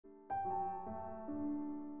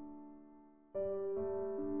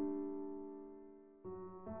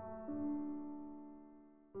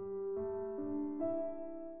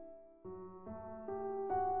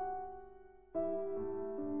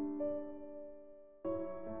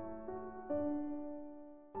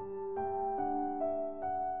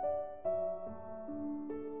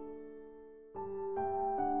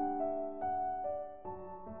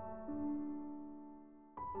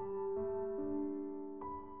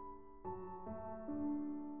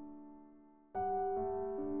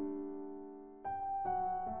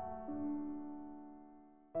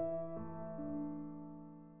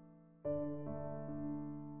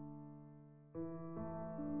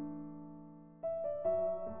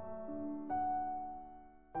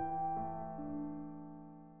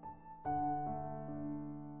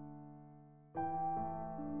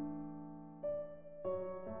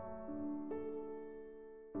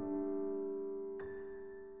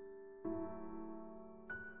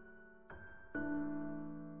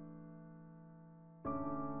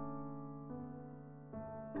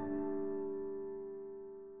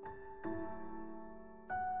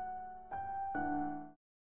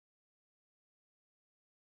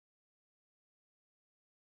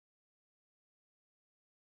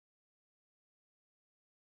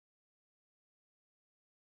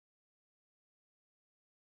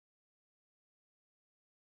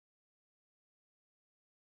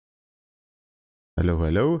Hello,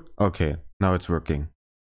 hello? Okay, now it's working.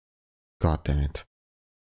 God damn it.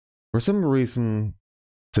 For some reason,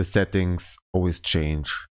 the settings always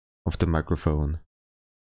change of the microphone.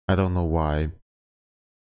 I don't know why.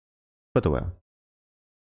 But well.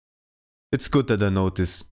 It's good that I know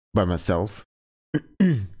this by myself.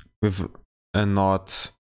 with and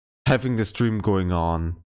not having the stream going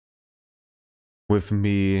on with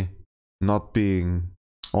me not being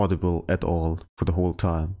audible at all for the whole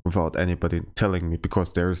time without anybody telling me,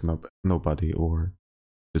 because there is nobody or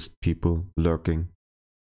just people lurking.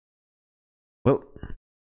 Well,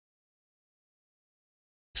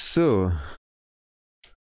 so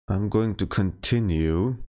I'm going to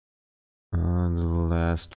continue. The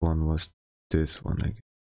last one was this one.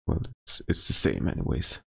 Well, it's the same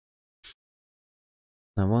anyways.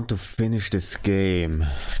 I want to finish this game.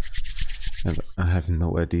 And I have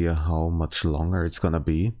no idea how much longer it's gonna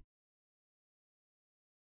be.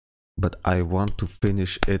 But I want to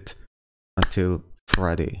finish it until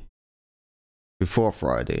Friday. Before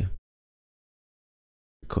Friday.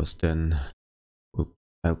 Because then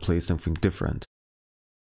I'll play something different.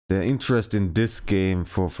 The interest in this game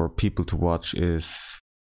for people to watch is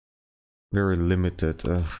very limited.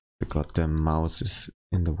 The goddamn mouse is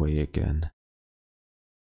in the way again.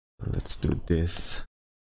 Let's do this.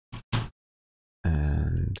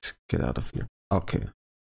 And get out of here. Okay.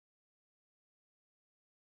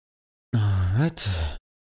 Alright.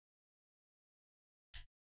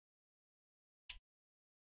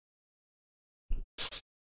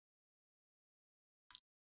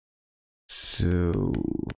 So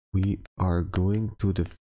we are going to the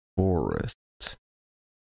forest.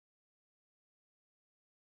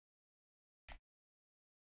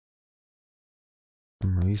 For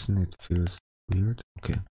some reason it feels weird.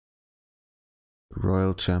 Okay.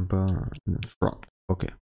 Royal Champa in the front. Okay.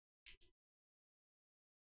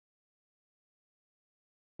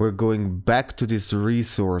 We're going back to this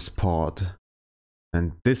resource pod.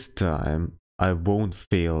 And this time I won't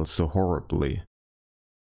fail so horribly.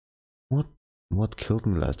 What killed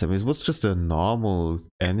me last time? It was just a normal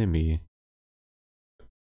enemy.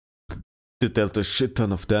 It dealt a shit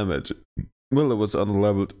ton of damage. Well, it was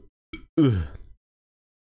unleveled. Ugh.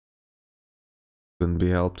 Couldn't be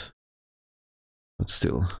helped. But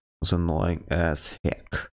still, it was annoying as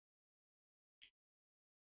heck.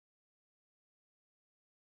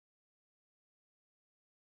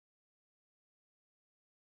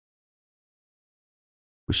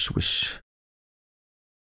 Wish.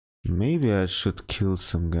 Maybe I should kill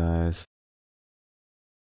some guys.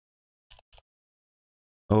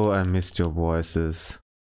 Oh, I missed your voices.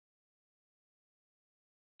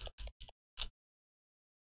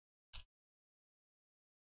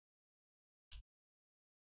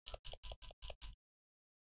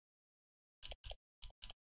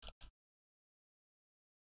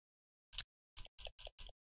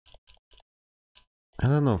 I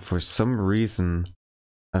don't know, for some reason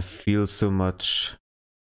I feel so much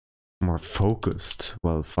more focused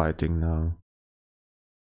while fighting now.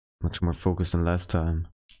 Much more focused than last time.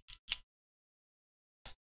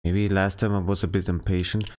 Maybe last time I was a bit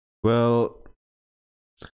impatient. Well,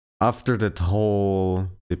 after that whole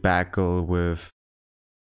debacle with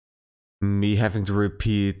me having to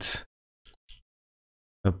repeat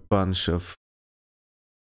a bunch of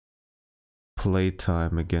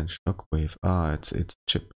playtime against Shockwave. Ah, it's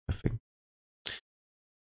Chip, I think.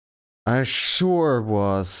 I sure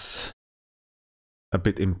was a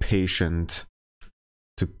bit impatient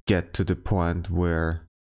to get to the point where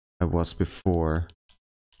I was before.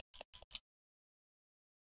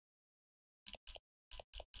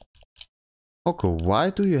 Oko,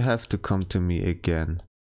 why do you have to come to me again?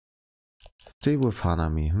 Stay with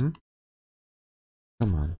Hanami,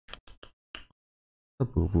 Come on. A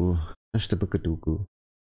boo-boo. Ashtabukaduku.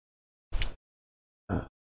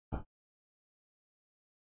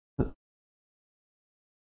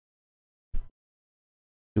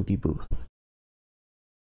 Doogie boo.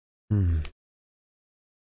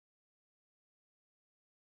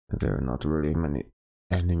 There are not really many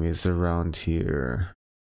enemies around here.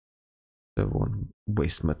 I won't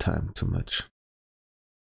waste my time too much.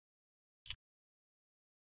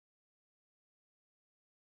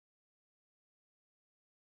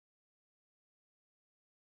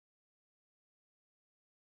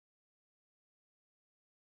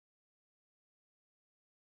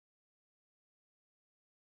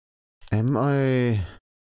 Am I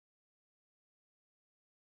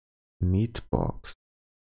meat box?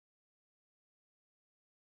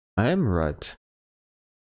 I am right.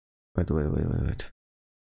 Wait.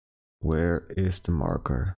 Where is the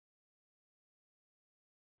marker?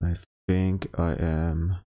 I think I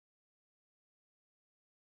am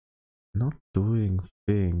not doing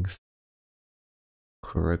things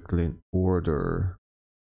correctly in order.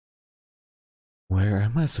 Where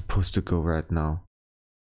am I supposed to go right now?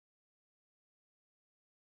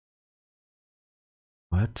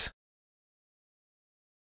 What?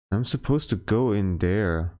 I'm supposed to go in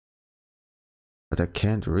there, but I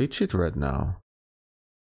can't reach it right now.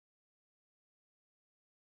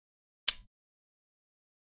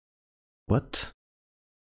 What?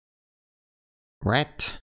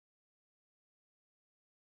 Rat?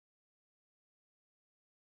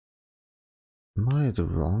 Am I the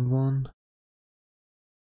wrong one?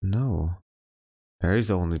 No. There is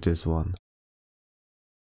only this one.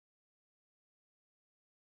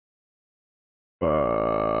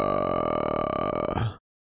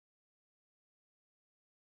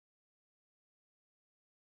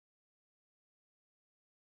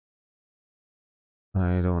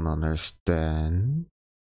 I don't understand.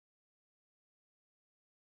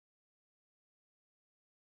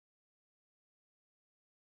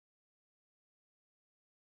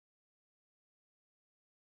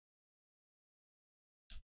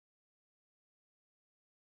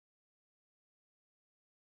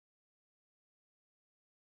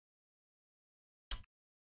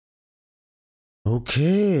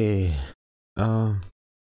 Okay. Um.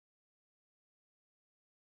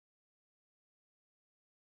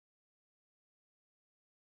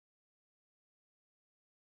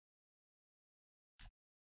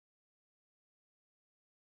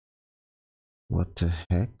 What the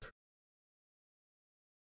heck?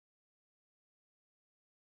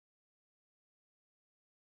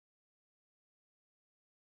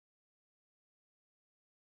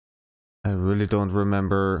 I really don't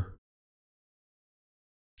remember.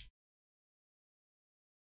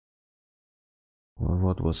 Well,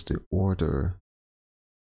 what was the order?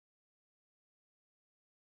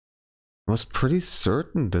 I was pretty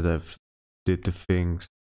certain that I've did the things.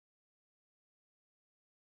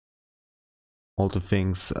 All the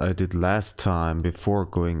things I did last time before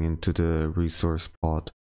going into the resource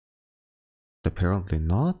pod. Apparently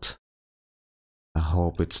not. I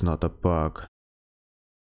hope it's not a bug.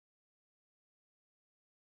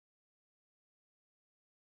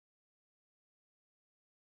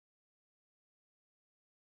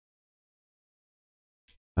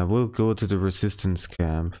 I will go to the resistance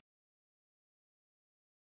camp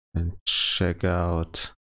and check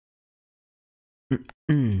out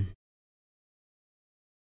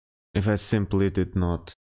if I simply did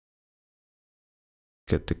not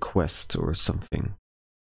get the quest or something.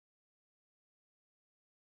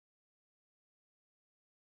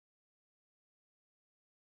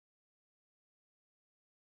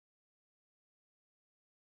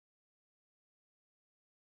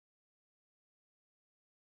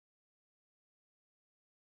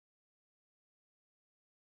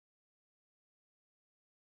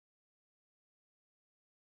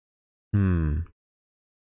 Hmm.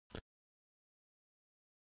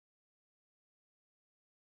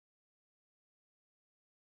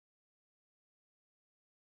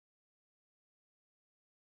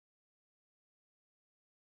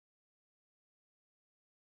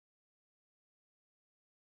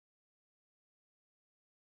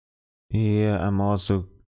 Yeah, I'm also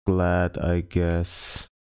glad, I guess.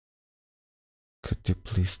 Could you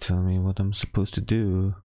please tell me what I'm supposed to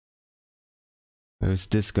do? There's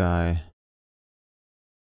this guy.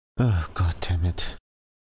 Oh, god damn it.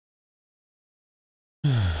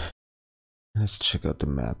 Let's check out the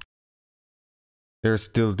map. There's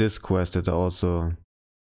still this quest that I also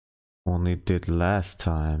only did last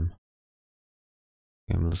time.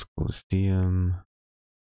 Gameless Coliseum.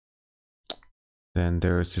 Then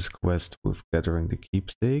there's this quest with gathering the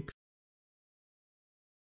keepsakes.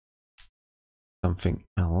 Something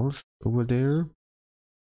else over there.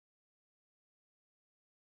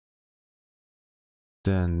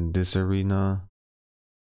 Then this arena.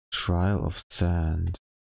 Trial of Sand.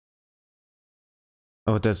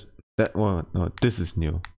 Oh, that's that one. No, this is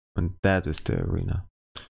new. And that is the arena.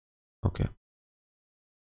 Okay.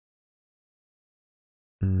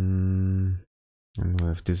 And we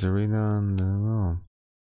have this arena and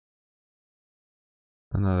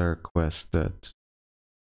another quest that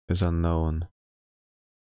is unknown.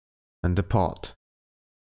 And the pot.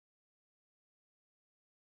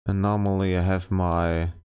 And normally I have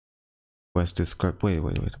my quest described. Wait.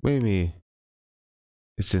 Maybe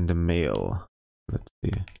it's in the mail. Let's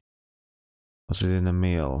see. Was it in the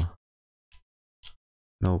mail?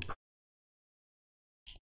 Nope.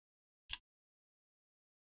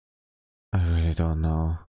 I really don't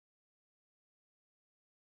know.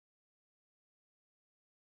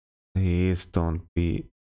 Please don't be.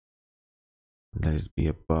 Let it be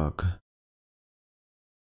a bug.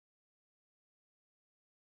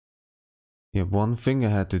 Yeah, one thing I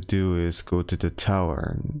had to do is go to the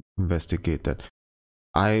tower and investigate that.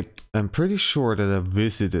 I am pretty sure that I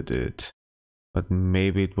visited it, but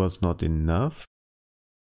maybe it was not enough.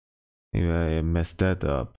 Maybe I messed that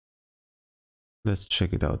up. Let's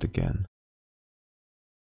check it out again.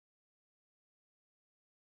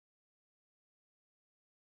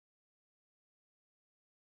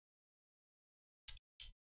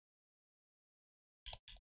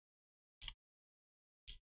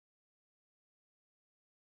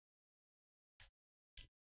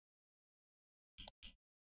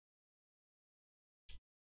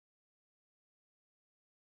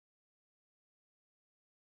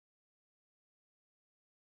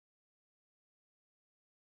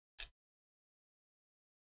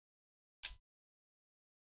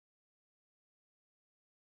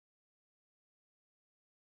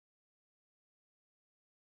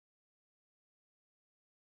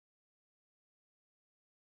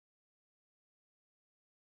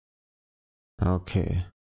 Okay.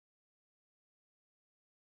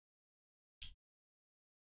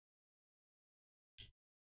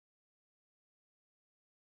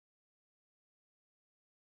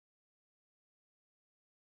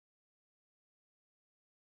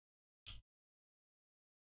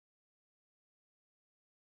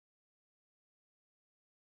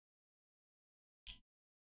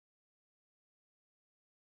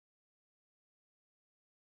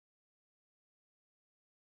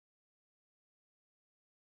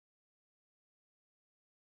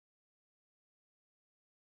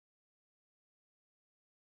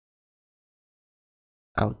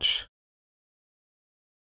 Ouch.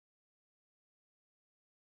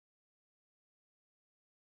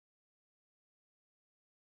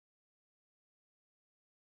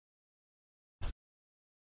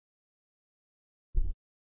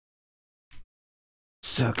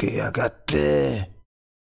 Sakiyagate.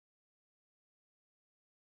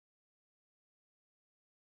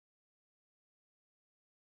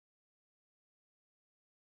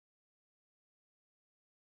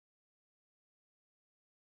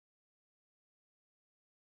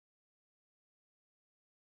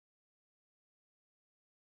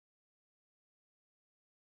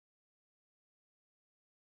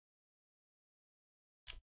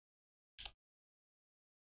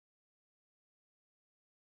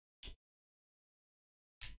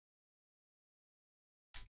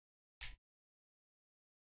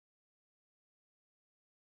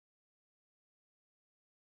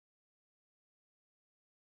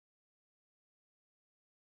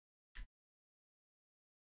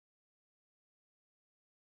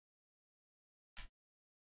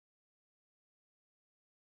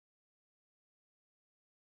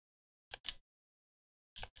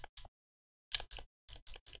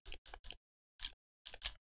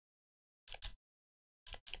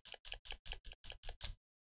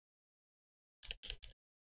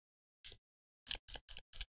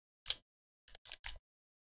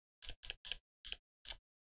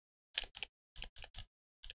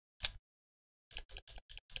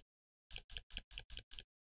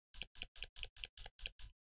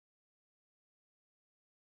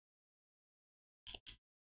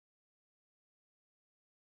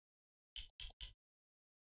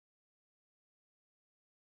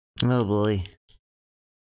 Oh boy.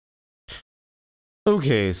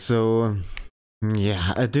 Okay, so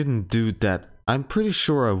yeah, I didn't do that. I'm pretty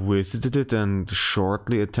sure I visited it and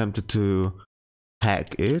shortly attempted to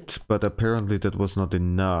hack it, but apparently that was not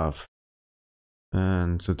enough.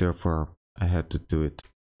 And so therefore I had to do it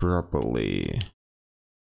properly.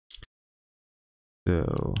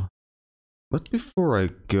 So, but before I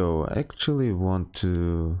go, I actually want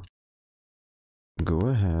to go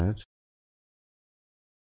ahead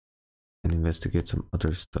and investigate some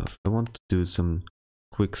other stuff. I want to do some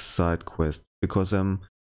quick side quests because I'm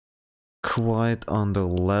quite under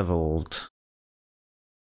leveled.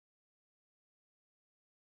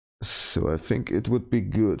 So I think it would be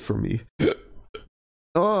good for me.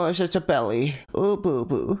 Oh, such a belly. Oh, boo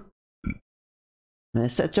boo.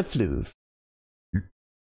 Such a floof.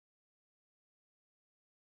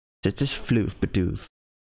 Such a floof badoof.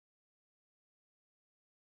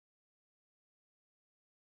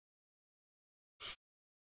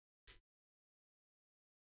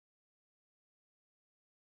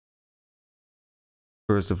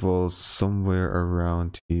 First of all, somewhere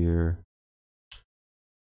around here.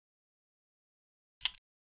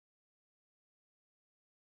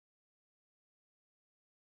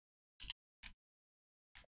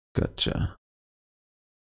 Gotcha.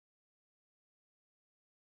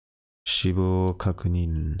 Shibo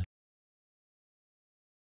kakunin.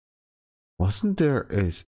 Wasn't there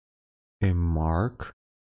a mark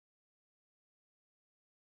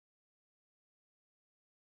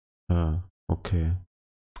Okay.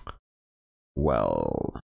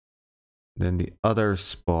 Well, then the other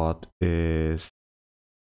spot is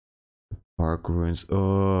Park Ruins.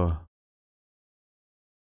 Oh,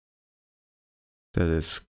 that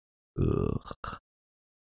is. Ugh.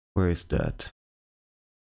 Where is that?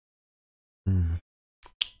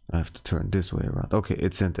 I have to turn this way around. Okay,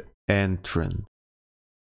 it's in the entrance.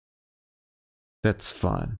 That's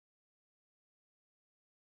fine.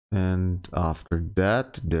 And after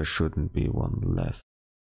that, there shouldn't be one left.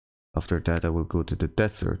 After that, I will go to the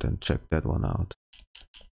desert and check that one out.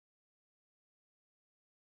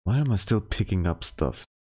 Why am I still picking up stuff?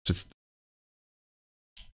 Just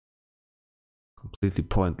completely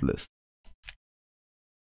pointless.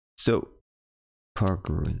 So, Park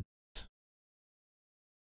Ruin.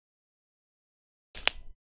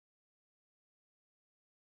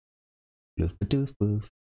 Doof doof boof.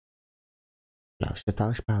 Blush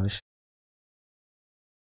blush blush.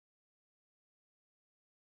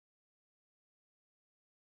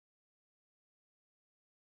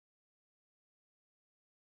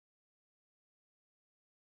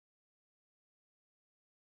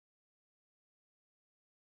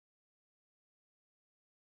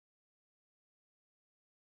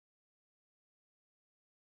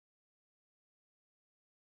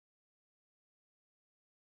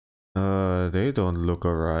 They don't look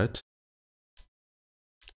alright.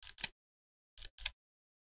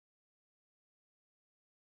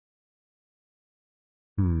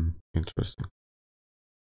 Interesting.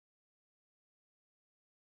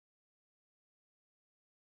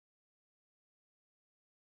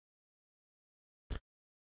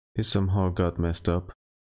 He somehow got messed up.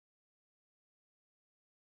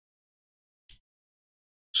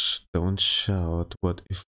 Shh, don't shout. What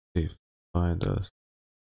if they find us?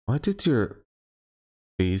 Why did your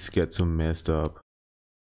face get so messed up?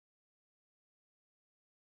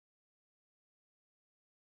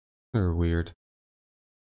 They're weird.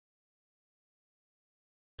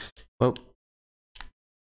 Oh.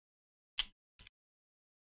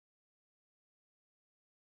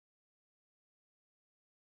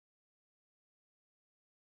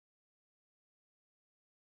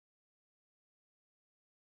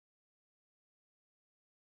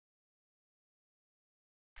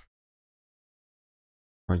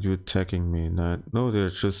 Are you attacking me? No, they're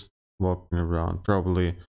just walking around.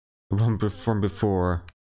 Probably the one from before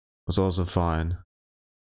was also fine.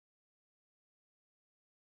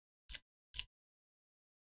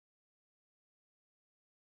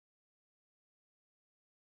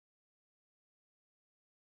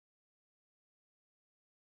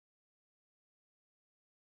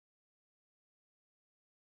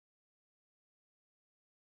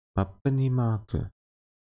 Mappenimake.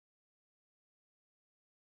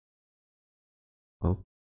 Oh.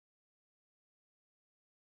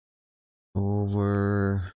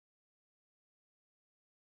 Over.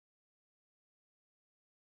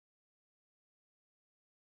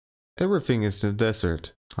 Everything is the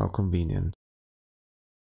desert. How convenient.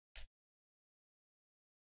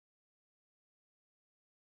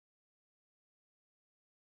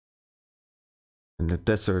 In the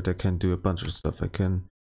desert I can do a bunch of stuff. I can...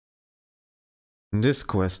 In this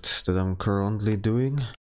quest that I'm currently doing,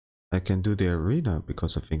 I can do the arena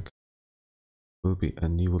because I think there will be a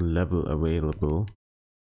new level available.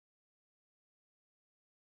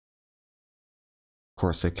 Of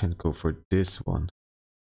course I can't go for this one.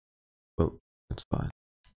 Well, that's fine.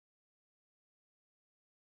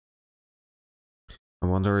 I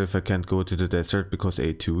wonder if I can't go to the desert because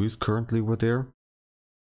A2 is currently over there.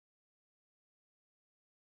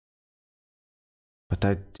 But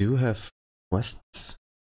I do have quests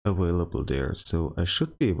available there, so I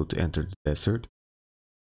should be able to enter the desert.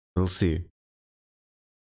 We'll see.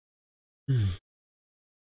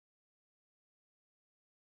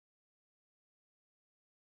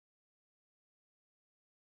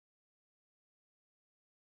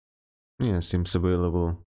 Yeah, seems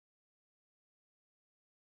available.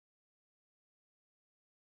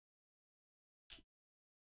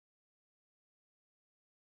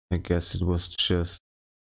 I guess it was just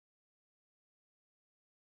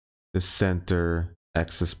the center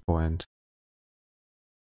access point.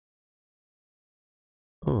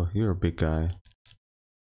 Oh, you're a big guy.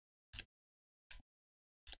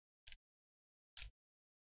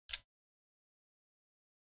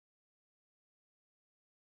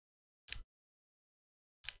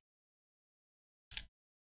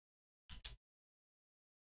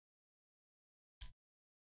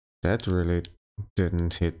 That really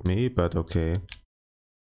didn't hit me, but okay.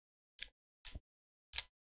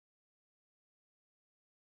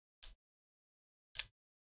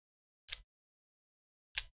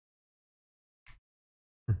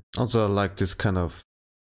 Also, I like this kind of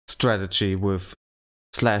strategy with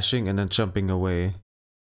slashing and then jumping away.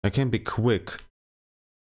 I can be quick,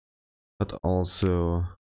 but also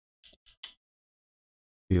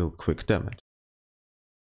deal quick damage.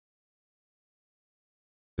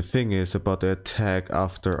 The thing is about the attack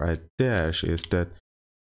after I dash is that...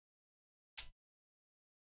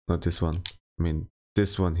 Not this one. I mean,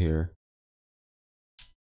 this one here.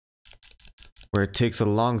 Where it takes a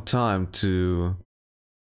long time to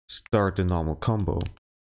start the normal combo.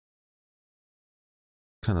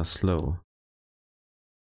 Kinda slow.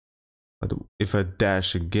 But if I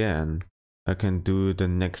dash again, I can do the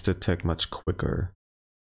next attack much quicker.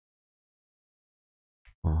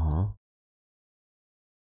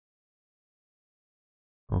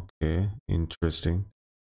 Okay, interesting.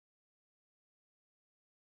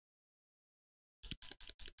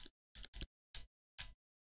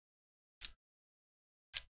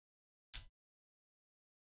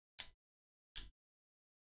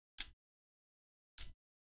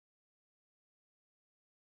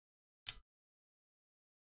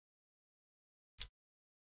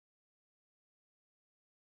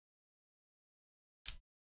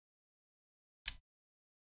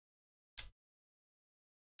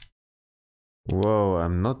 Whoa,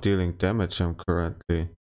 I'm not dealing damage, I'm currently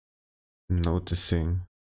noticing.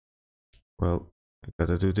 Well, I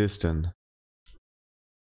gotta do this then.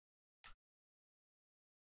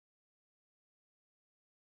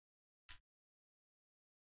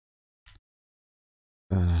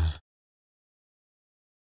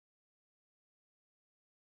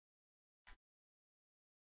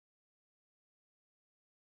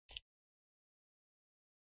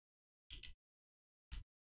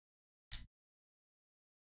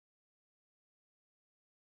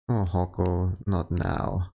 Oh, Hoko, not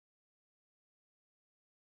now.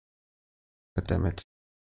 God damn it.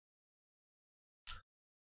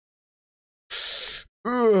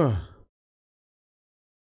 Ugh.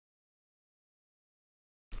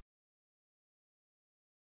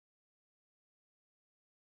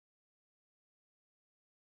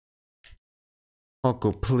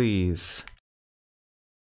 Hoko, please.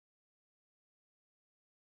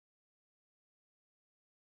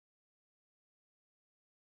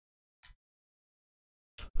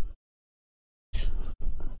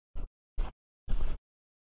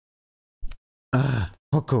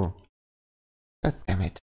 Hoko. God damn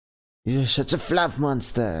it. You're such a fluff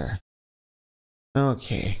monster.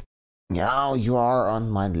 Okay. Now you are on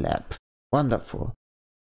my lap. Wonderful.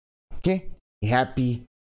 Okay. You happy?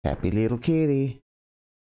 Happy little kitty.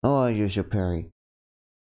 Oh, you're so purry.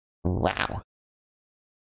 Wow.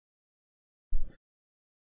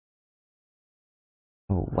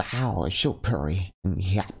 Oh, wow, so purry and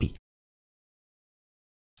happy.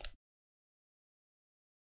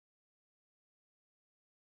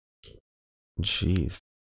 Jeez.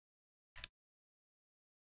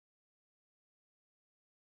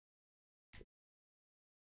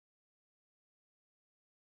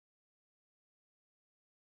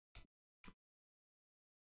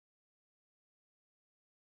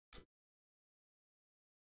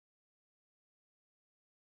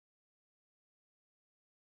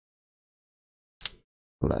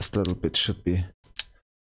 Last little bit should be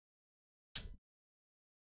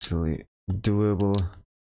actually doable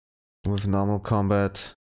with normal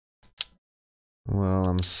combat. Well,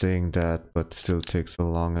 I'm saying that, but still takes the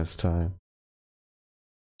longest time.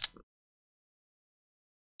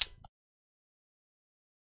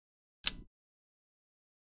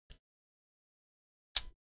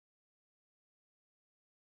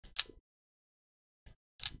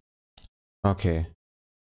 Okay.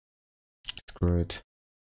 Screw it.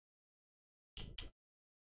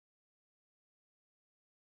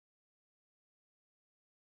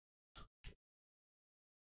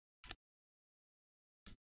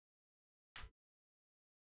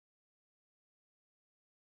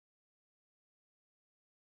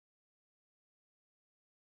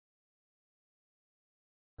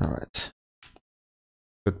 Alright.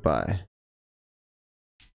 Goodbye.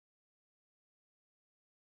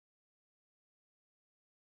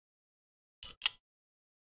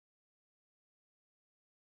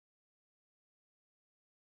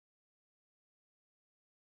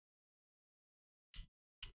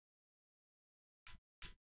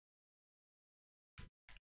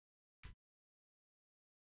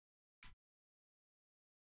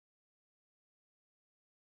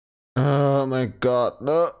 Oh my god,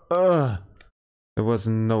 no! There was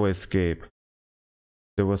no escape.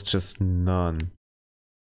 There was just none.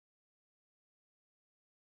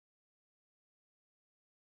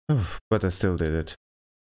 Oof, but I still did it.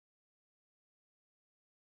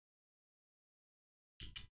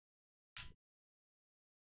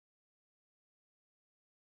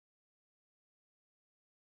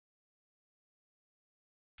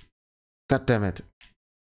 God damn it.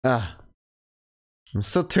 Ah. I'm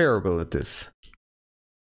so terrible at this.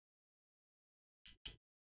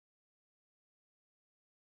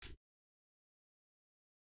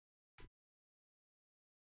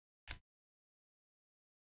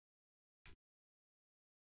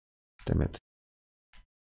 Damn it.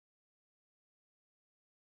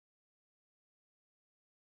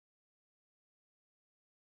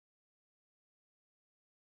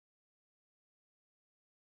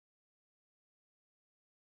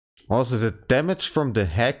 Also, the damage from the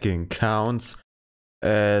hacking counts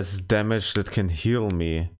as damage that can heal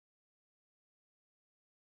me.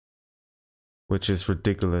 Which is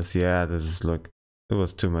ridiculous. Yeah, this is like, it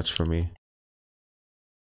was too much for me.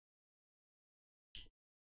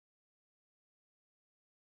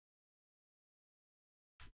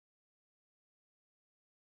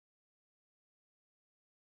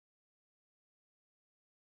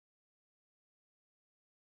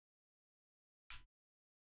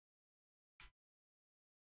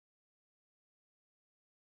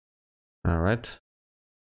 Alright.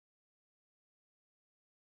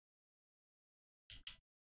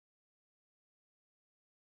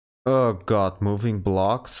 Oh god, moving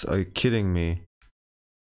blocks? Are you kidding me?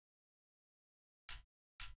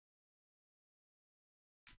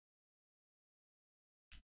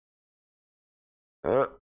 And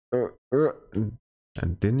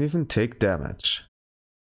didn't even take damage.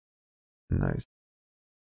 Nice.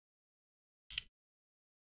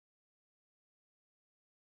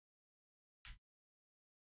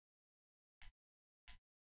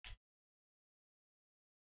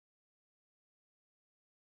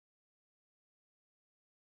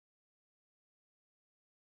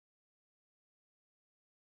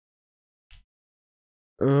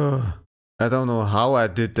 Ugh. I don't know how I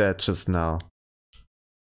did that just now.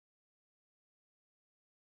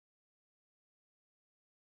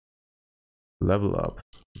 Level up.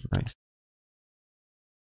 Nice.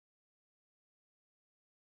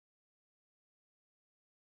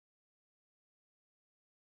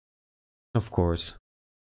 Of course.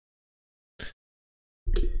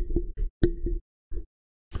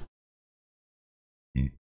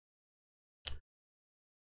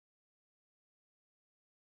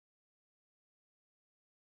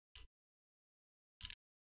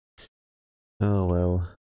 Oh well.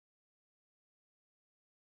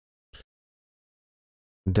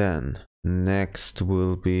 Then, next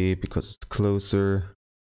will be, because it's closer,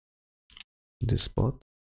 this spot.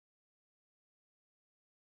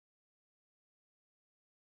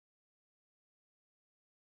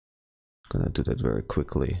 Gonna do that very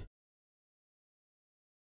quickly.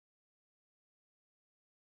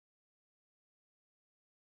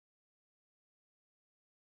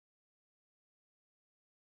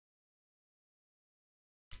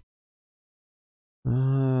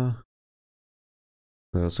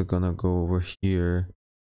 We're also gonna go over here.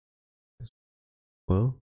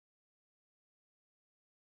 Well.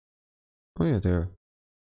 Oh yeah, there.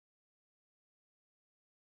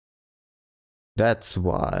 That's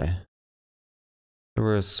why. There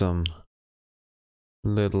were some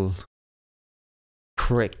little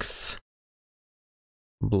pricks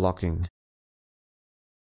blocking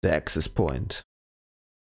the access point.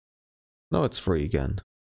 Now it's free again.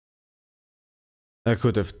 I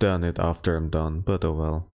could have done it after I'm done, but oh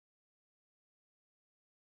well.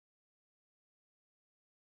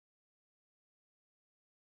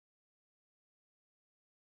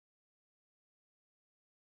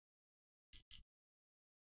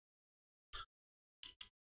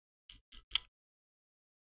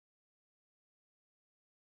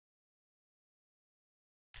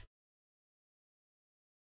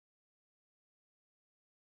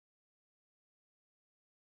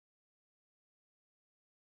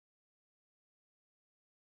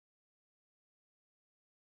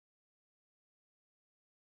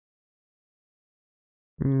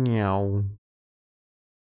 Meow.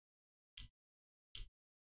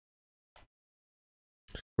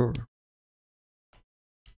 Sure.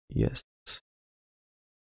 Yes.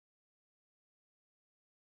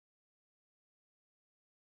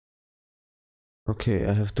 Okay,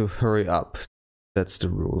 I have to hurry up. That's the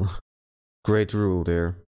rule. Great rule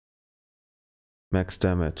there. Max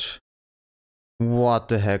damage. What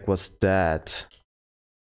the heck was that?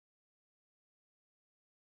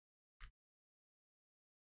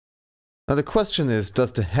 Now the question is,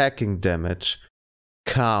 does the hacking damage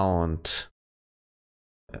count?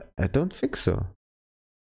 I don't think so.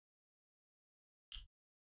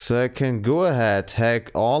 So I can go ahead,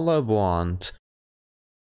 hack all I want,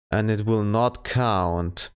 and it will not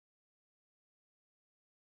count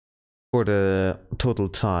for the total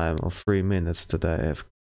time of 3 minutes that I have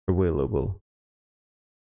available.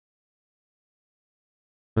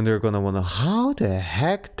 And they're gonna wonder, how the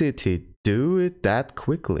heck did he do it that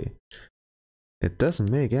quickly? It doesn't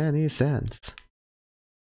make any sense.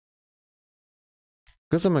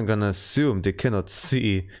 Because I'm gonna assume they cannot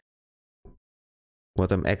see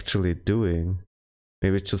what I'm actually doing.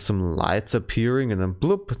 Maybe it's just some lights appearing and then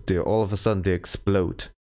bloop, they all of a sudden they explode.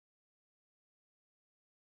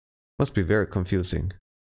 Must be very confusing.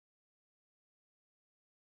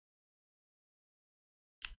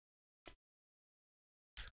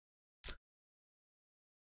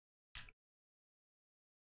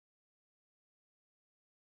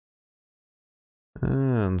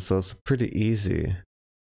 And so it's pretty easy.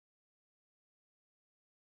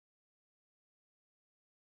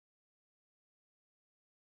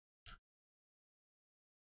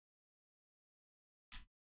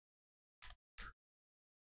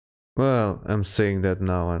 Well, I'm saying that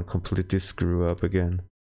now and completely screw up again.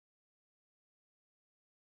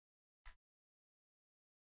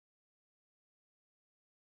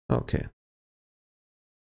 Okay.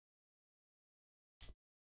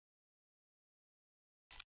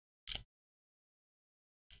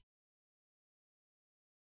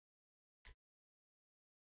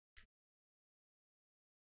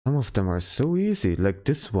 Some of them are so easy, like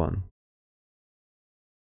this one.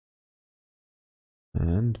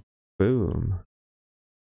 And boom.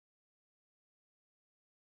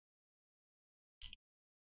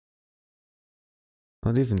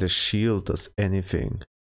 Not even the shield does anything.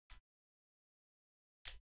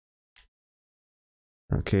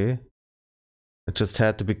 Okay. I just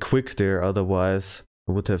had to be quick there, otherwise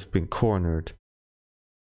I would have been cornered.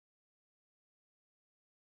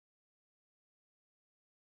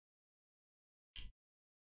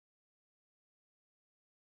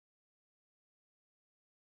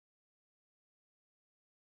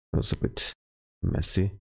 That was a bit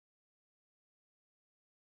messy.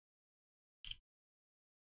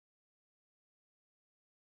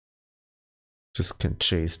 Just can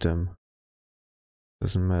chase them.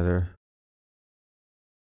 Doesn't matter.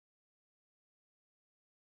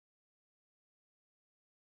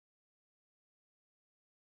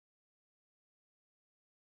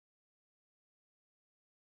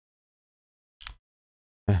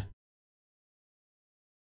 Eh.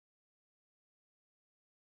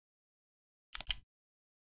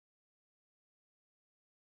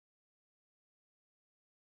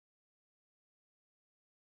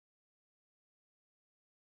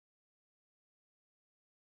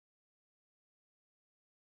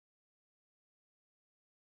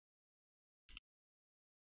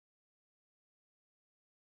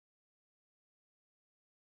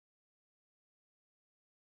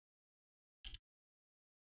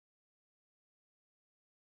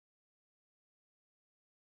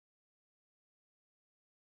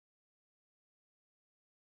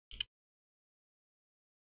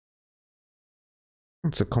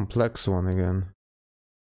 It's a complex one again.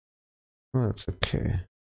 Well, that's okay.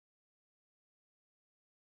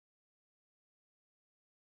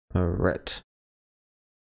 Alright.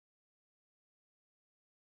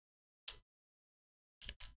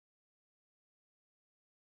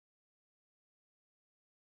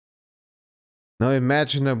 Now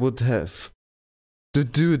imagine I would have to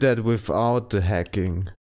do that without the hacking.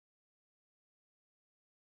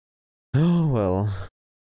 Oh well.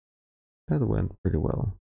 That went pretty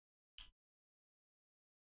well.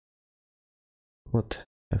 What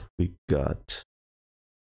have we got?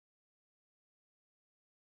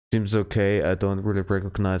 Seems okay, I don't really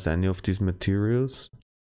recognize any of these materials.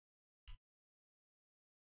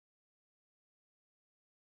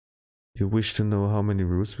 You wish to know how many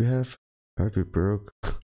roots we have? Heart we broke.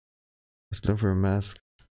 Let's look for a mask.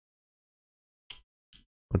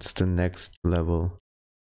 What's the next level?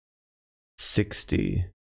 60.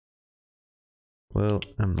 Well,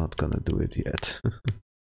 I'm not gonna do it yet.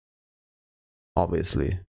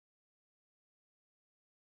 Obviously.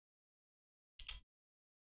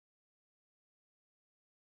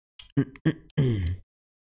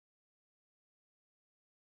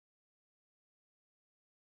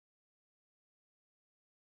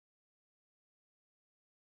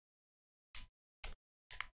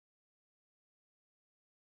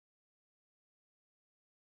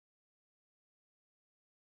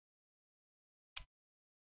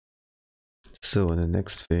 So the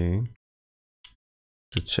next thing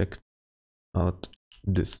to check out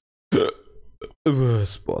this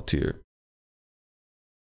spot here.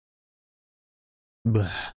 I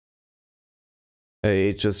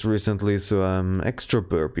ate just recently, so I'm extra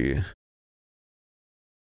burpy.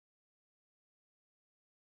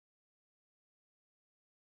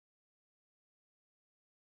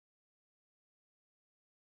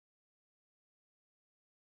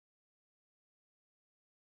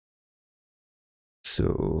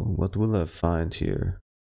 So, what will I find here?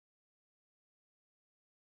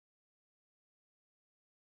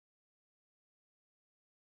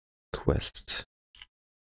 Quest.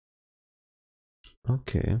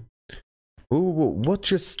 Okay. Oh,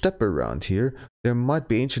 watch your step around here. There might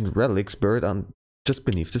be ancient relics buried on just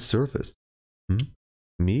beneath the surface.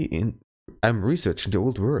 I'm researching the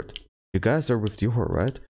old world. You guys are with Johor,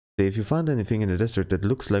 right? Say, if you find anything in the desert that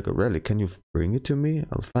looks like a relic, can you bring it to me?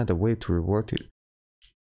 I'll find a way to reward you.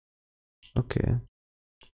 Okay.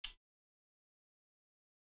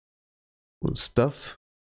 Cool stuff.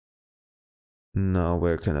 Now,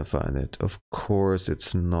 where can I find it? Of course,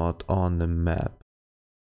 it's not on the map.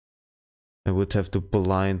 I would have to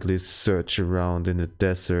blindly search around in the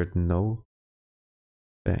desert. No.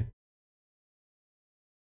 Okay.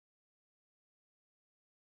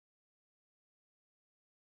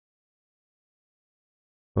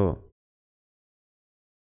 Oh.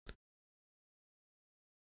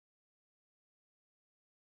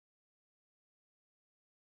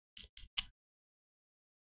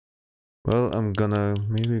 Well, I'm gonna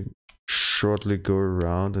maybe shortly go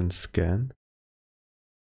around and scan.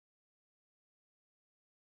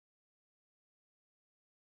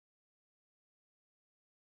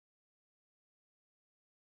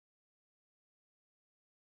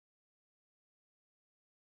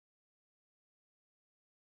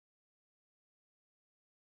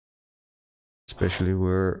 Especially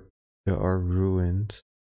where there are ruins.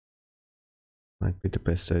 Might be the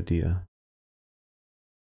best idea.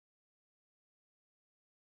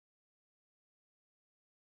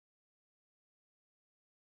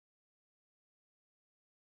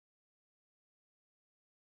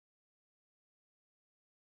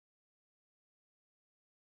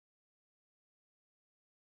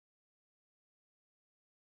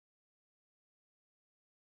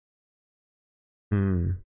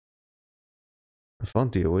 I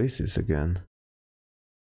found the oasis again.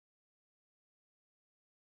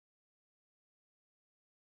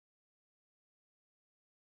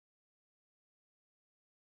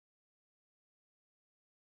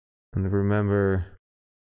 And remember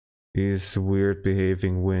these weird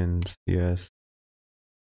behaving winds, yes.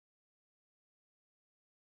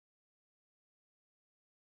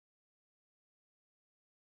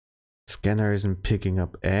 Scanner isn't picking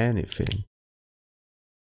up anything.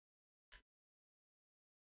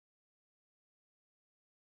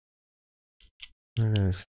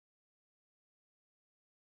 There's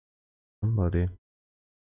somebody.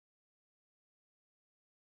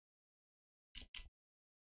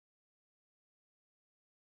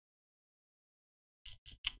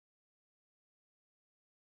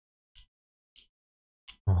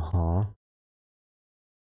 Uh-huh.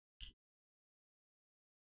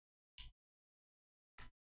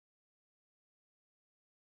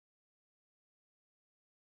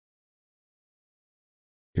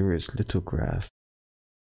 Here is lithograph.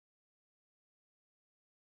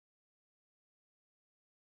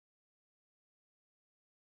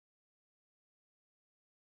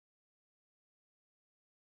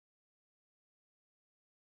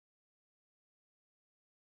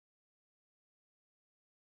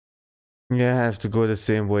 Yeah, I have to go the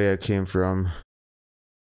same way I came from.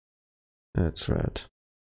 That's right.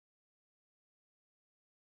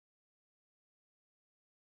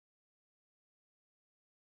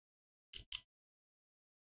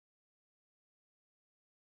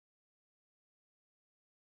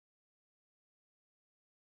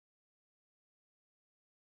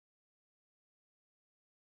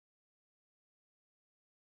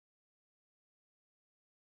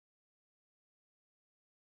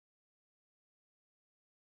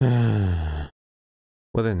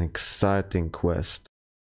 What an exciting quest.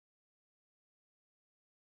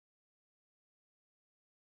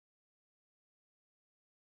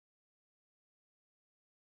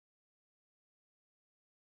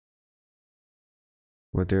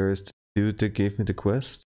 Where there is the dude that gave me the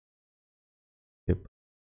quest? Yep.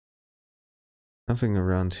 Nothing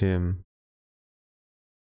around him.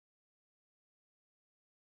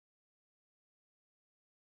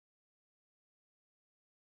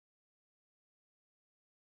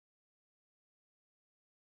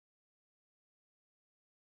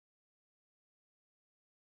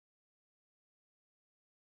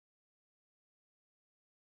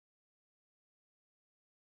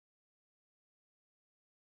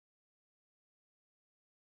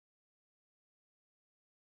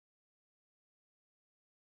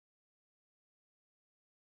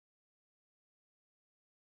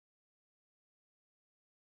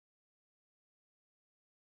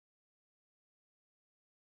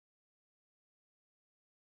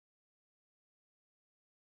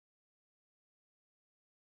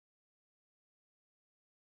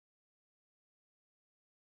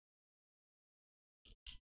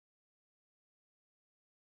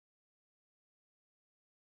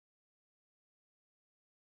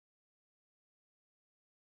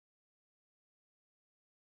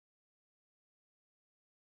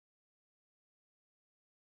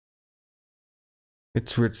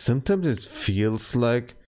 It's weird. Sometimes it feels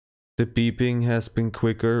like the beeping has been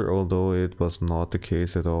quicker, although it was not the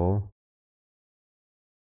case at all.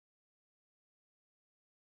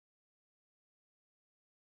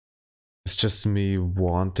 It's just me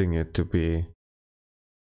wanting it to be.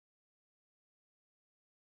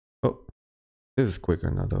 Oh, this is quicker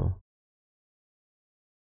now though.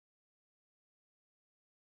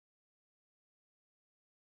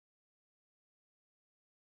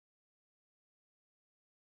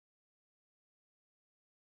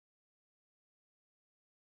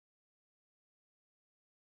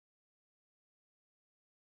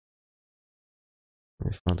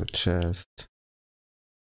 We found a chest.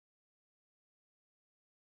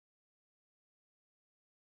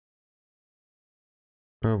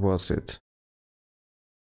 Where was it?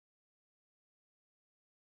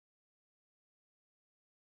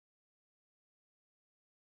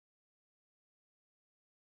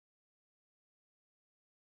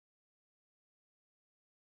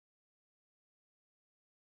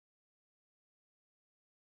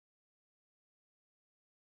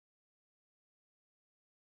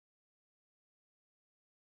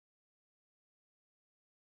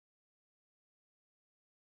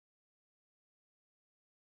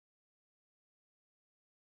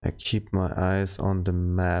 I keep my eyes on the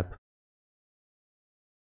map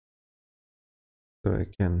so I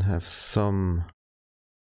can have some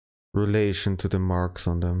relation to the marks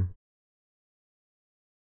on them.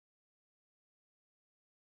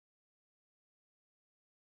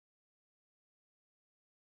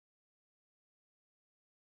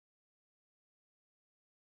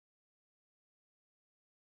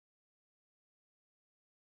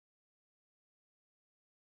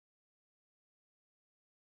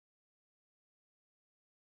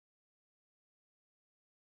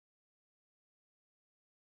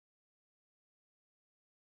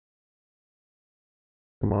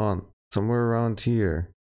 Come on, somewhere around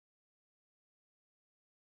here.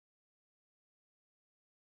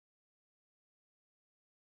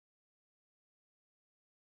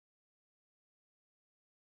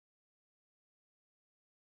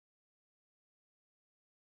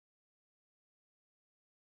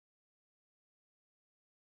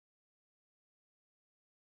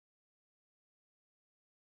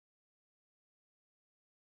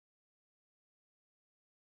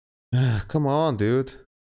 Come on, dude.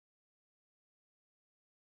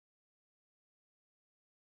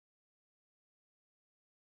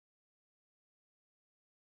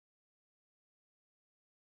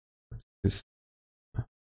 This.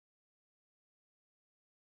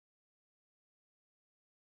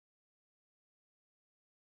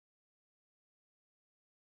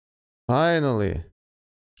 Finally.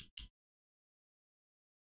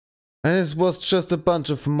 And it was just a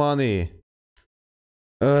bunch of money.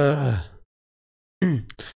 It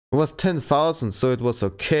was 10,000, so it was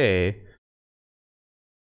okay.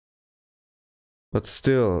 But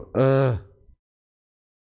still,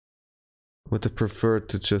 would have preferred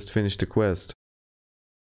to just finish the quest.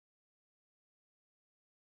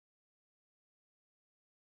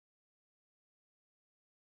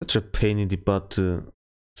 Such a pain in the butt to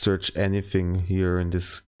search anything here in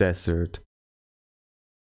this desert.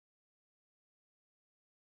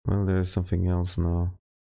 Well, there's something else now.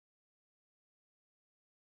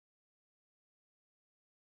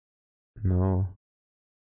 No.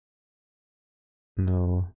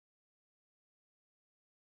 No.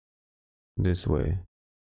 This way.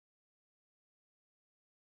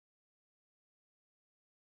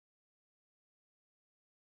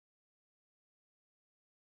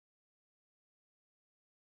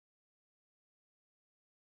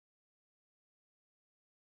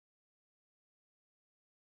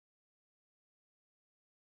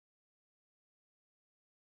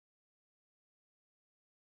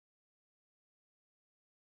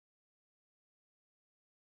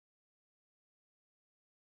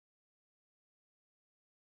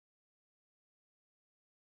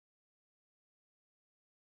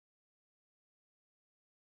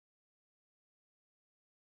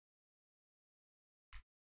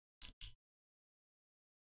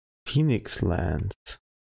 Phoenix Lands.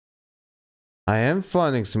 I am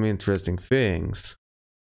finding some interesting things.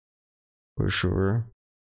 For sure.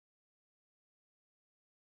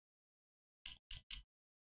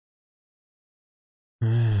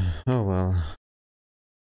 Oh well.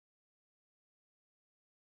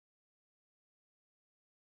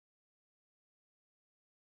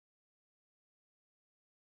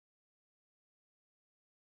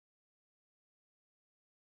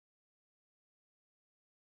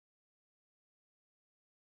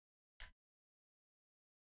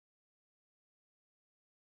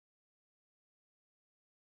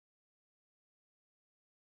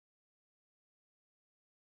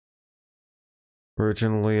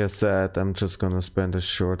 Originally I said I'm just gonna spend a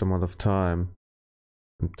short amount of time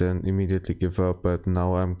and then immediately give up, but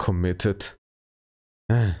now I'm committed.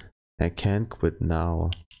 I can't quit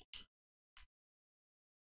now.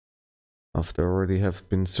 After I already have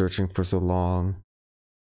been searching for so long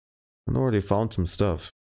and already found some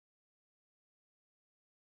stuff.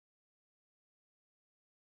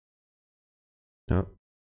 No.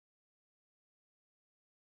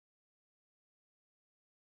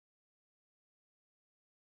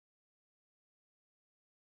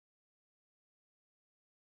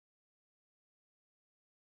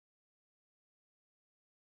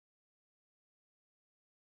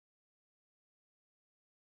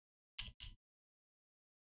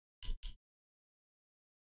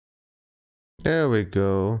 There we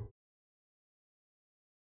go.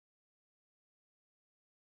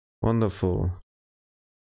 Wonderful.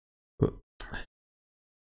 There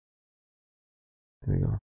we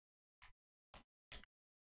go.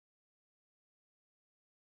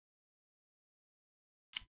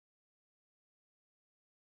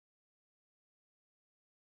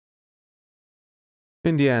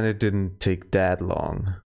 In the end, it didn't take that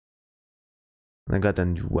long. I got a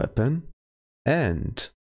new weapon and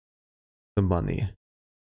the money.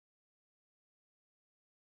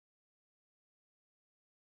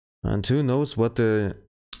 And who knows what the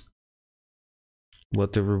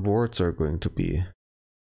rewards are going to be.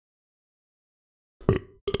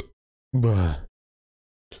 Bah.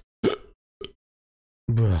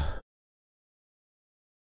 Bah.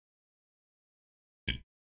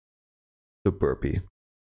 The burpee.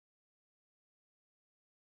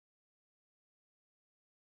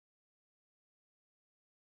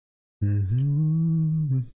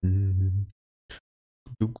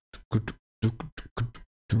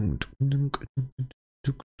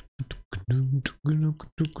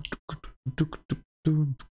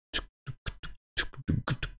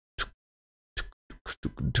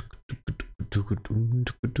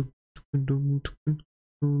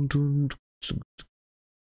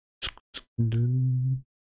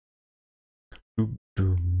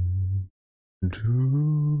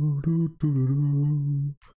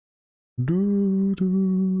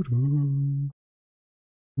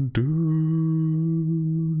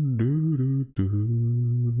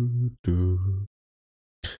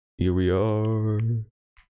 Here we are,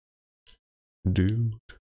 dude.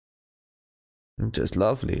 Just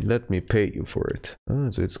lovely. Let me pay you for it.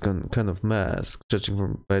 Oh, so it's kind of mask. Judging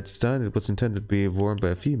from by its design, it was intended to be worn by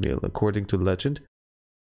a female. According to legend,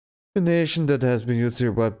 the nation that has been used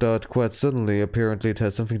here wiped out quite suddenly. Apparently, it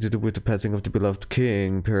has something to do with the passing of the beloved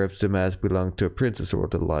king. Perhaps the mask belonged to a princess or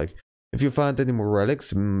the like. If you find any more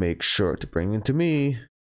relics, make sure to bring it to me.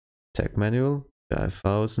 Tech manual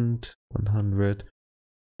 5,100.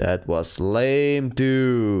 That was lame,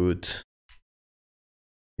 dude.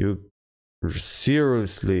 You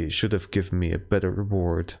seriously should have given me a better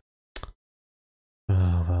reward.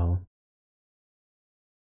 Oh well.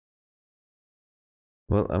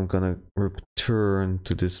 Well, I'm gonna return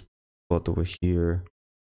to this spot over here.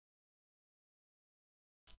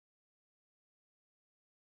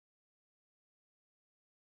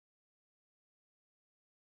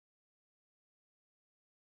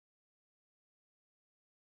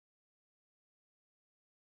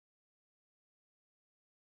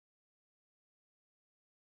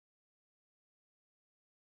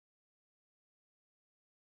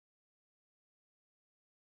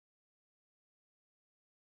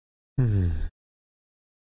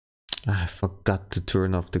 I forgot to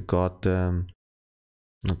turn off the goddamn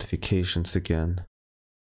notifications again.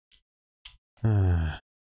 Oh.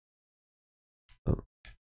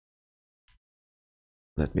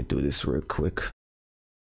 Let me do this real quick.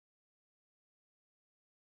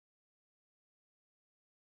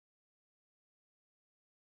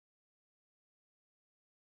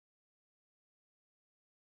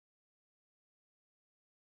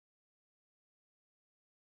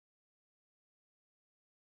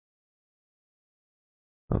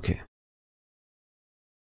 Okay.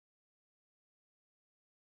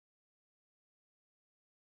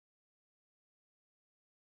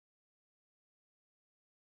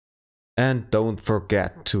 And don't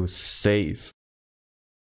forget to save.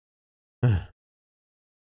 I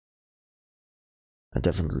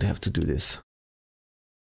definitely have to do this.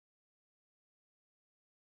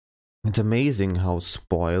 It's amazing how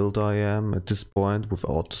spoiled I am at this point with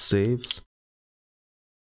autosaves.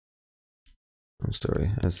 I'm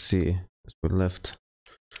sorry, I see. We left.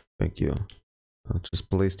 Thank you. I'll just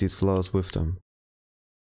place these flowers with them.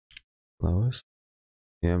 Flowers?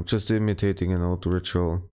 Yeah, I'm just imitating an old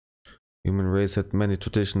ritual. Human race had many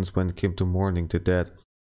traditions when it came to mourning the dead.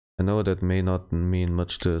 I know that may not mean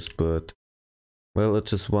much to us, but well, I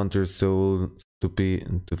just want your soul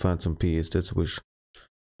to find some peace. That's a wish.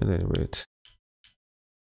 At any rate,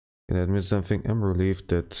 can I admit something? I'm relieved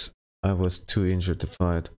that I was too injured to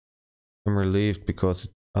fight. I'm relieved because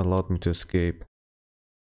it allowed me to escape.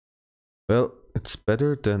 Well, it's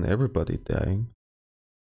better than everybody dying.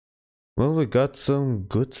 Well, we got some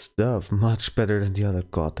good stuff, much better than the other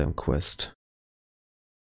goddamn quest.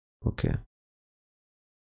 Okay.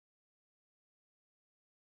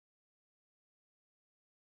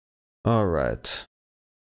 Alright.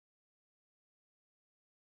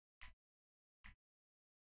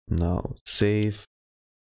 Now, save.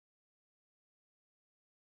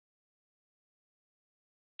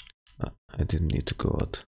 I didn't need to go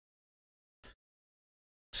out.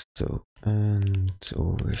 So, and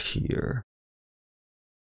over here.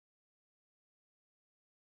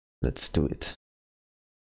 Let's do it.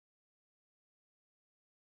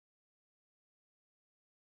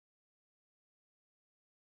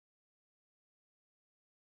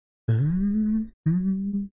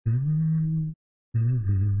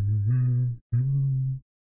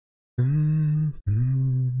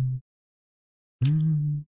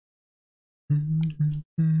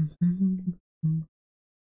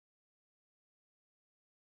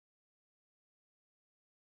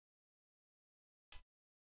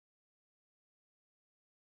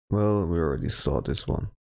 Well, we already saw this one.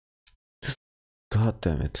 God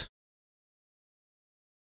damn it.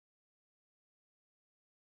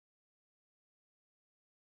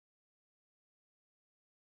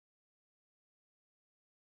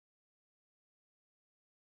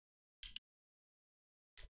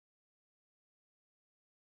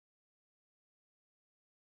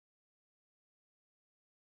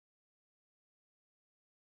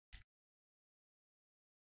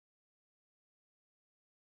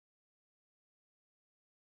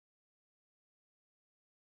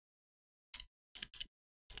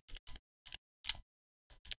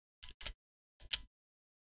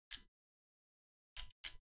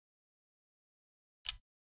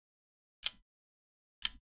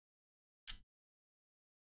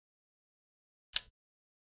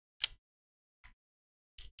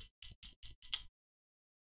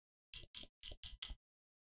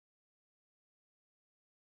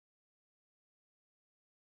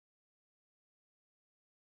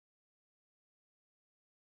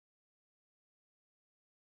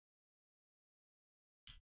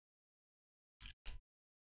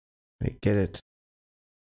 I get it.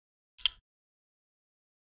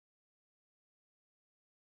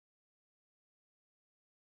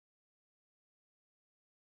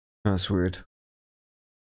 That's weird.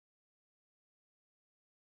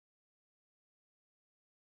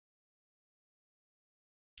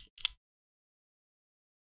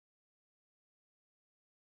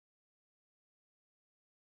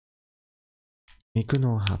 Miku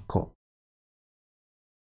no hako.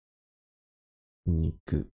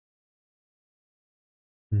 Niku.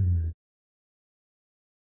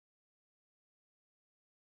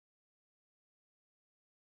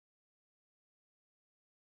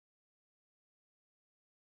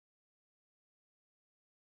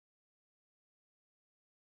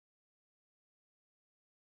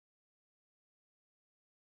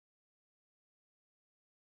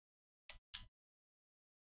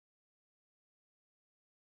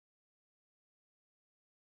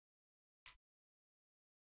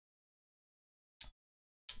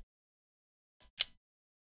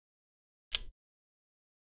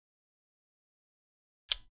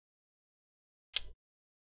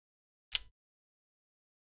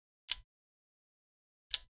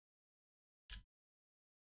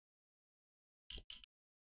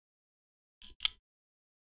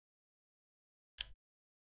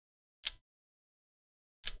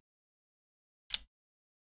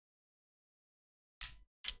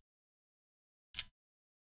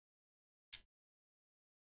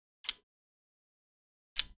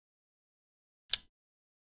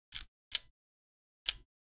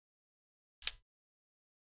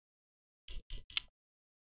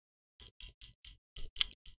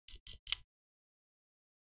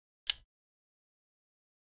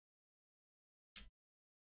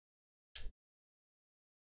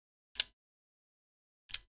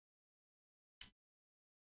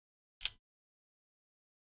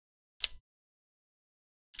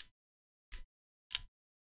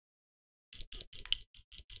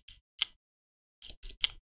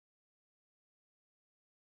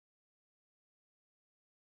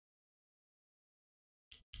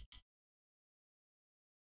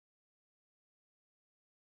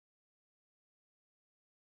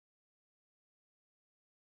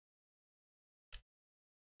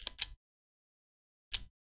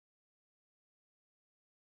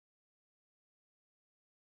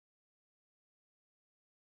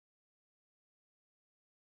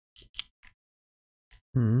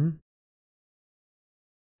 And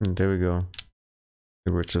there we go.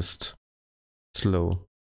 They were just slow.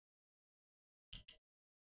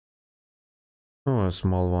 Oh,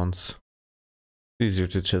 small ones. Easier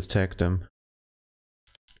to just hack them.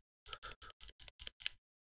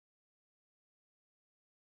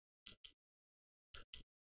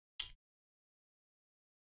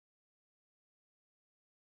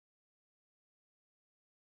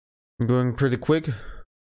 Going pretty quick.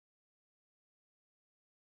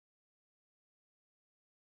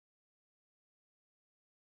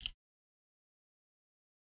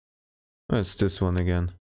 Oh, it's this one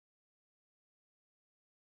again.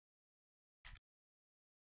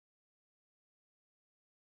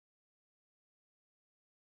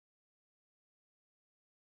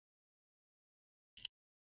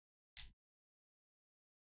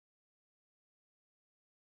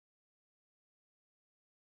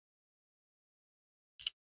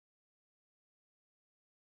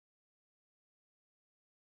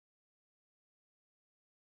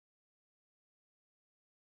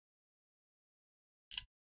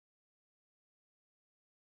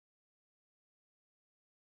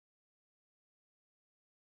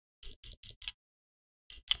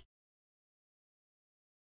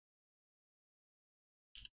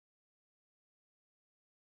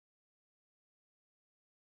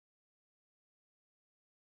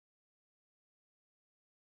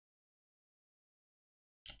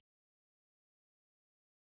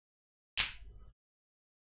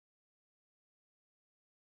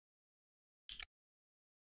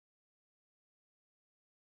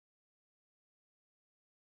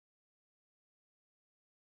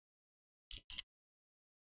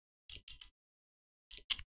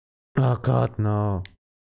 Oh god, no.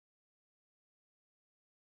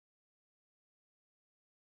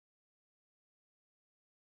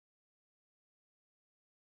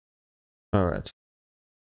 Alright.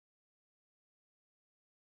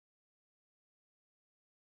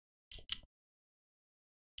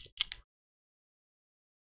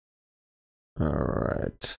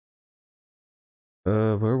 Alright.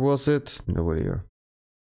 Where was it? Nobody here.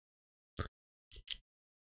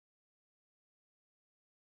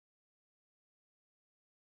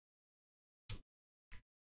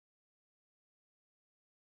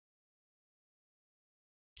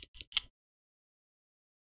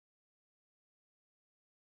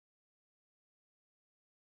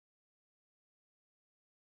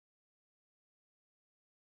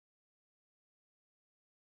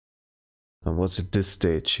 And was it this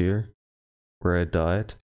stage here? Where I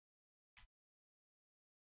died?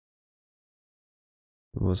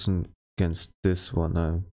 It wasn't against this one,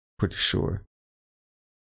 I'm pretty sure.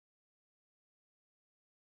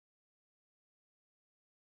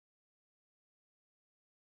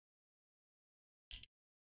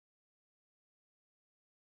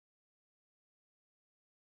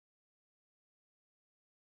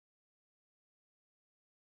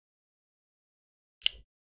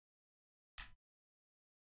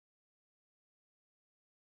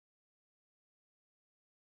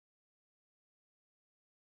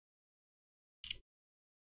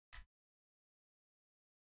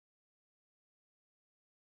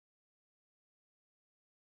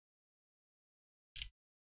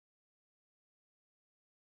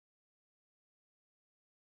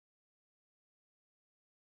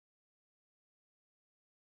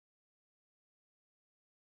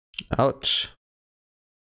 Ouch.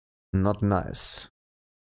 Not nice.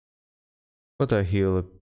 But I heal a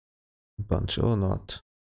bunch or not.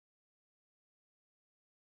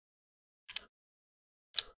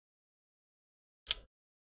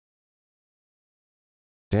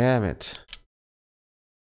 Damn it.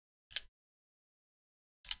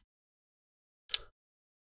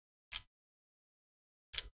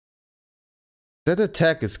 That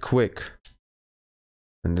attack is quick.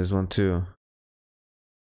 And this one too.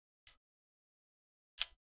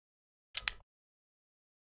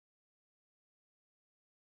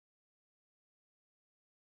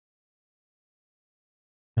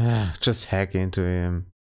 Just hack into him.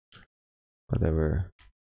 Whatever.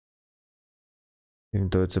 Even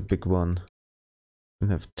though it's a big one. I don't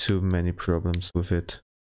have too many problems with it.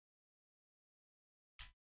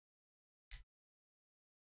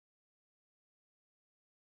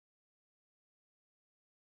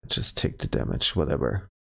 Just take the damage, whatever.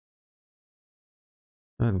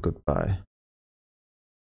 And goodbye.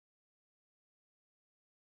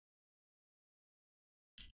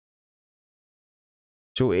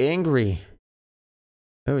 So angry.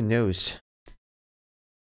 Oh noes.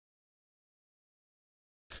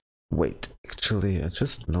 Wait, actually I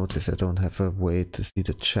just noticed I don't have a way to see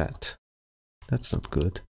the chat. That's not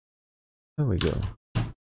good. There we go.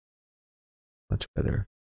 Much better.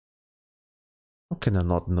 How can I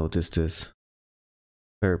not notice this?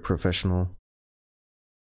 Very professional.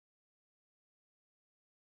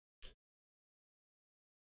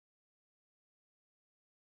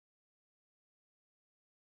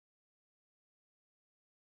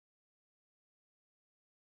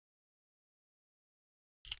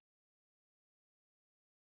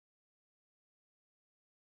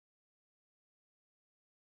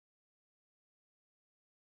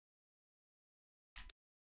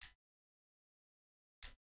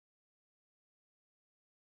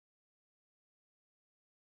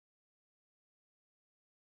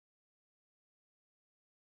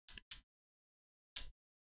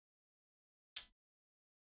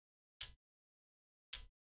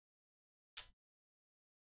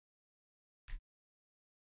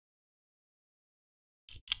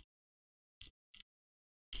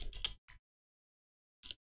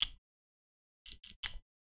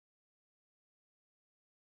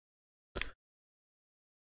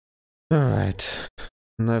 Alright.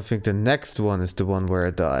 And I think the next one is the one where I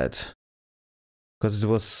died. Because it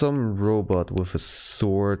was some robot with a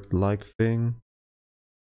sword-like thing.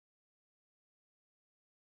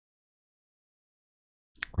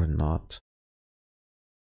 Or not.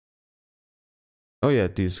 Oh yeah,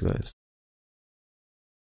 these guys.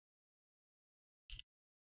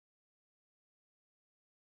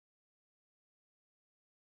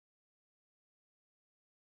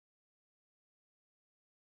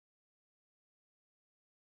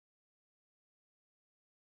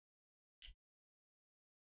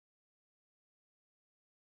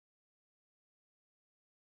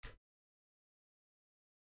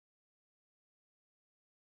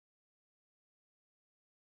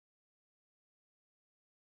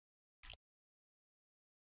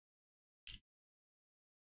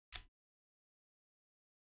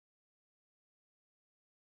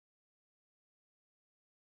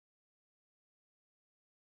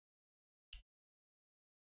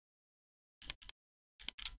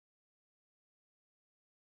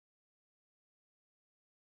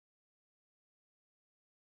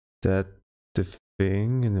 That the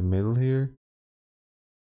thing in the middle here?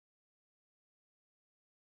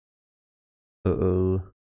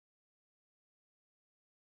 Uh-oh.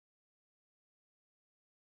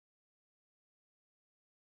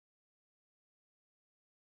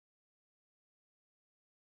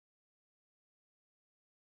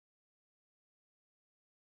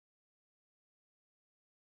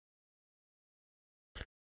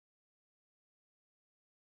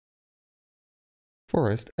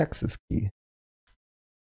 Forest access key.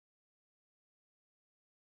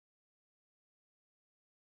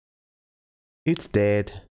 It's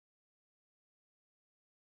dead.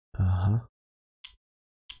 Uh-huh.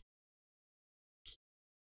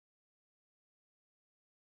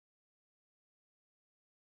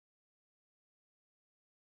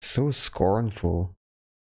 So scornful.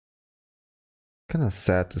 Kinda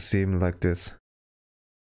sad to see him like this.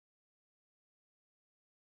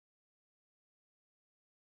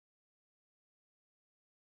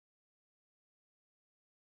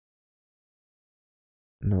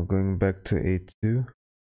 Now going back to A2.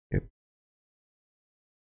 Yep.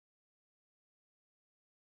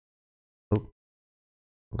 Oh.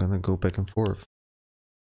 I'm gonna go back and forth.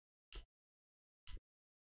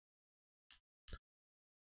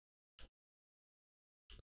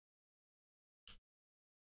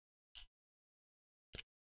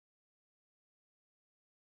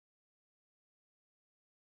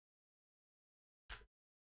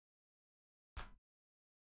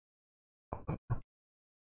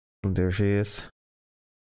 And there she is.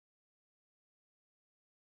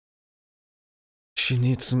 She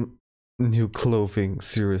needs some new clothing,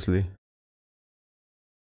 seriously.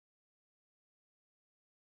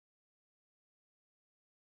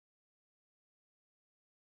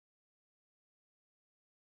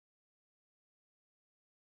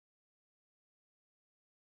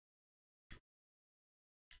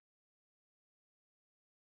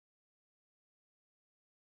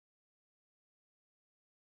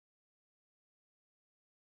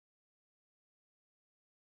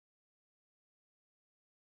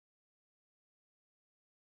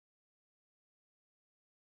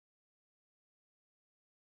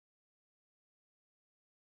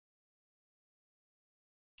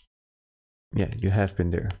 Yeah, you have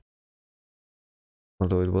been there.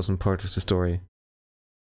 Although it wasn't part of the story.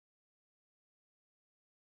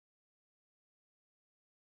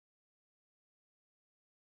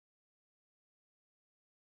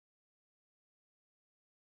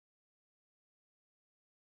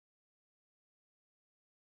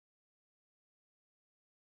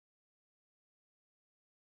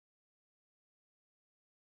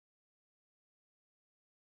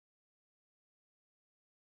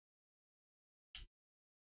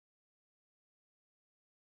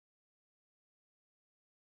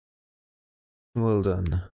 Well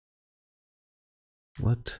done.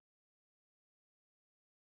 What?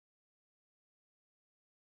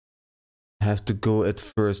 Have to go at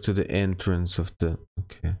first to the entrance of the...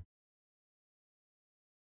 Okay.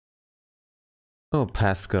 Oh,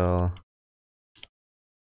 Pascal.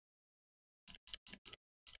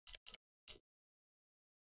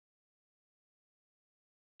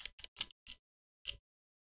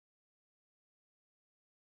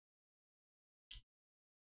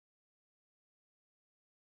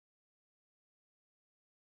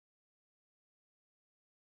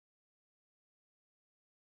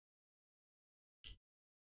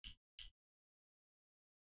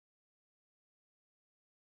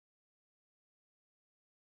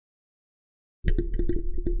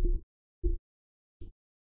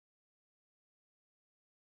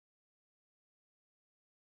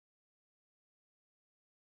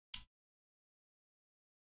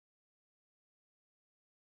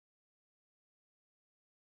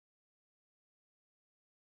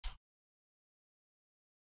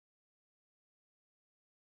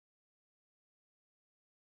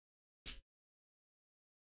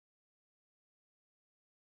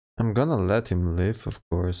 I'm gonna let him live, of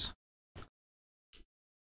course.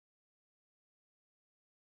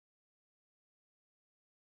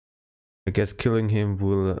 I guess killing him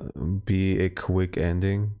will be a quick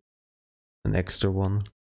ending. An extra one.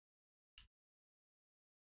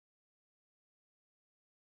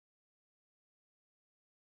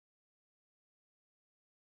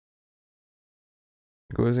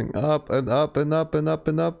 Going up and up and up and up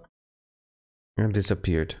and up. And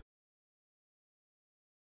disappeared.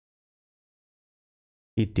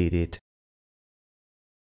 He did it.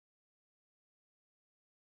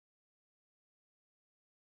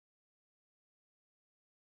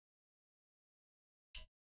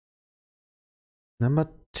 Number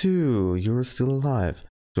 2, you're still alive.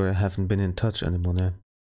 So I haven't been in touch anymore now.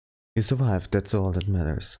 You survived, that's all that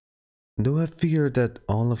matters. Though I fear that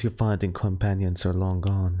all of your fighting companions are long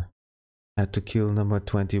gone. I had to kill number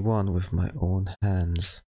 21 with my own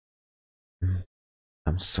hands.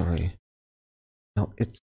 I'm sorry. No,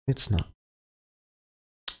 it's not.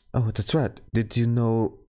 Oh, that's right. Did you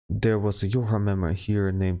know there was a Yoha member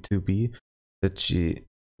here named 2B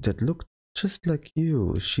that looked just like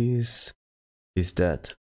you? She's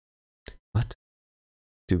dead. What?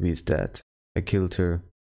 2B is dead. I killed her.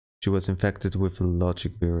 She was infected with a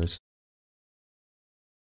logic virus.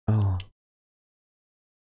 Oh.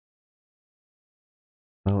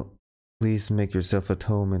 Well, please make yourself at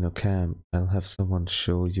home in a camp. I'll have someone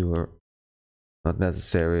show you or not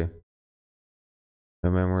necessary. My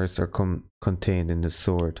memories are contained in the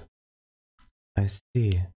sword. I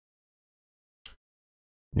see.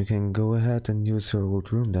 You can go ahead and use your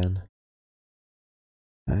old room then.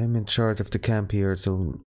 I am in charge of the camp here,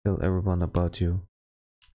 so tell everyone about you.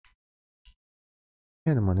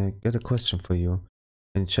 Hey, I got a question for you.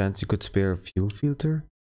 Any chance you could spare a fuel filter?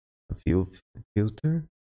 A fuel filter?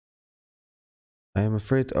 I am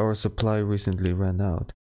afraid our supply recently ran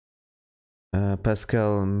out.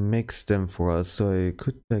 Pascal makes them for us, so I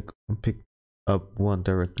could pick up one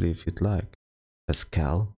directly if you'd like.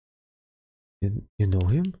 Pascal? You know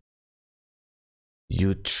him?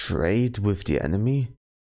 You trade with the enemy?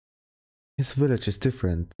 His village is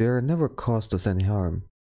different. They never caused us any harm.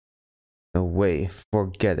 No way,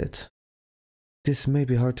 forget it. This may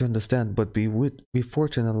be hard to understand, but we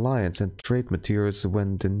forge an alliance and trade materials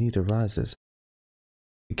when the need arises.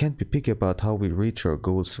 We can't be picky about how we reach our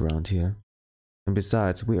goals around here. And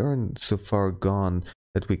besides, we aren't so far gone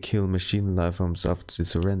that we kill machine life forms after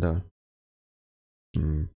surrender.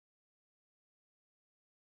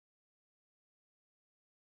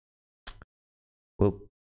 Well,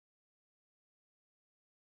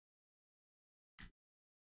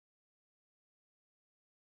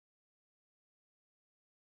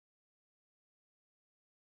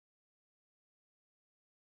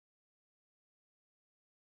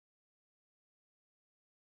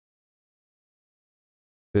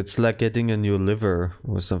 it's like getting a new liver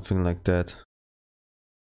or something like that.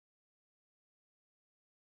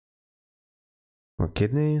 Or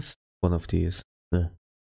kidneys? One of these. Ugh.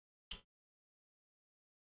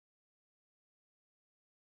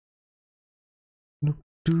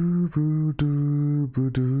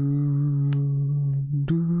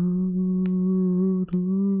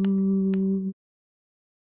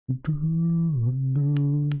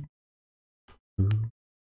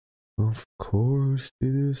 Of course,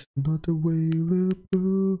 it is not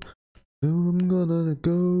available, so I'm gonna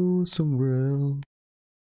go somewhere else.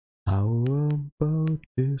 How about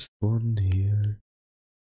this one here?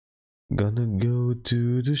 Gonna go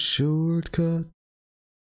to the shortcut.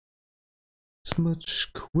 It's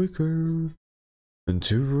much quicker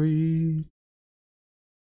to read.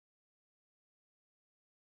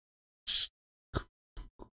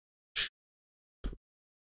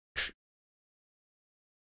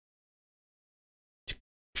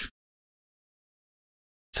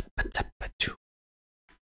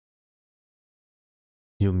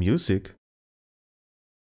 New music?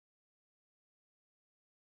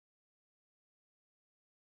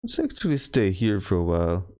 Let's actually stay here for a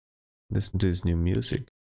while. Listen to his new music.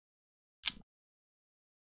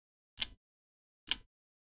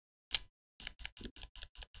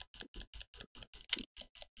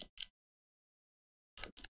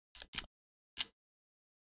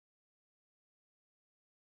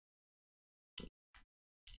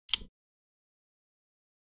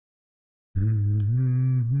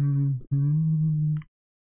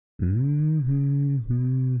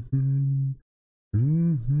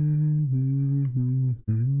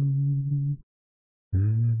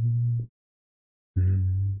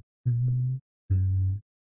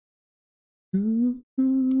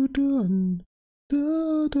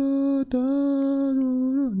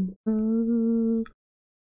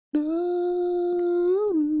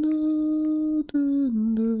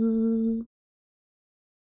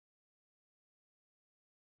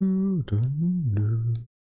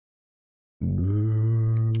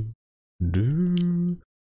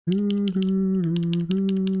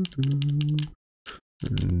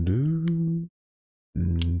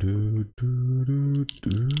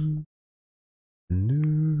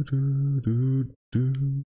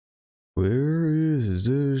 Where is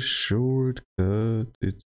the shortcut?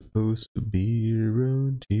 It's supposed to be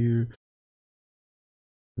around here.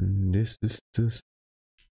 And this is just...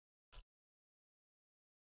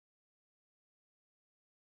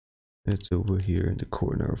 It's over here in the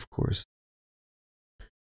corner, of course.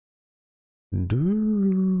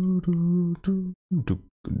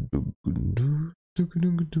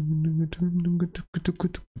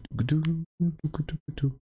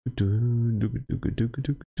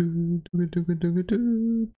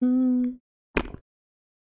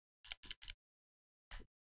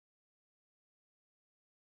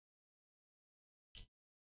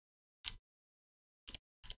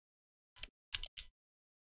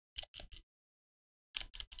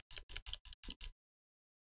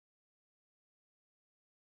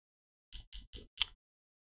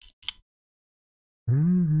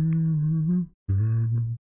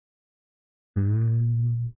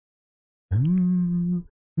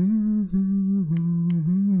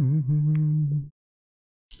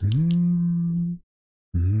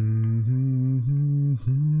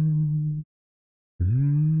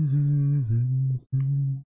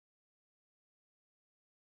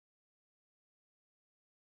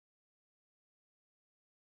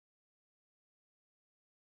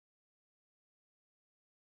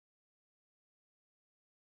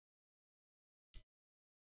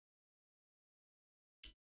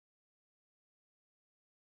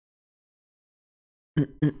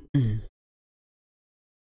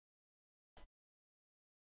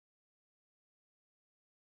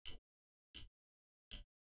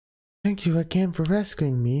 Thank you again for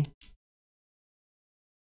rescuing me.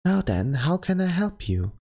 Now then, how can I help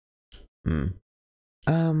you?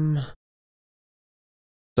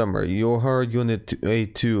 Summer, your Unit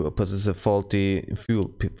A2 possesses a faulty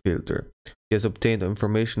fuel filter. He has obtained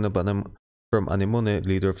information about from Anemone,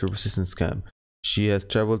 leader of the resistance camp. She has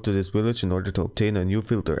traveled to this village in order to obtain a new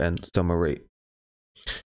filter and some array.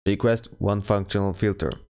 Request one functional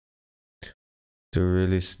filter. Do you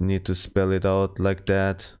really need to spell it out like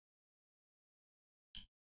that?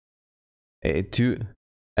 A2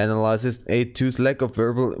 analyzes A2's lack of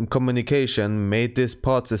verbal communication made this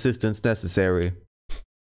pod's assistance necessary.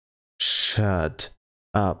 Shut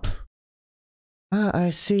up. Ah, I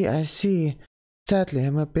see. Sadly,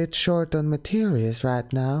 I'm a bit short on materials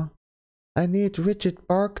right now. I need rigid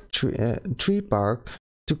bark tree bark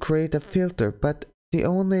to create a filter, but the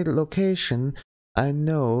only location I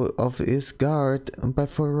know of is guarded by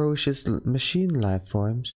ferocious machine life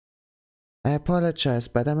forms. I apologize,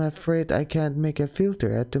 but I'm afraid I can't make a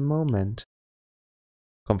filter at the moment.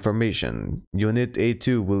 Confirmation. Unit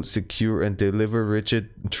A2 will secure and deliver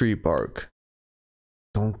rigid tree bark.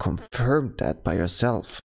 Don't confirm that by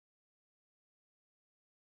yourself.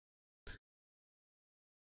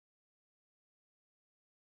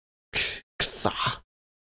 Ksa.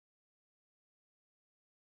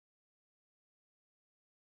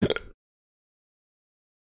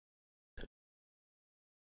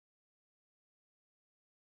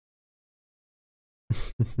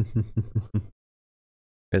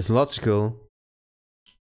 It's logical.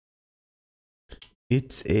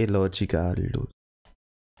 It's a logical loot.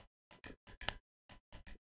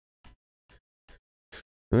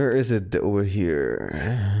 Where is it over here?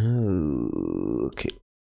 Okay.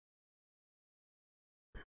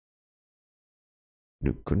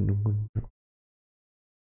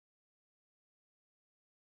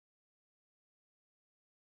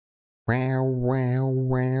 Wow, wow,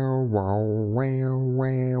 wow, wow,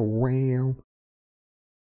 wow, wow, wow.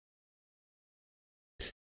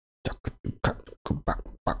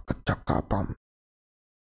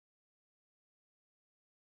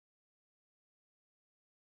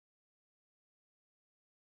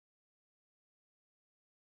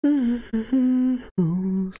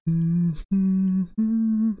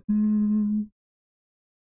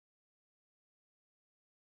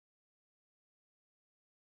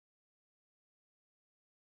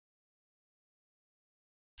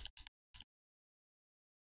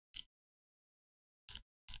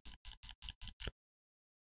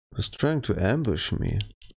 Was trying to ambush me.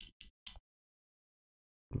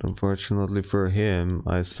 But unfortunately for him,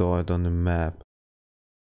 I saw it on the map.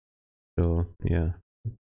 So, yeah.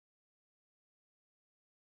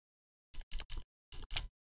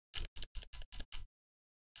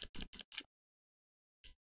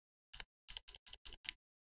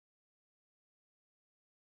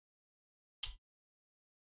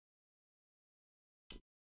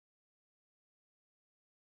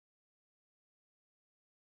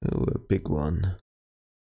 Oh, a big one.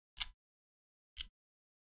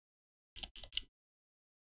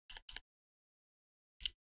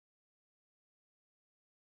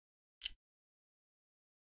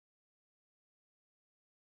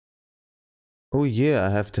 Oh yeah, I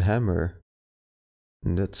have the hammer.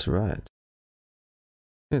 That's right.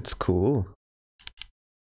 It's cool.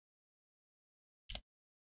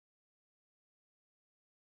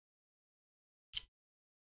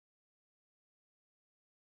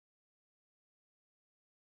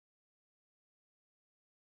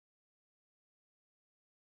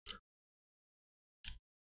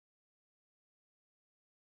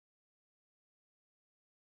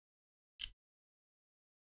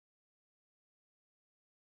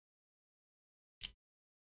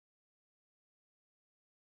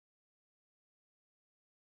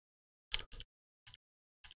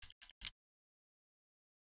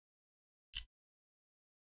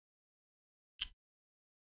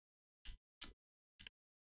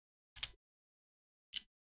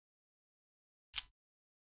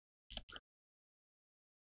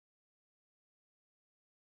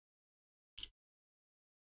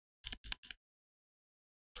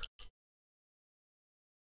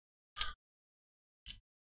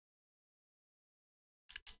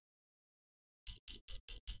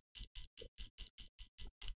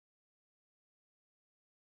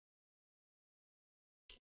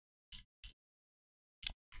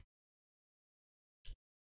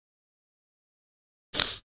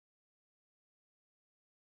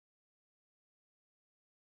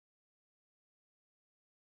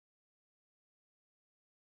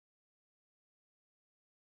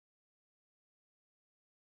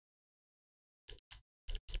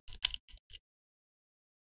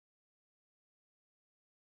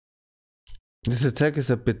 This attack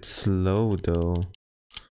is a bit slow though.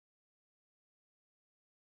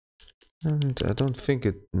 And I don't think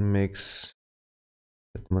it makes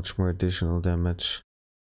that much more additional damage.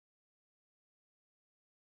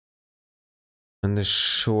 And the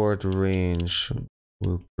short range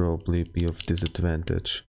will probably be of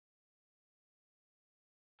disadvantage.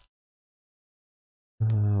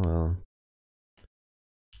 Well.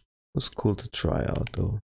 It was cool to try out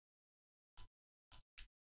though.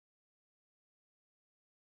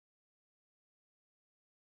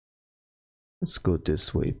 Let's go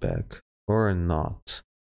this way back. Or not.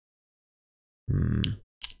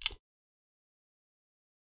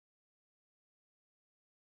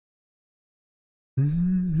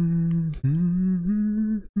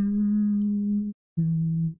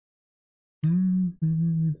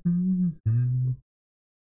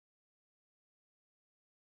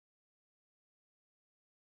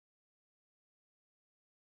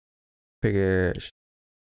 Figures.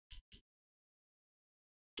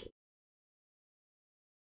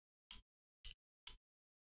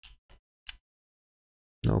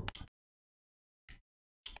 Nope.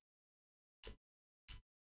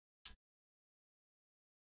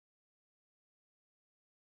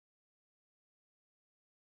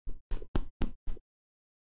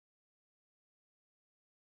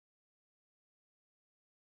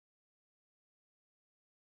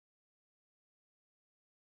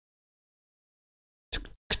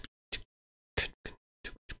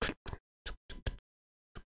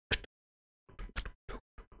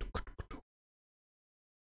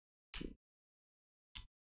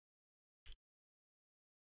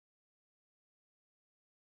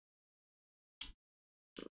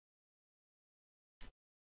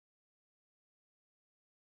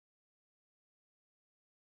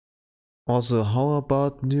 Also, how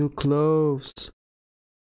about new clothes?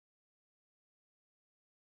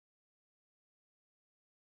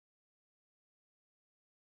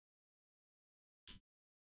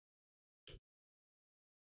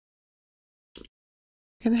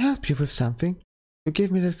 Can I help you with something? You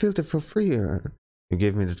gave me that filter for free. You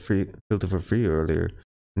gave me that filter for free earlier.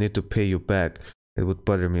 I need to pay you back. It would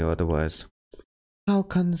bother me otherwise. How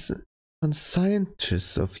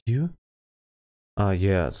conscientious of you. Ah,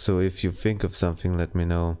 yeah, so if you think of something, let me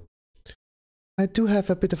know. I do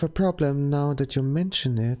have a bit of a problem now that you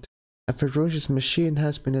mention it. A ferocious machine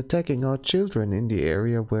has been attacking our children in the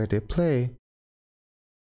area where they play.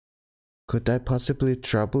 Could I possibly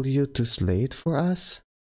trouble you to slay it for us?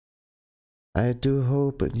 I do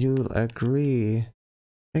hope you'll agree.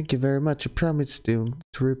 Thank you very much. I promise to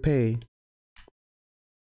repay.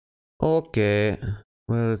 Okay.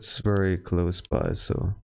 Well, it's very close by,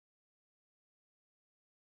 so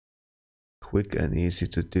quick and easy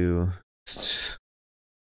to do.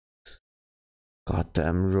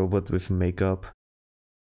 Goddamn robot with makeup.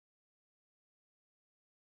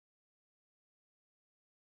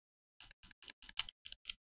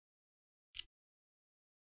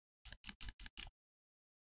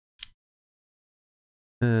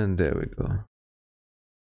 And there we go.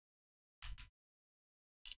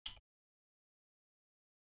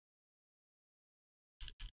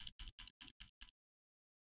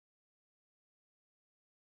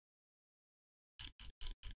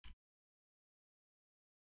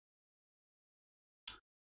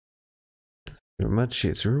 Very much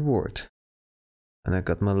its reward. And I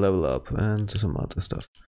got my level up and some other stuff.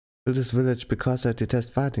 Build this village because I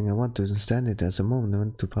detest fighting. I want to stand it as a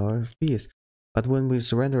moment to power of peace. But when we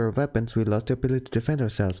surrender our weapons, we lost the ability to defend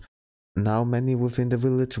ourselves. Now many within the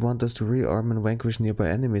village want us to rearm and vanquish nearby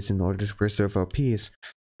enemies in order to preserve our peace.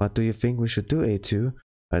 What do you think we should do, A2?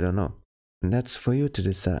 I don't know. And that's for you to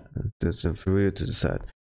decide. That's for you to decide.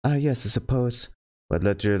 Ah, yes, I suppose. But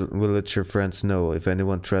let your villager friends know. If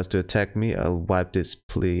anyone tries to attack me, I'll wipe this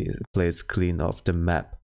place clean off the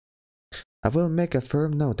map. I will make a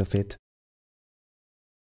firm note of it.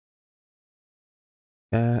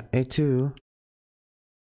 A2,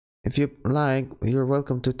 if you like, you're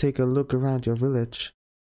welcome to take a look around your village.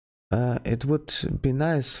 It would be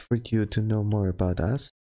nice for you to know more about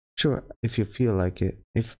us. Sure, if you feel like it.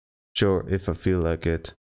 If I feel like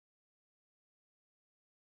it.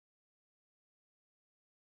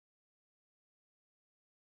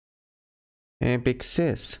 Hey, Big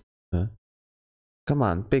Sis. Huh? Come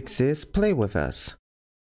on, Big Sis, play with us.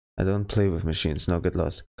 I don't play with machines, no get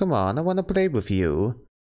lost. Come on, I wanna play with you.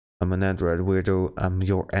 I'm an android weirdo, I'm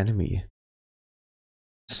your enemy.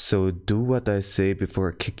 So do what I say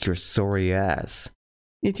before I kick your sorry ass.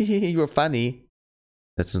 You're funny.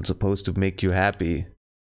 That's not supposed to make you happy.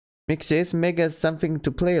 Big Sis, make us something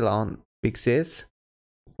to play on. Big Sis?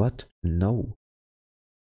 What? No.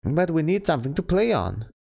 But we need something to play on.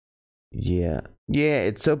 Yeah. Yeah,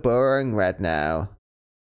 it's so boring right now.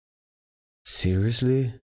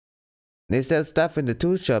 Seriously? They sell stuff in the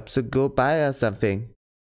tool shop, so go buy us something.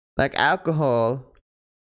 Like alcohol.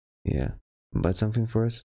 Yeah. Buy something for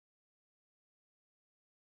us?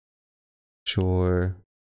 Sure.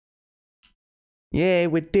 Yay,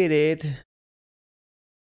 we did it.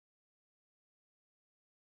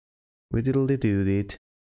 We diddly do it.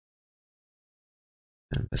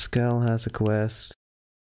 And Pascal has a quest.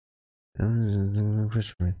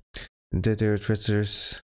 That there are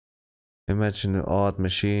treasures. Imagine odd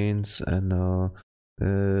machines and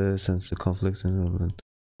sense the conflicts and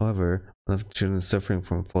however, one of the children is suffering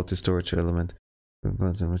from faulty storage element.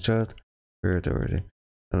 A child, heard already.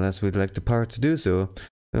 Unless we'd like the power to do so,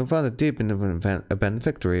 we found it deep in the abandoned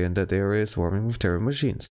factory and that area is swarming with terrible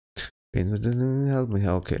machines. Help me,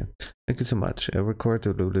 okay. Thank you so much. I record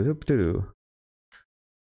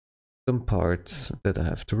some parts that I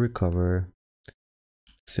have to recover.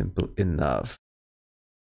 Simple enough.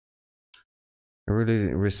 I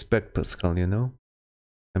really respect Pascal, you know?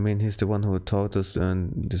 I mean, he's the one who taught us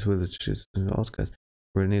and this village is Oscar.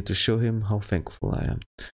 We need to show him how thankful I am.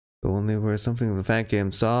 So only there's something to thank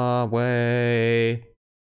him some way.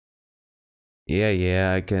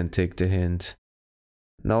 Yeah, I can take the hint.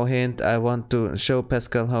 No hint, I want to show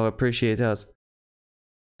Pascal how I appreciate us.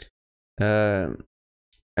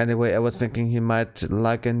 Anyway, I was thinking he might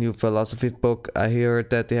like a new philosophy book. I hear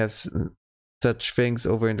that they have such things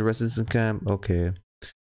over in the resistance camp. Okay.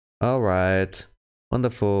 Alright.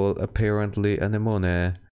 Wonderful. Apparently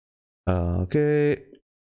anemone. Okay.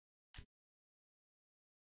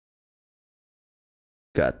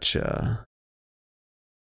 Gotcha.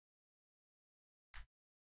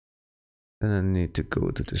 Then I need to go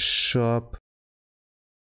to the shop.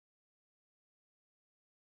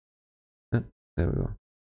 There we go.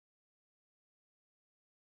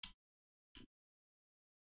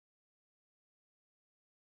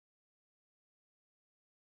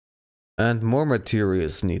 And more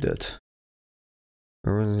materials needed.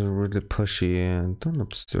 We're really pushy and don't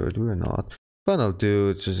absurd, we're not. But I'll do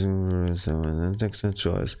it just excellent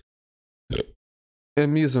choice.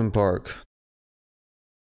 Amusement park.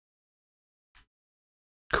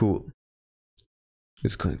 Cool.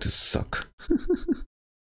 It's going to suck.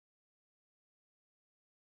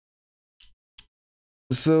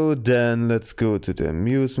 So then let's go to the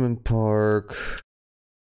amusement park.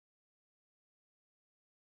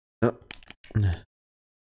 Oh.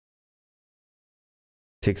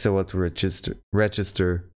 Takes a while to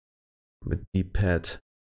register with D-pad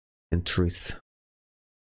entries.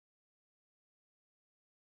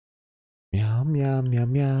 Meow meow meow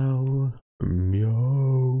meow.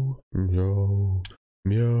 Meow meow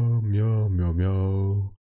meow meow meow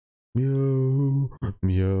meow. Meow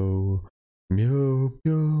meow meow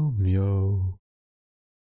meow meow.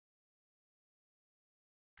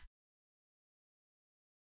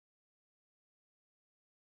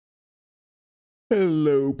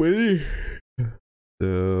 Hello, buddy.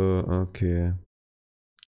 So, okay.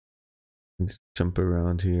 Let's jump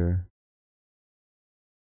around here.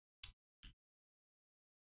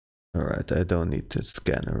 Alright, I don't need to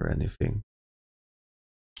scan or anything.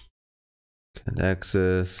 Can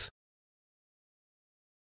access.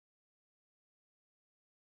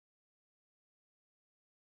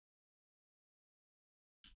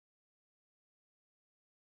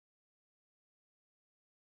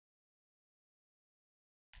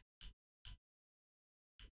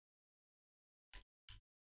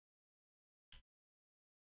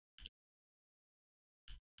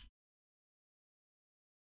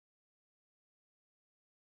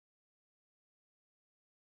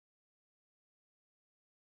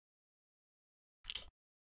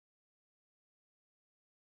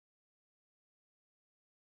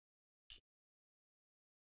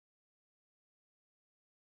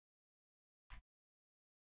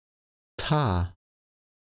 Ta.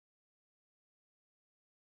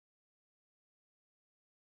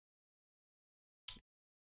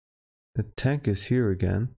 The tank is here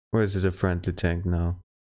again. Or is it a friendly tank now?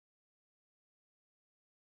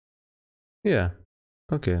 Yeah.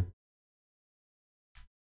 Okay.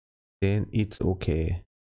 Then it's okay.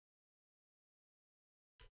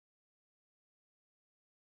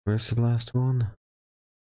 Where's the last one?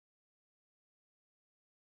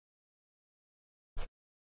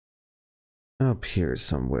 Up here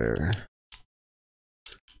somewhere.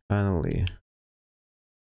 Finally.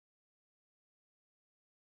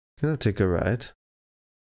 Can I take a ride?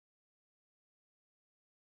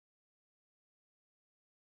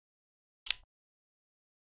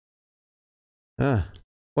 Ah,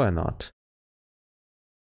 why not?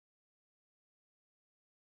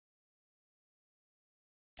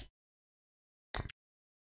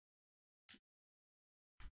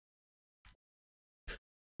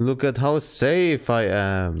 Look at how safe I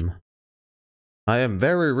am. I am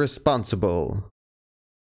very responsible.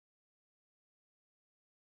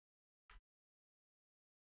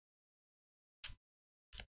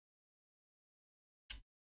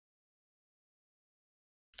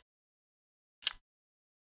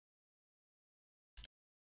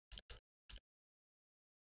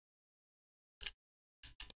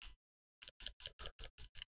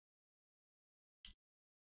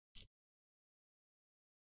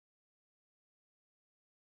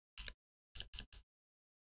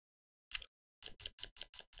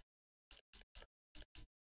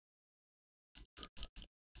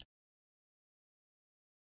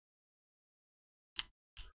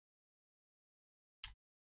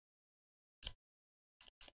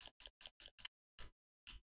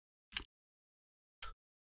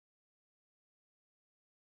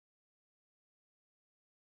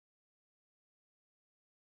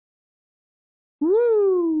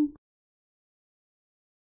 Woo!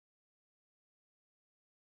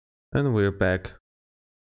 And we're back.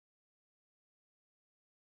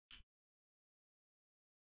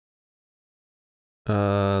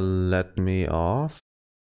 Let me off.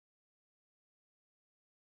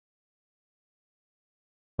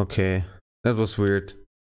 Okay, that was weird.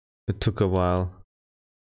 It took a while.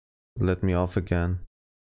 Let me off again.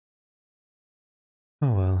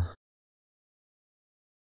 Oh well.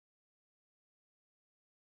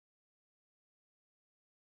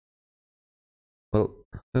 Well,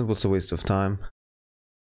 that was a waste of time.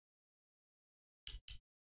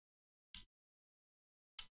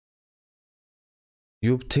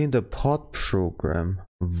 You obtained a pod program.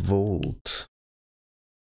 Volt.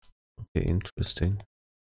 Okay, interesting.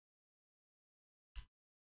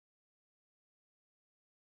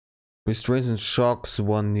 Restrains and shocks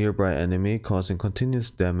one nearby enemy, causing continuous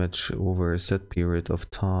damage over a set period of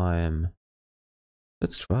time.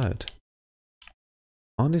 Let's try it.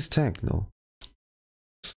 On this tank, no.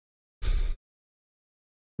 I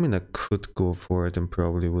mean, I could go for it and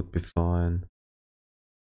probably would be fine.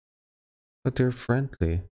 But they're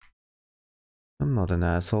friendly. I'm not an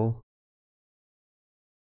asshole.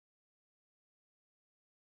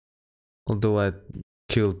 Although I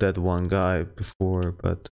killed that one guy before,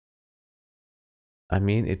 but... I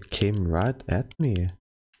mean, it came right at me.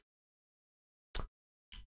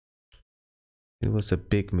 It was a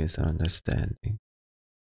big misunderstanding.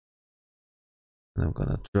 And I'm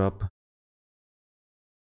gonna drop.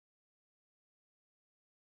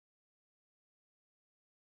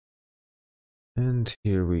 And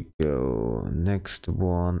here we go. Next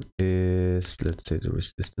one is, let's say, the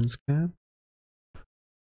resistance cap.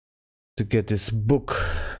 To get this book.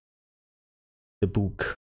 The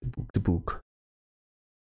book.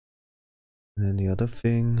 And then the other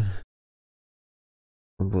thing.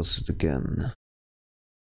 What was it again?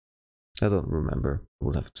 I don't remember.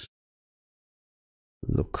 We'll have to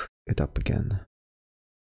look it up again.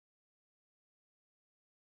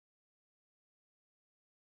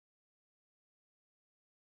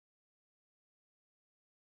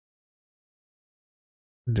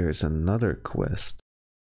 There's another quest.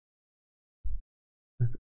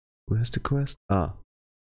 Where's the quest? Ah.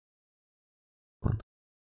 One.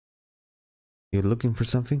 You're looking for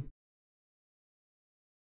something?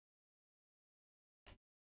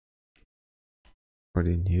 Are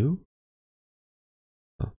they new?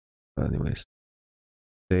 Oh, anyways.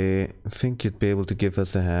 They think you'd be able to give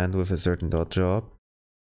us a hand with a certain odd job?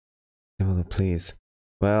 Well, please.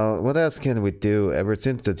 Well, what else can we do? Ever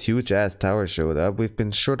since that huge ass tower showed up, we've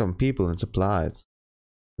been short on people and supplies.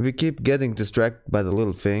 If we keep getting distracted by the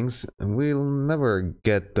little things, we'll never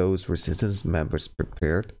get those resistance members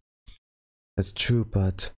prepared. That's true,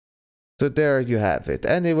 but... So there you have it.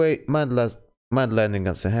 Anyway, mind lending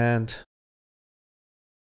us a hand?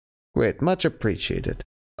 Great, much appreciated.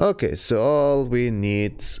 Okay, so all we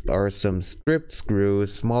need are some stripped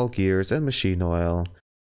screws, small gears, and machine oil.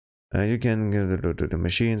 And you can get the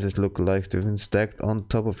machines that look like they've been stacked on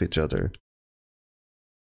top of each other.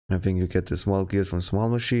 I think you get the small gears from small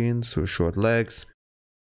machines with short legs.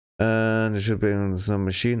 And there should be some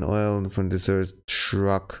machine oil from this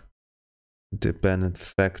truck dependent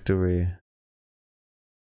factory.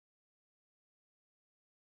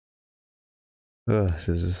 This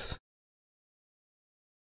is...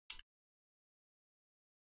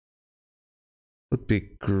 Would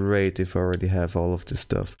be great if I already have all of this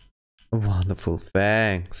stuff. Wonderful,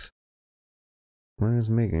 thanks. What is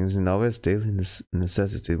making is an obvious daily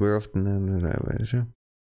necessity. We're often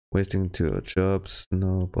wasting to our jobs,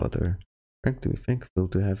 no bother. Frankly, we're thankful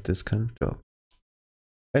to have this kind of job.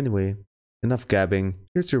 Anyway, enough gabbing.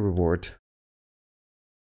 Here's your reward.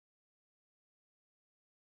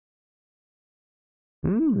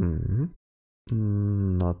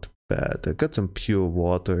 Not bad. I got some pure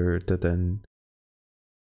water that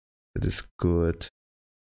is good.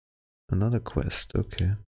 Another quest,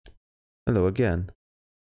 okay. Hello again.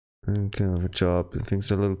 I'm kind of a job.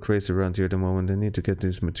 Things are a little crazy around here at the moment. I need to get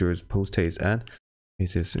these materials post haste and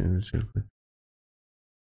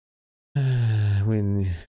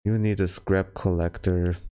when you need a scrap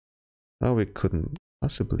collector. Oh, we couldn't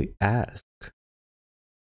possibly ask. I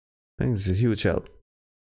think it's a huge help.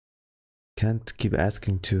 Can't keep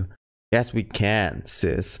asking to. Yes, we can,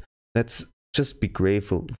 sis. Let's just be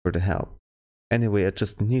grateful for the help. Anyway, I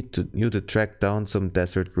just need you to track down some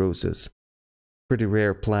desert roses. Pretty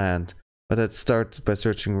rare plant, but I'd start by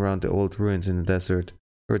searching around the old ruins in the desert.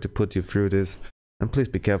 Or to put you through this. And please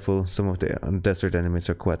be careful, some of the desert enemies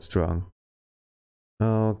are quite strong.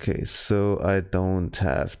 Okay, so I don't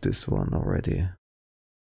have this one already.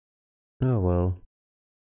 Oh well.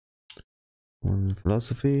 One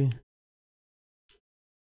philosophy.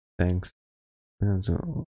 Thanks.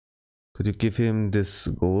 Could you give him this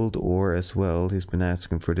gold ore as well? He's been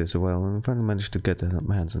asking for this a while, and I finally managed to get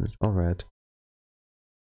my hands on it. Alright.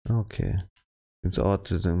 Okay. It's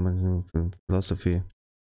autism and philosophy.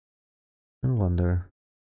 No wonder.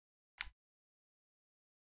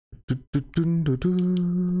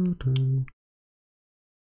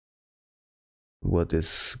 What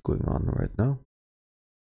is going on right now?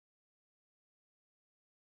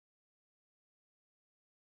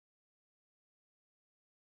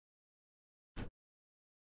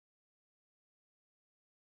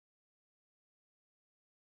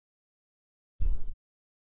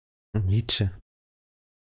 Nietzsche.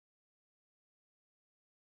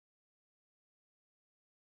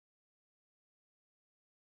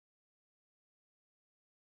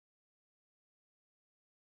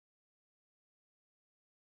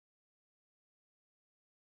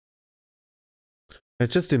 I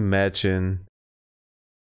just imagine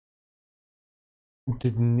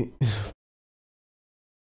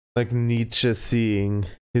like Nietzsche seeing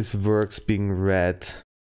his works being read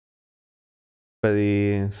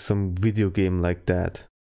by some video game like that.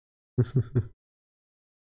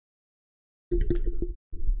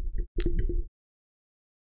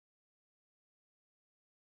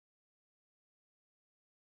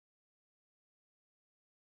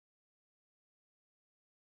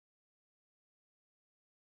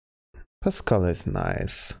 Pascal is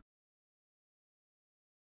nice.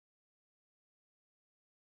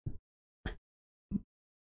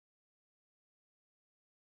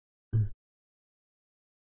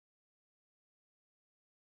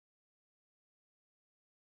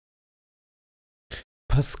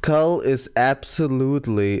 Pascal is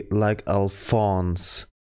absolutely like Alphonse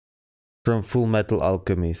from Full Metal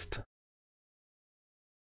Alchemist.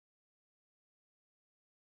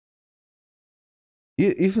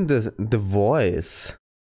 Even the voice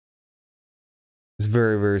is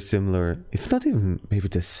very, very similar. If not even maybe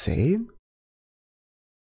the same?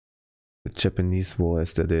 The Japanese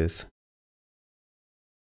voice, that is.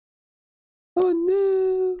 Oh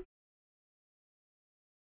no!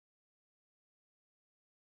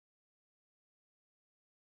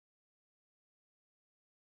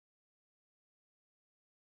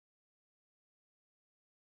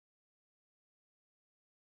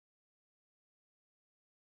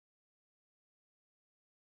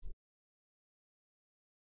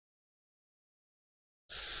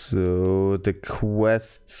 So the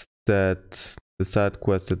quests that the side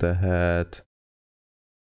quest that I had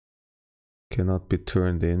cannot be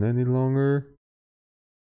turned in any longer.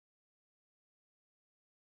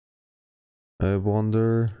 I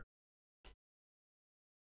wonder.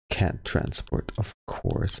 Can't transport, of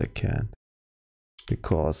course I can.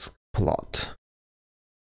 Because plot.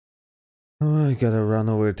 Oh, I gotta run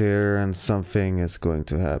over there and something is going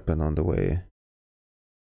to happen on the way.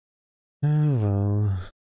 Oh well.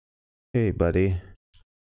 Hey buddy.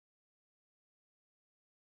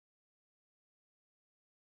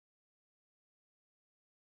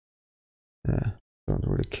 Yeah, don't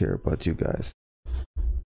really care about you guys.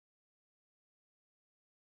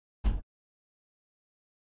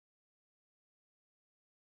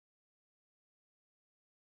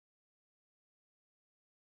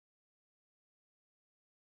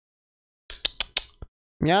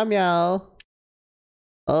 Meow meow.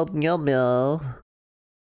 Oh meow meow.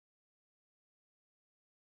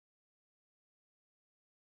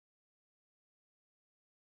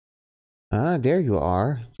 Ah, there you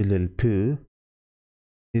are, you little poo.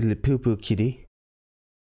 You little poo poo kitty.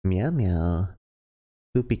 Meow meow.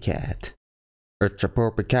 Poopy cat. It's a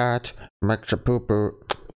poopy cat. Makes a poo poo.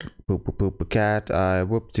 Poo poo poo poo cat. I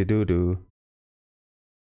whoop-de doo doo.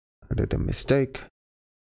 I did a mistake.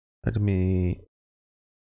 Let me.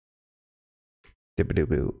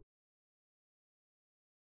 Dibba-doo-boo.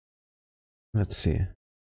 Let's see.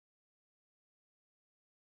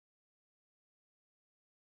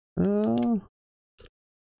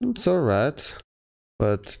 It's alright.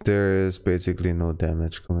 But there is basically no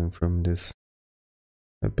damage coming from this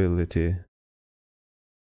ability.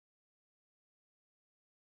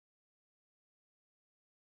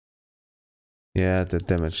 Yeah, the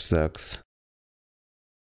damage sucks.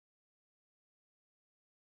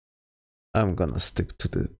 I'm gonna stick to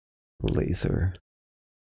the laser.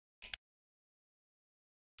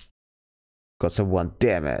 Cause I want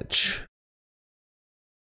damage.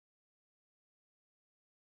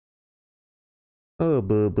 Oh,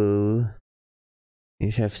 boo boo.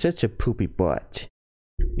 You have such a poopy butt.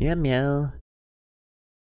 Meow meow.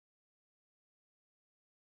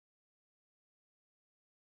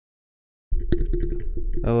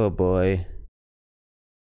 Oh boy.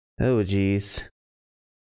 Oh jeez.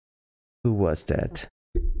 Who was that?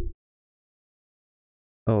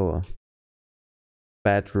 Oh.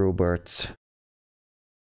 Bad Roberts.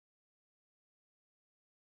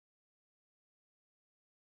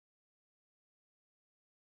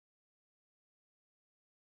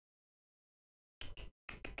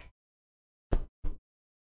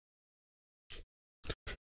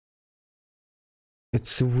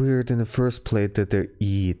 It's weird in the first place that they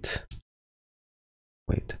eat.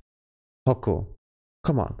 Wait. Hoko,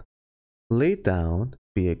 come on. Lay down,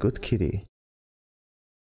 be a good kitty.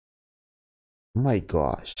 My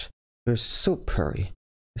gosh. You're so purry.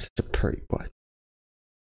 You're such a purry boy.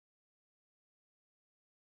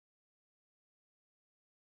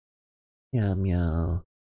 Meow meow.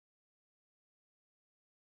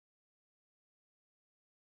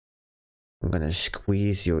 I'm gonna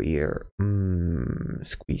squeeze your ear.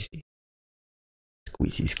 Squeezy.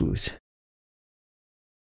 Squeezy squeeze.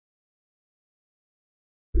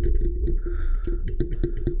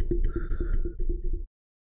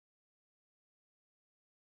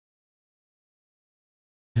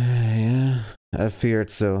 Yeah, I feared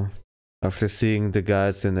so. After seeing the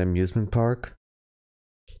guys in the amusement park.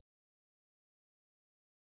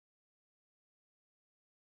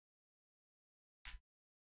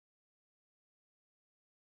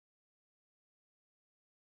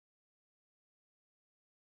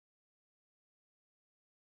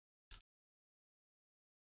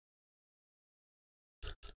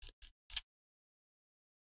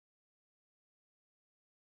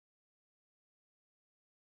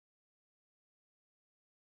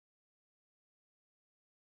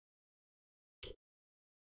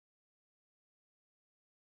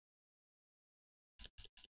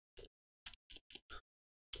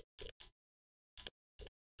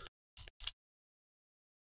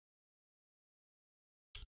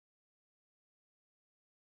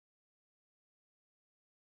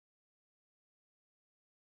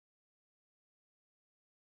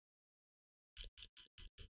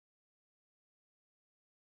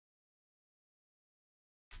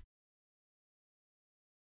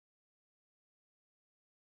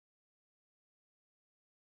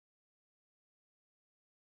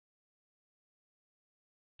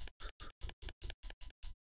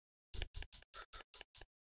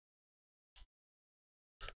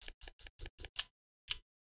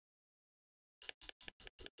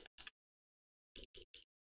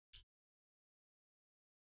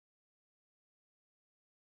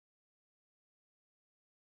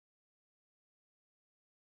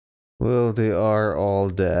 Well, they are all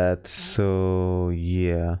dead, so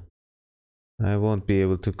yeah. I won't be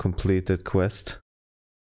able to complete that quest.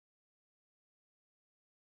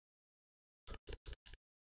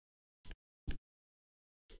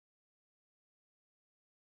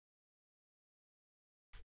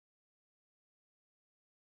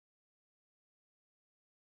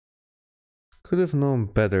 Could have known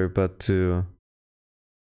better, but to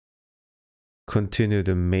continue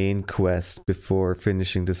the main quest before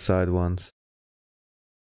finishing the side ones.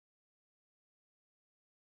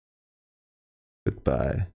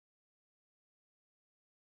 Goodbye.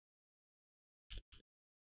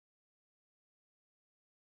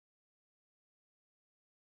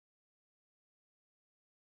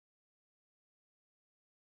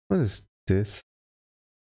 What is this?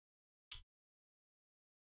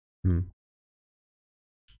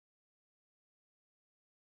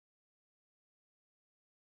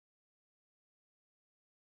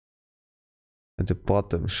 At the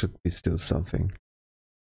bottom should be still something.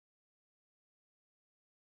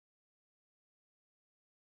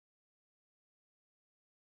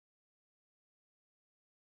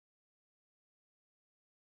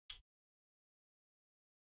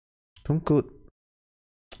 Don't go.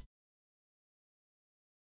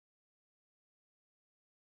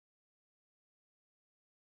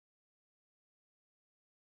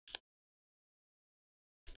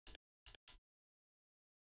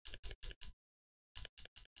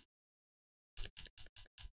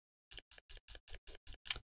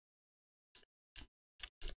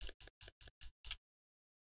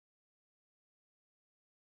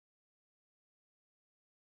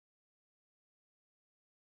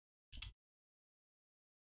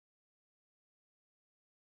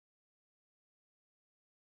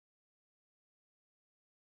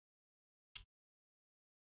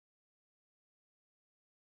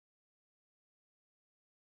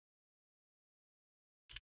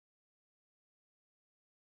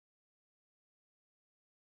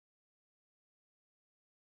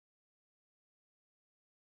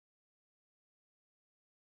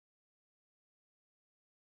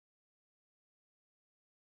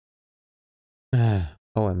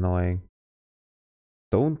 How annoying.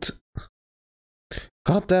 Don't.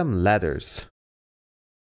 Goddamn ladders.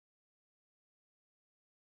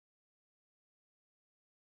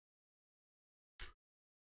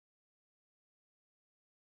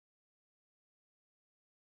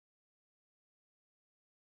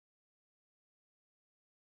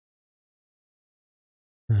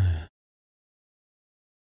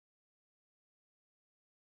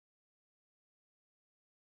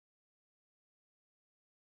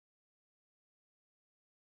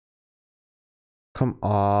 Come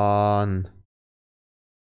on.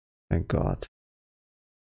 Thank God.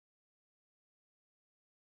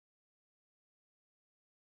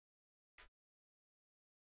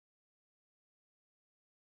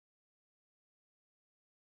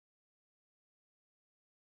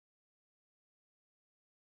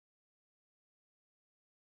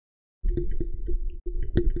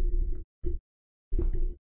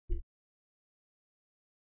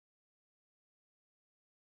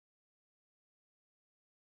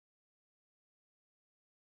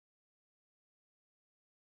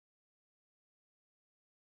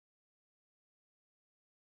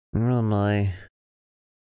 Oh my.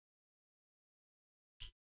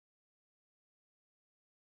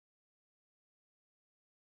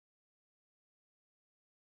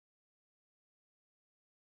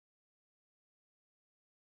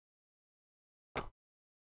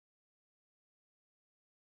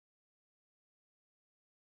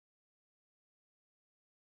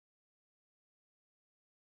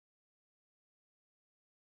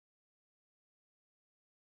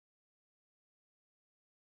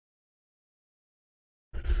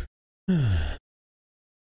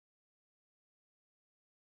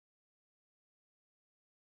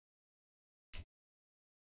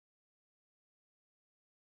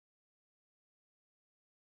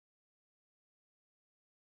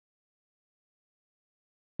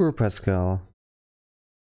 Poor Pascal.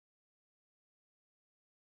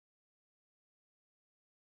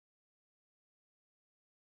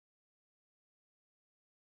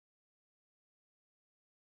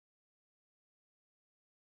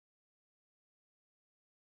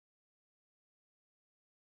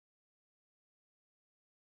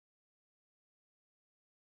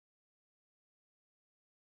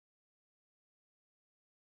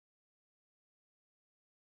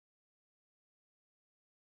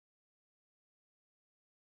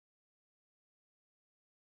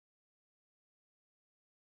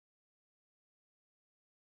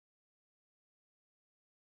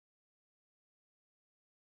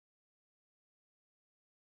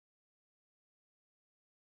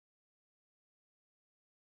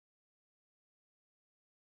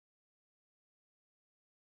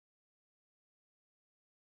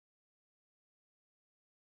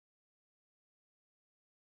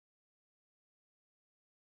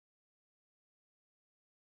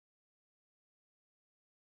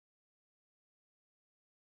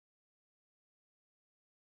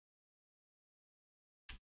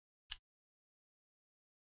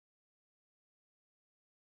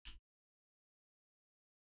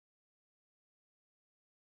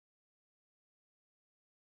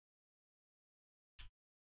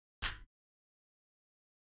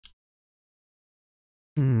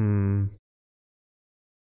 Hmm.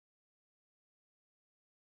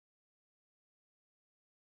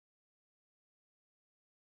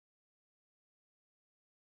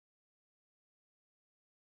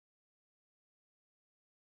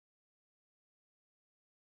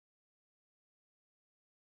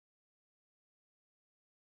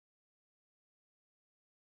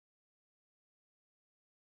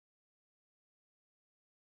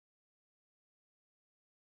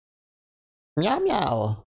 Meow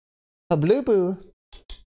meow. A blue boo.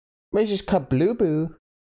 We just cut blue boo.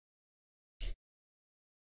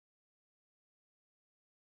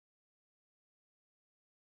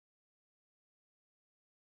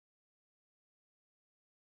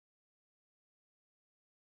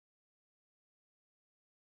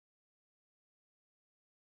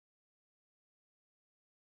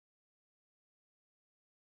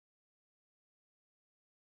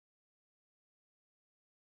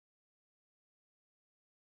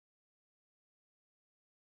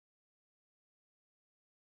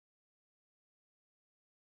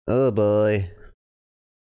 Oh boy.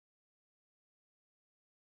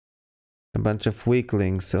 A bunch of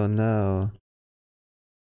weaklings, oh no.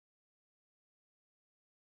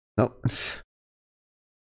 No.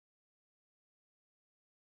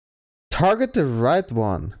 Target the right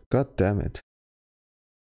one. God damn it.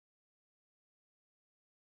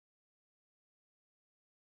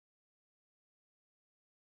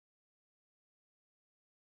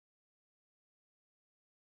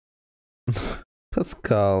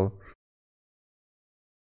 Pascal.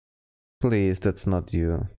 Please, that's not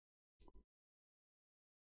you.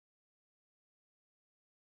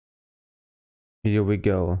 Here we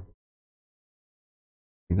go.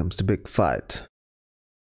 Here comes the big fight.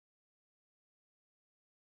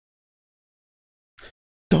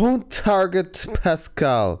 Don't target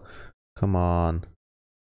Pascal. Come on.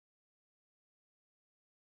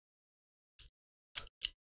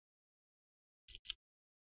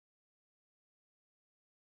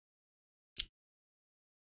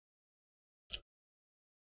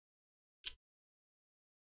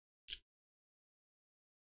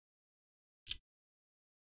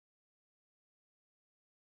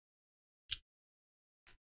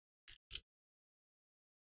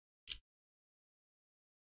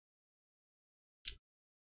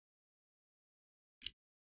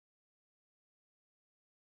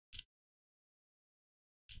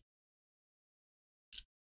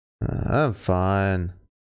 I'm fine.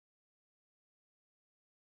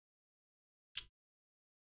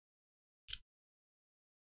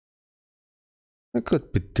 I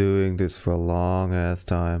could be doing this for a long ass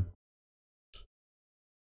time.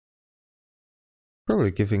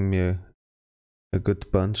 Probably giving me a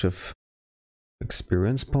good bunch of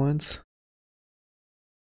experience points.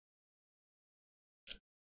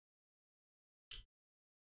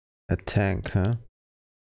 A tank, huh?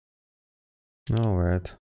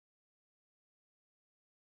 Alright.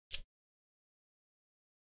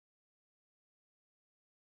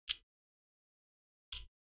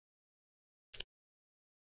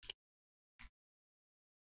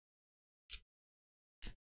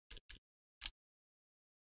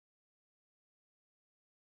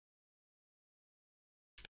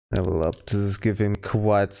 Level up. This is giving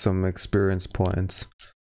quite some experience points.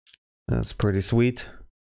 That's pretty sweet.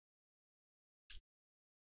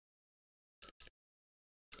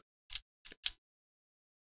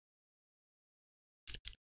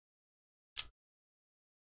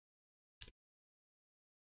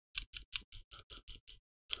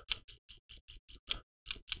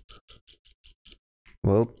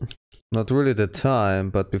 Well, not really the time,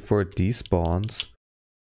 but before it despawns,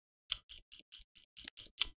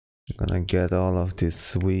 I'm gonna get all of these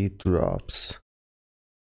sweet drops.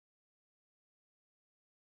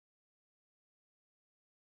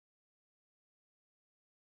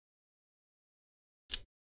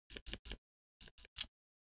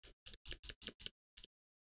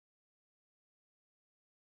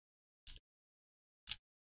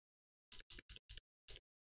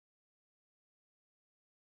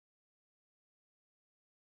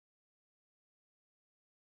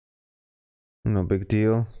 No big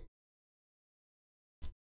deal.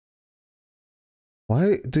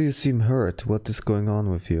 Why do you seem hurt? What is going on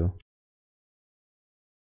with you?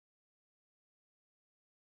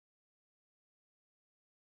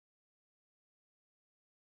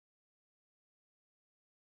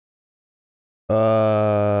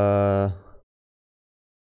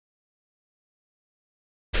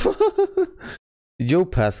 Yo,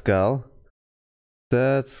 Pascal.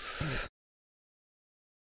 That's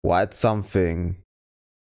quite something.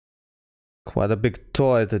 Quite a big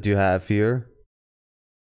toy that you have here.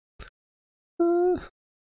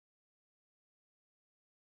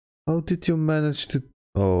 How did you manage to...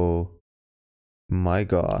 Oh my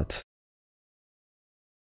god.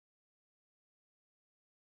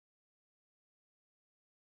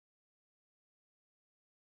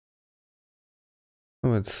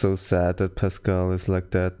 Oh, it's so sad that Pascal is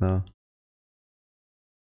like that now.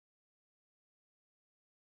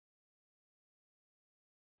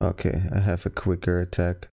 Okay, I have a quicker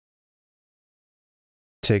attack.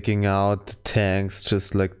 Taking out tanks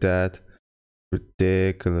just like that.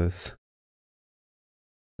 Ridiculous.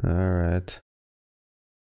 Alright.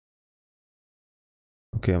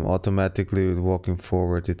 Okay, I'm automatically walking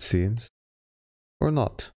forward, it seems. Or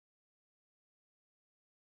not.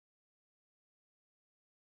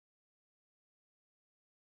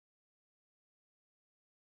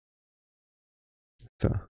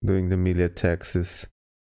 So, doing the melee attacks is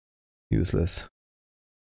useless.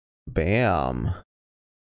 Bam!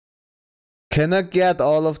 Can I get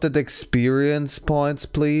all of the experience points,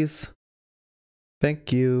 please?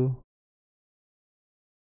 Thank you.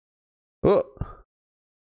 Oh!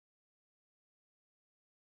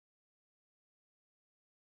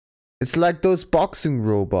 It's like those boxing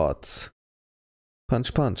robots.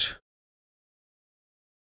 Punch, punch.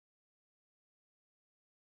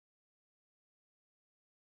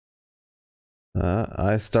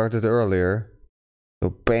 I started earlier. So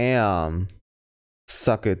bam!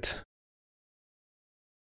 Suck it.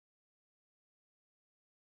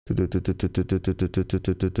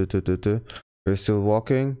 We're still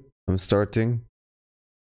walking. I'm starting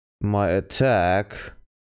my attack.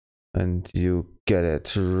 And you get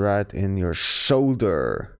it right in your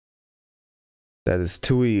shoulder. That is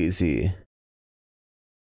too easy.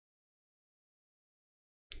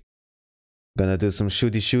 Gonna do some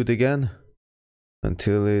shooty shoot again.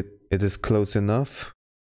 Until it is close enough.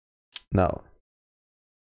 Now.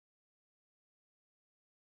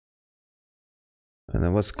 And I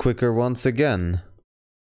was quicker once again.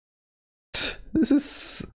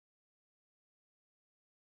 This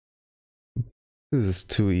is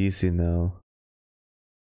too easy now.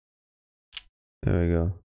 There we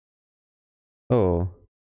go. Oh.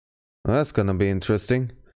 Well, that's gonna be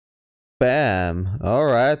interesting. Bam!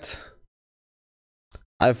 Alright.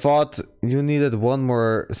 I thought you needed one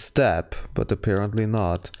more step, but apparently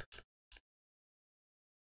not.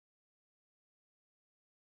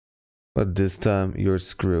 But this time you're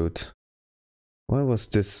screwed. Why was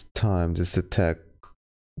this time this attack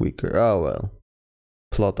weaker? Oh well.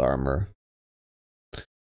 Plot armor.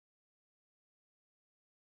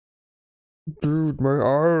 Dude, my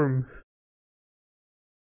arm.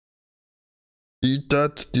 Eat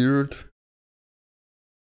that, dude.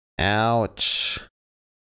 Ouch.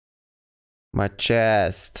 My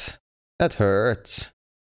chest. That hurts.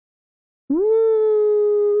 Woo.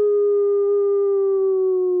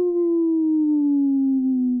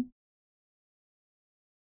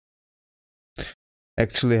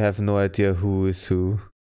 Actually, have no idea who is who.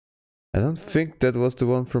 I don't think that was the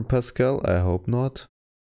one from Pascal. I hope not.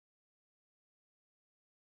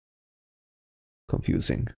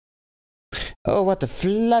 Confusing. Oh, what a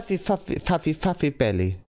fluffy, fluffy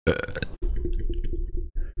belly.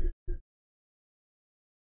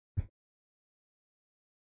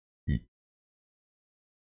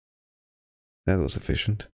 That was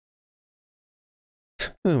efficient.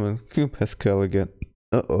 Oh man, Pascal again.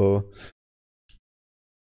 Uh-oh.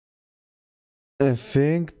 I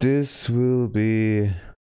think this will be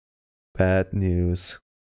bad news.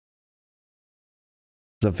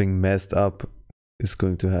 Something messed up is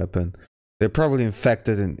going to happen. They're probably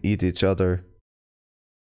infected and eat each other.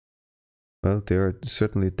 Well, they are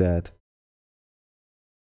certainly dead.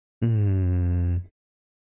 They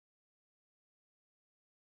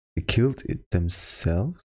killed it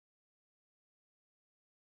themselves?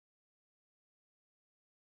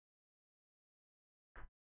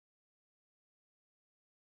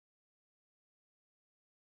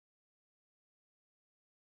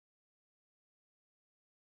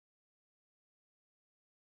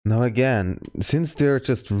 Now again, since they're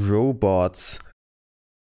just robots,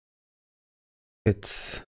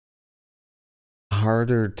 it's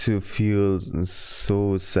harder to feel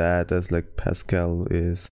so sad as like Pascal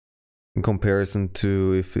is in comparison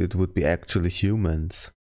to if it would be actually humans.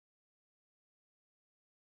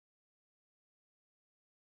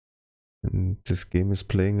 And this game is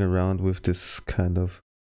playing around with this kind of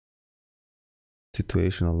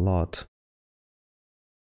situation a lot.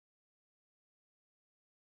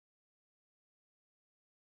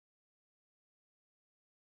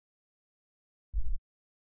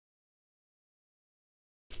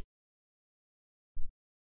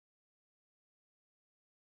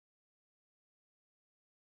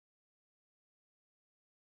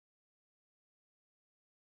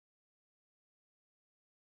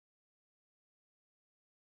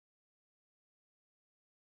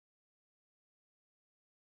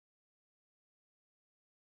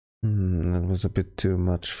 That was a bit too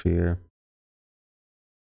much fear.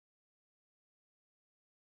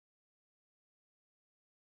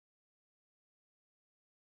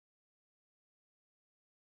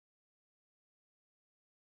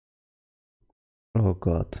 Oh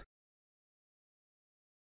god.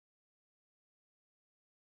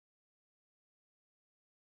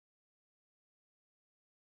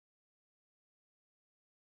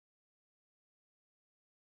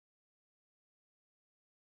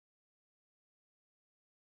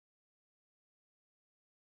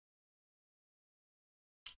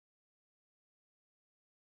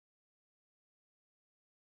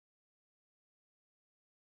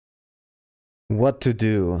 What to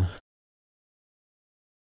do?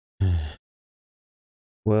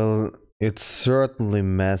 Well, it certainly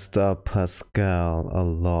messed up Pascal a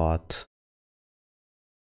lot.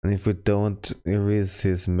 And if we don't erase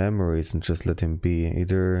his memories and just let him be,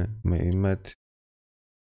 either maybe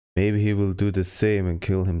he will do the same and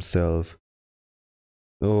kill himself,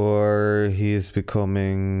 or he is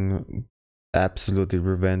becoming absolutely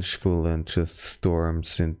revengeful and just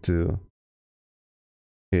storms into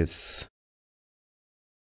his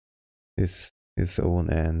own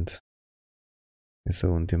end, his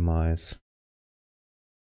own demise.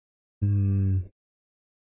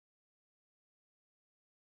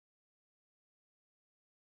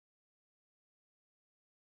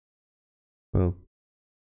 Well,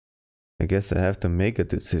 I guess I have to make a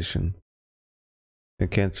decision. I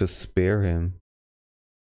can't just spare him.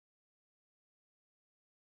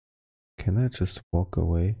 Can I just walk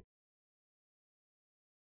away?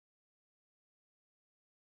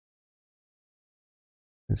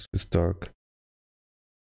 It's just dark.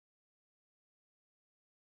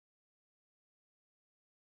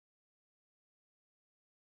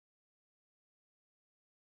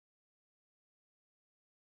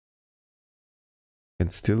 I can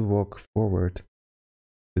still walk forward.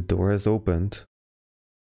 The door has opened.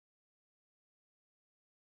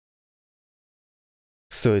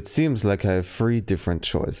 So it seems like I have 3 different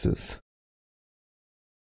choices.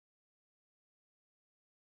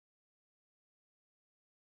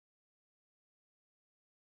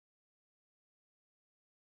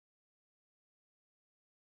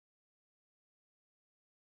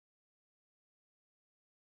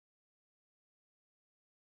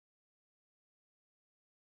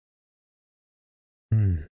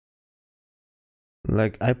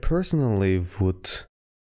 like, I personally would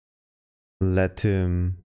let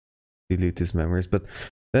him delete his memories, but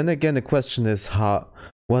then again, the question is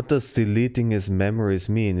what does deleting his memories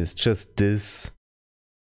mean? Is just this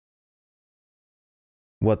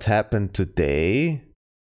what happened today?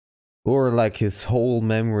 Or like his whole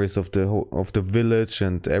memories of the village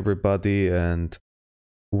and everybody and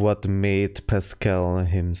what made Pascal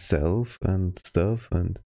himself and stuff,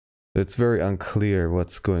 and it's very unclear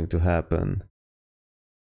what's going to happen.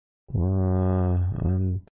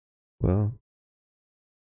 And well,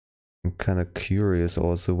 I'm kind of curious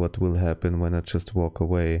also what will happen when I just walk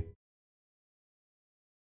away.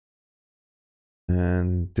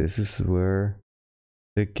 And this is where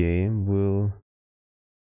the game will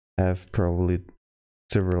have probably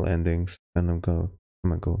several endings, and I'm gonna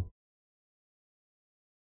go.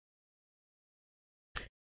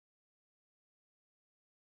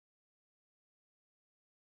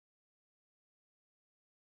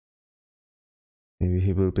 Maybe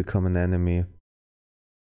he will become an enemy.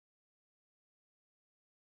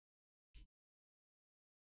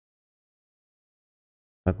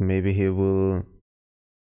 But maybe he will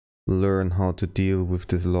learn how to deal with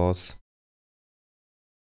this loss.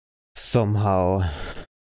 Somehow.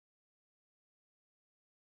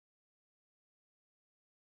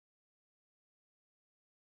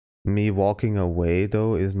 Me walking away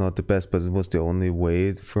though is not the best, but it was the only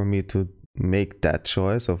way for me to make that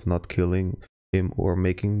choice of not killing him or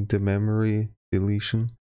making the memory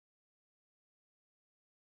deletion.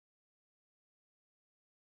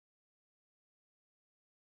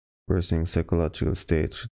 Worsening psychological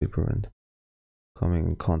state should be prevented. Coming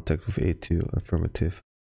in contact with A2, affirmative.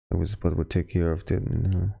 That was what would take care of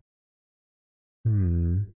the...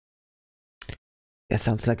 It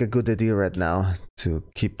sounds like a good idea right now to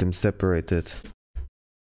keep them separated.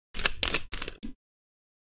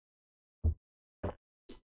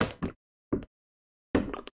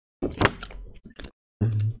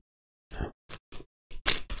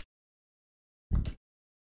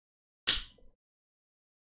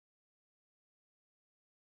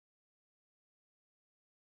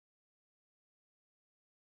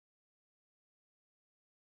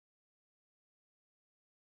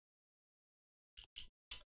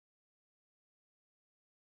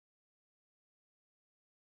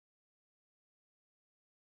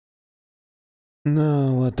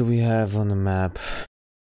 No, what do we have on the map?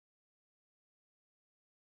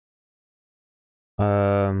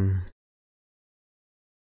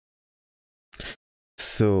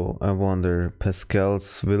 So I wonder,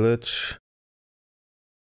 Pascal's village.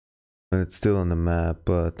 It's still on the map,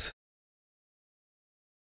 but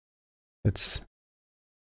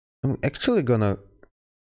I'm actually gonna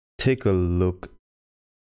take a look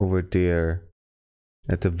over there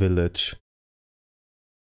at the village,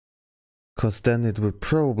 because then it will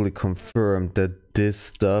probably confirm that this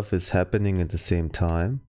stuff is happening at the same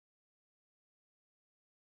time.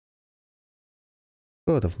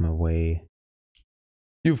 Go out of my way.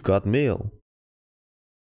 You've got mail.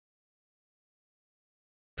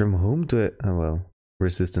 From whom do I... Oh well,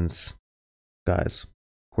 resistance guys,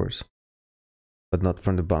 of course. But not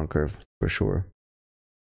from the bunker, for sure.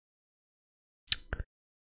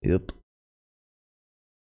 Yep.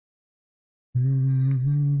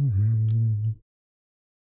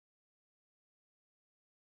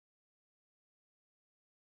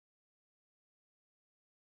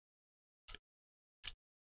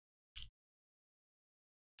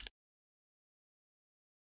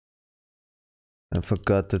 I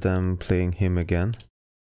forgot that I'm playing him again.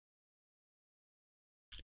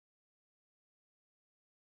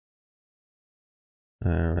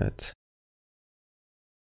 Alright.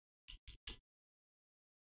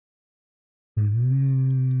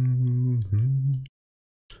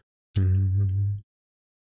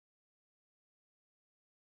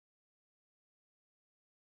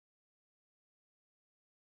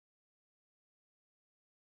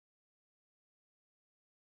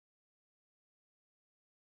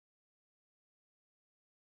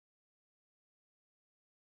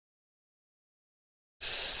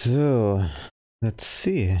 So, let's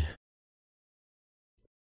see.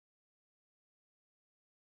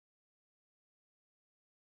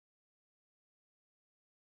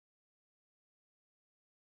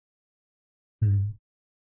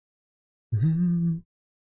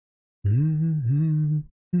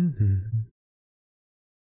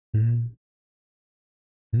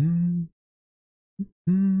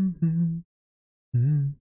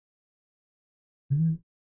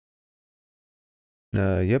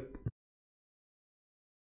 Yep.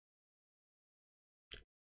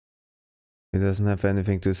 He doesn't have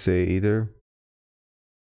anything to say either.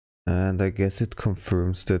 And I guess it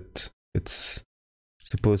confirms that it's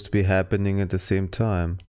supposed to be happening at the same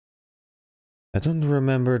time. I don't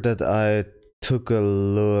remember that I took a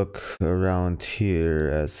look around here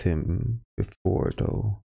as him before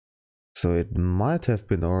though. So it might have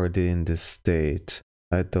been already in this state.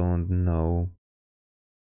 I don't know.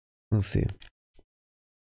 We'll see.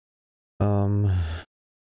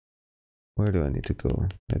 Where do I need to go?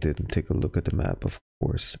 I didn't take a look at the map, of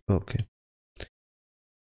course. Okay.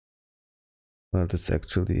 Well, that's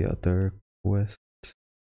actually other quest.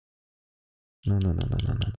 No.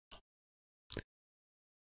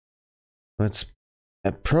 It's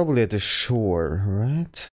probably at the shore,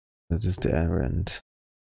 right? That is the errand.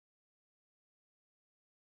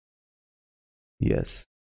 Yes.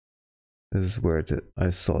 This is where I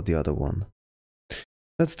saw the other one.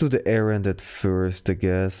 Let's do the errand at first, I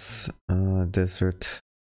guess. Desert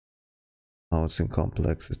housing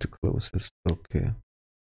complex is the closest. Okay.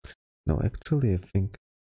 No, actually, I think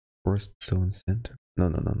Forest Zone Center. No.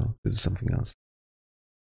 This is something else.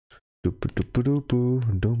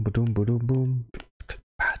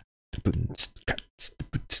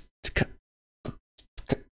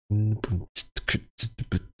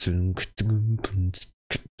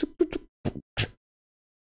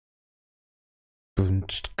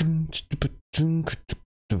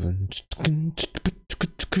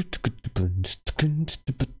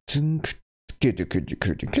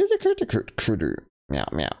 Meow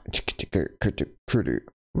meow. Critter.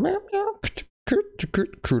 Meow meow.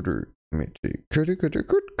 Critter. Meow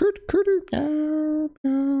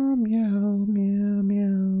meow meow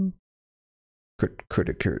meow.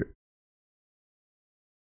 Critter.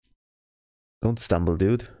 Don't stumble,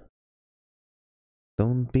 dude.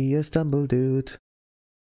 Don't be a stumble dude.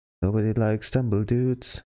 Nobody likes stumble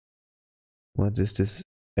dudes. What is this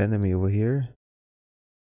enemy over here?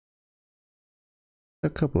 A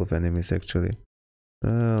couple of enemies actually.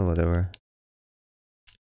 Oh, whatever.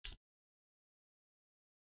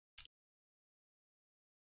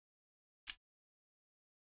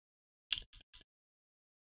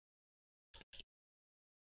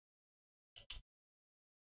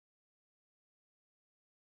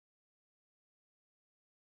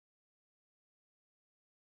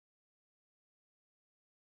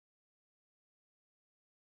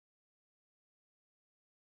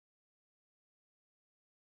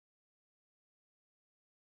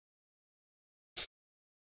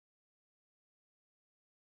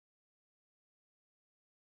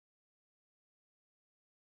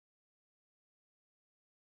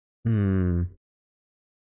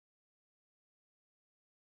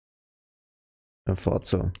 I thought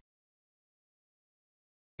so.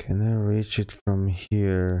 Can I reach it from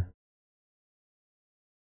here?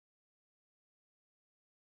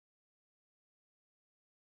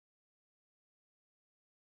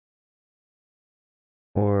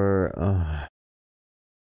 Or I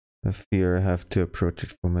fear I have to approach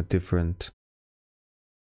it from a different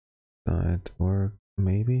side, or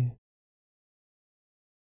maybe?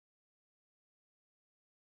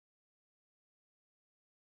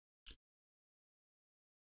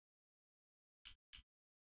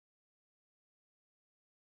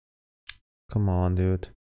 Come on, dude.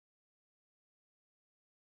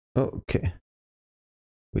 Okay.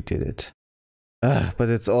 We did it. Ah, but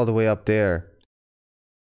it's all the way up there.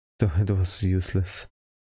 So it was useless.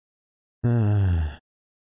 Ah.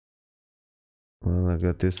 Well, I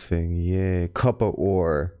got this thing. Yay. Copper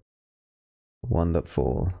ore.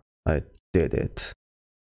 Wonderful. I did it.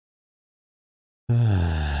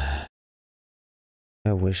 Ah.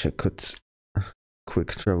 I wish I could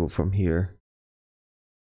quick travel from here.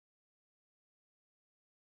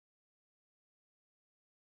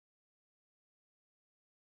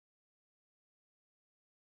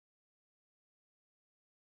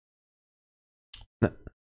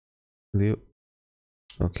 Leo.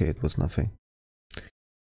 Okay, it was nothing.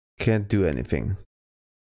 Can't do anything.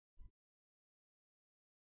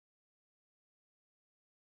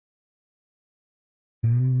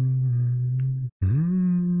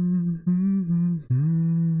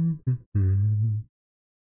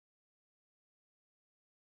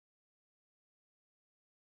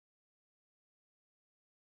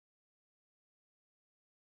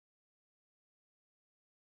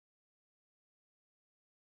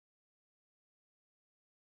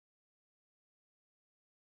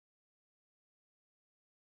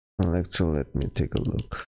 Well, actually, let me take a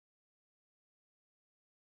look.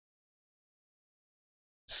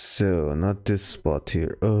 So, not this spot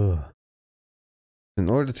here. Ugh. In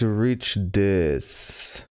order to reach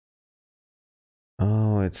this.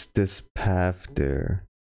 Oh, it's this path there.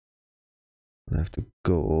 I have to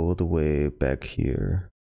go all the way back here.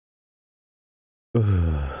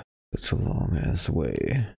 Ugh, such a long ass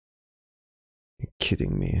way. You're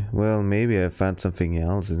kidding me. Well, maybe I found something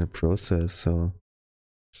else in the process, so.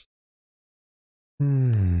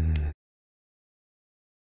 It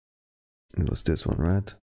was this one,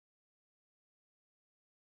 right?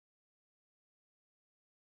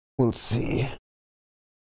 We'll see.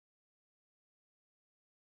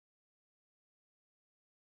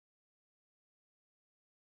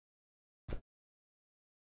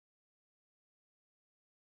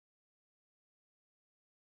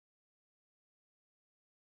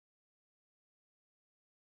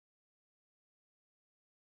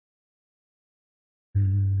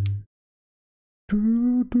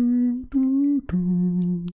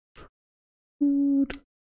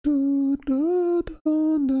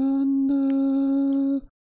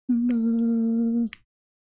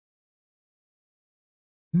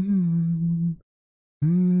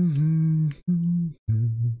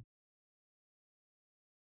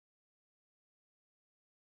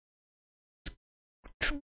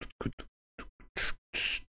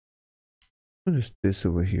 What is this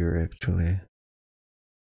over here actually?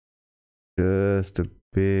 Just a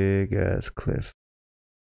big ass cliff.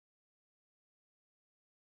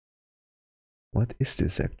 What is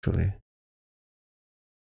this actually?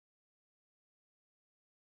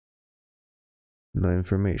 No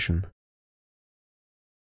information.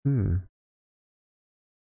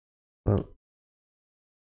 Well,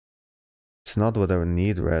 it's not what I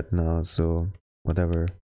need right now, so whatever.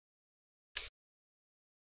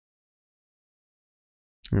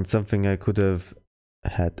 It's something I could have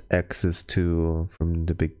had access to from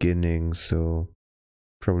the beginning, so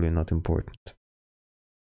probably not important.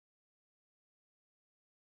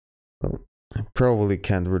 Well, I probably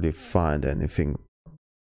can't really find anything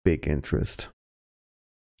big interest.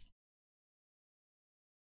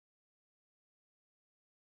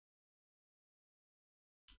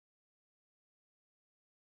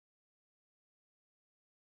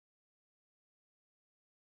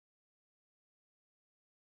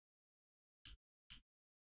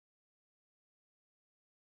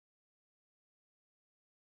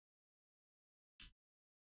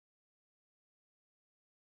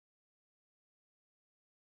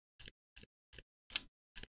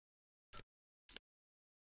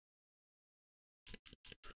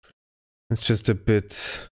 It's just a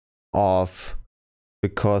bit off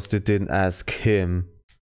because they didn't ask him.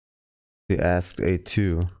 They asked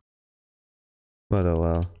A2. But oh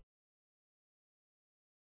well.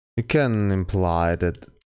 You can imply that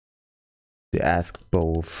they asked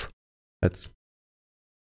both at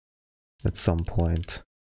some point.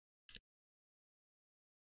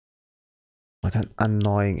 What an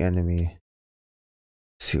annoying enemy.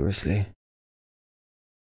 Seriously.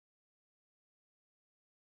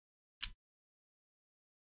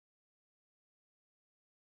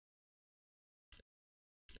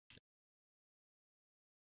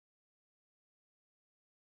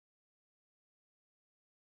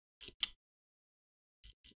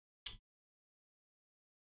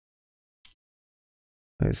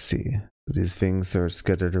 I see. These things are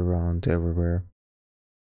scattered around everywhere.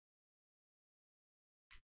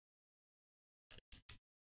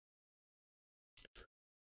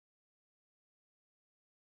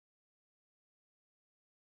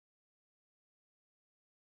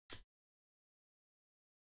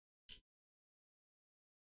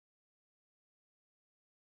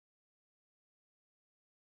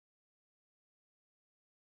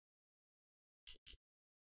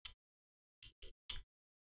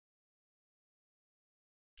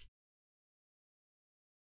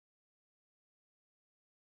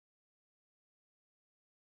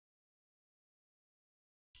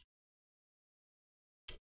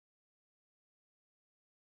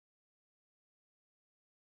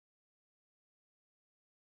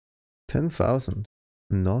 $10,000.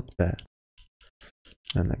 Not bad.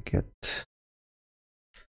 And I get...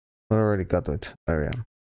 I already got it. There I am.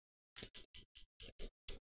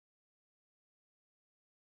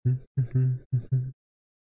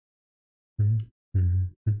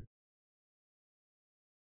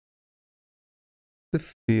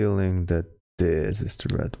 The feeling that this is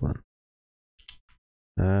the red one.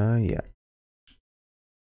 Yeah.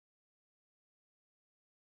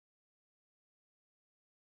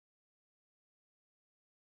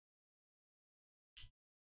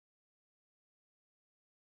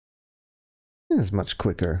 It's much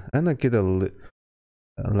quicker. And I get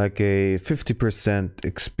like a 50%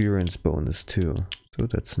 experience bonus too. So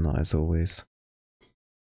that's nice always.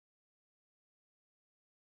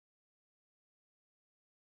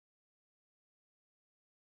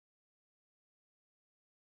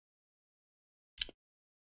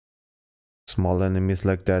 small enemies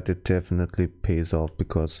like that, it definitely pays off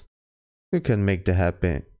because you can make the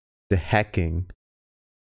hacking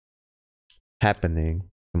happening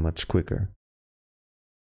much quicker.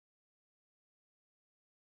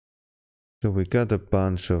 So we got a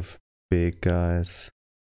bunch of big guys,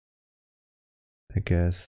 I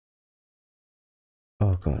guess.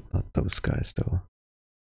 Oh god, not those guys though.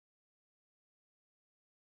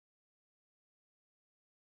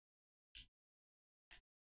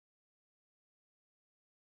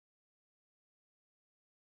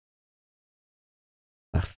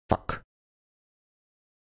 Ah, fuck.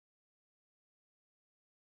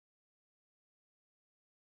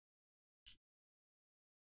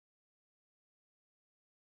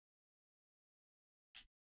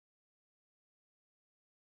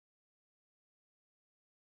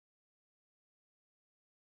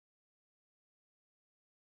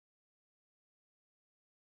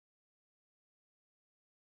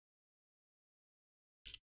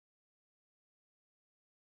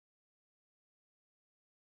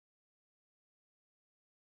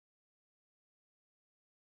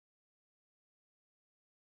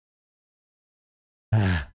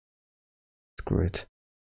 Ah, screw it.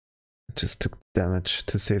 I just took damage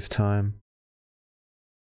to save time.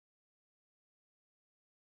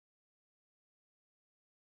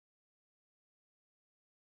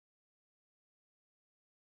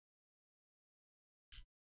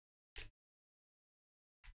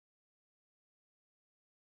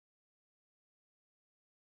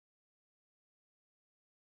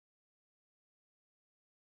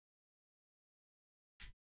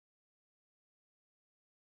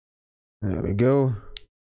 There we go.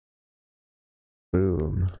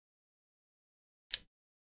 Boom.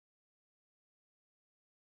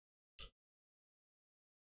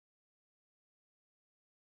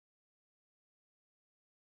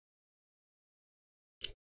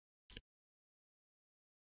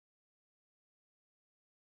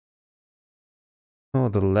 Oh,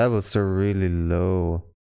 the levels are really low.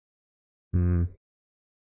 Hmm.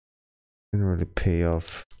 Didn't really pay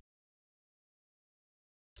off.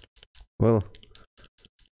 Well,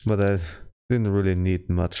 but I didn't really need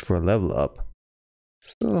much for a level up.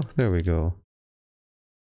 So, there we go.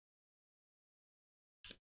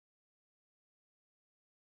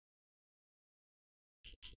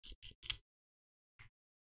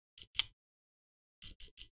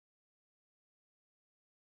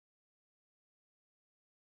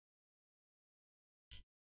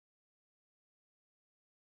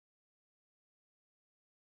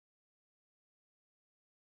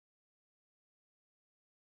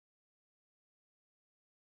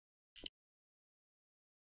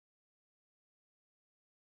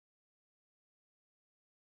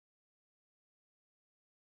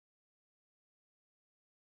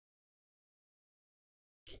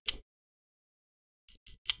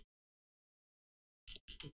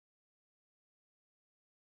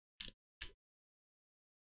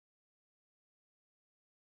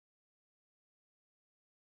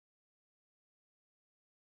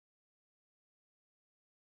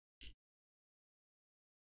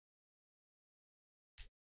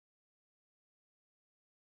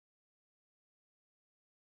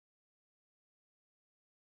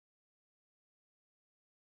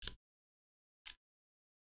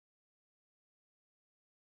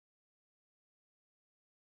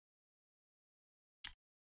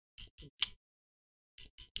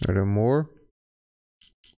 Are there more?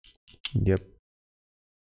 Yep.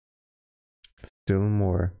 Still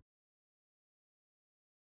more.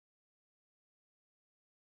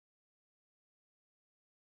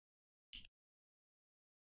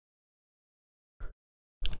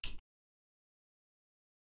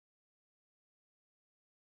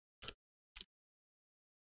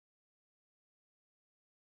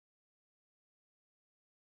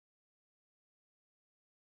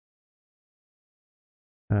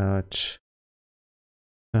 Ouch.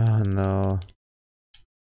 Oh no.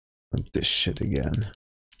 Not this shit again.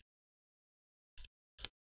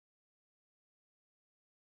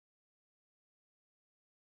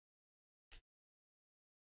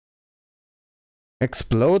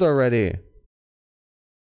 Explode already!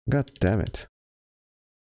 God damn it.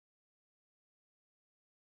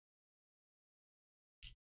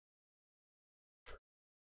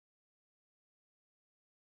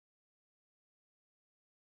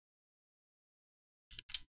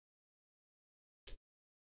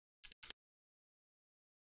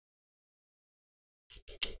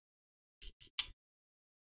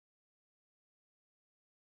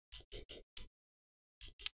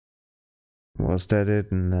 Was that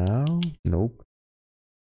it now? Nope.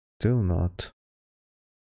 Still not.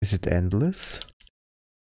 Is it endless?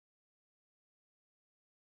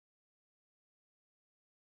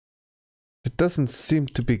 It doesn't seem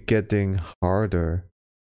to be getting harder.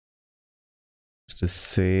 It's the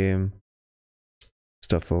same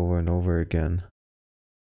stuff over and over again.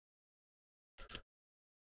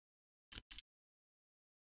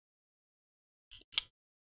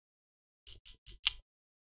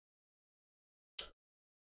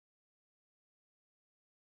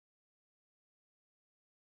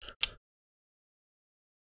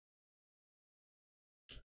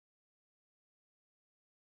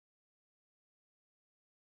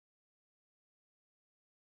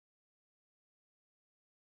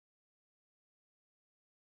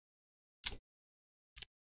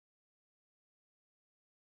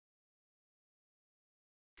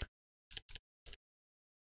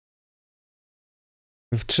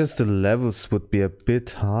 If just the levels would be a bit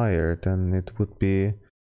higher, then it would be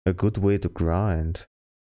a good way to grind.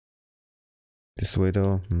 This way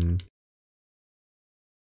though,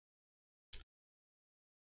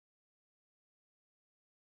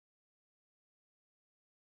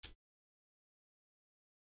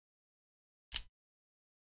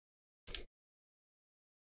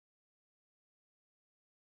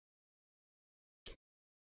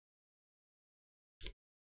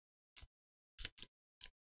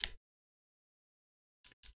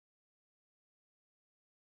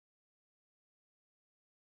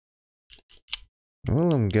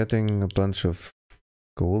 Well, I'm getting a bunch of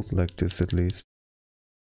gold like this at least.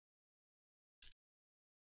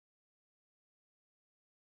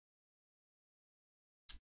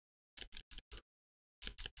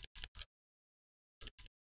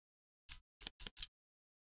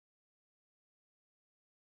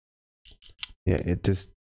 Yeah, it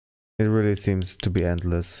really seems to be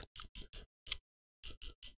endless.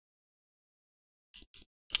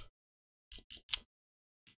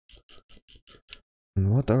 And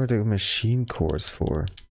what are the machine cores for?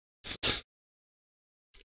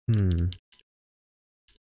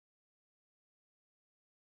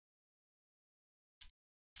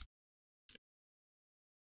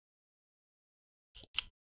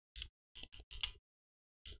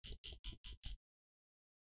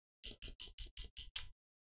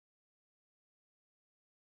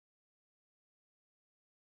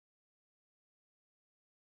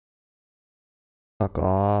 Fuck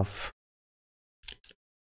off.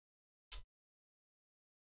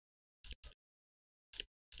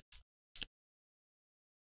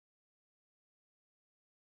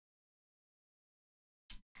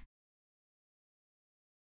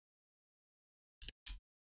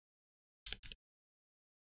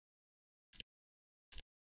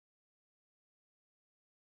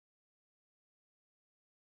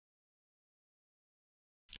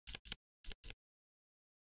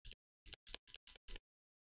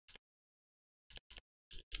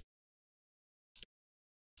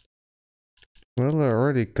 Well, I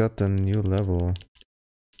already got a new level.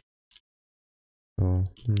 So,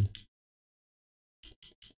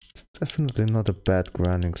 it's definitely not a bad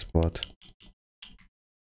grinding spot.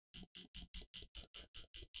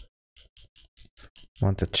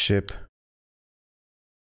 Want a chip.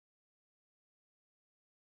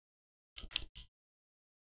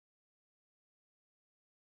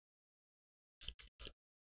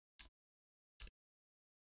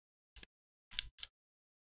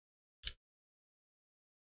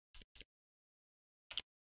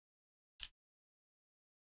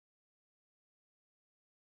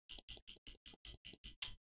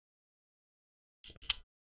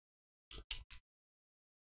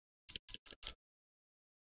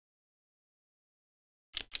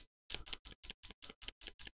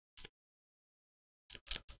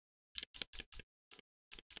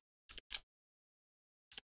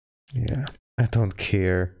 Yeah, I don't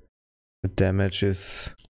care. The damage is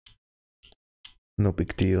no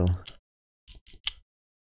big deal.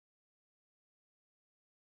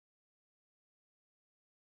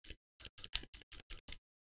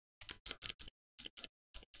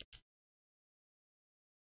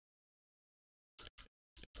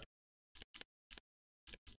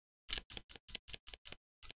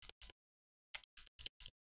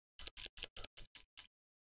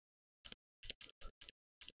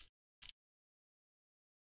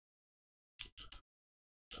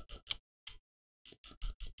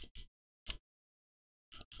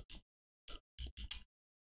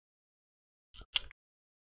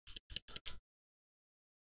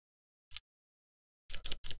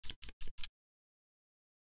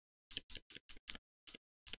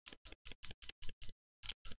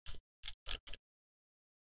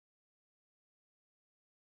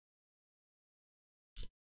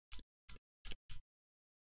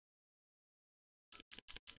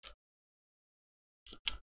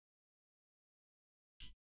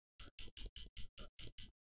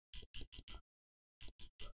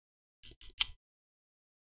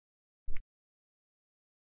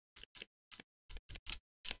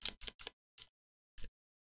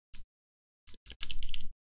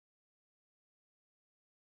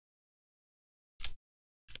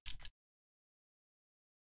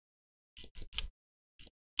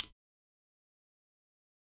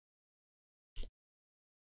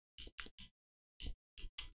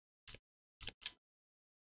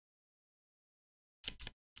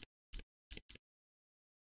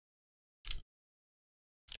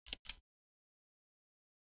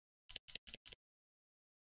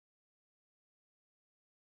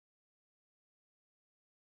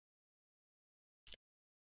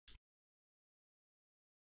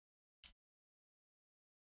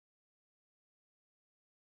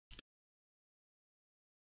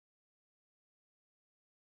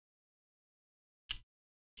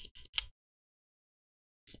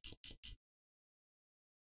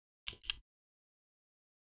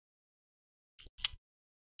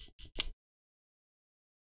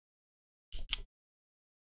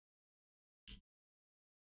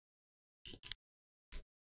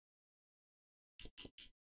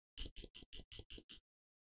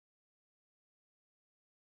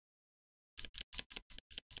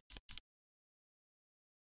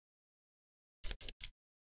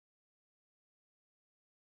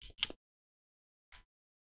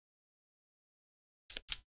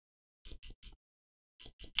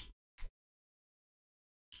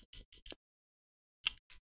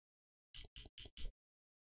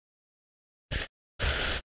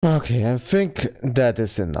 Okay, I think that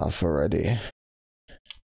is enough already.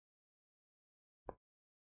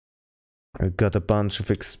 I got a bunch of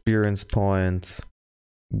experience points,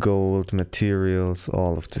 gold, materials,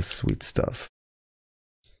 all of this sweet stuff.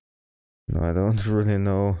 No, I don't really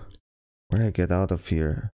know where I get out of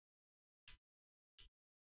here.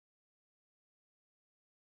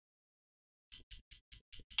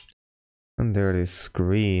 And there they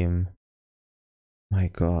scream. My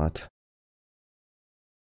god.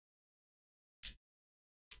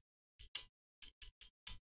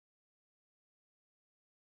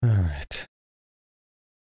 Alright.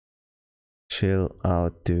 Chill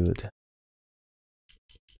out, dude.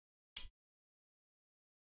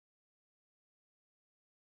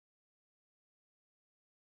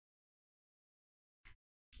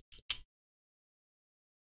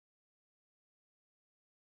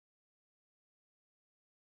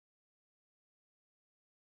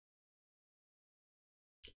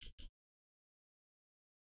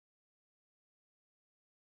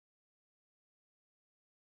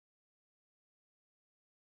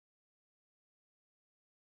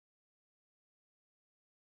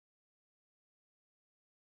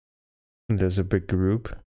 There's a big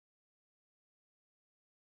group.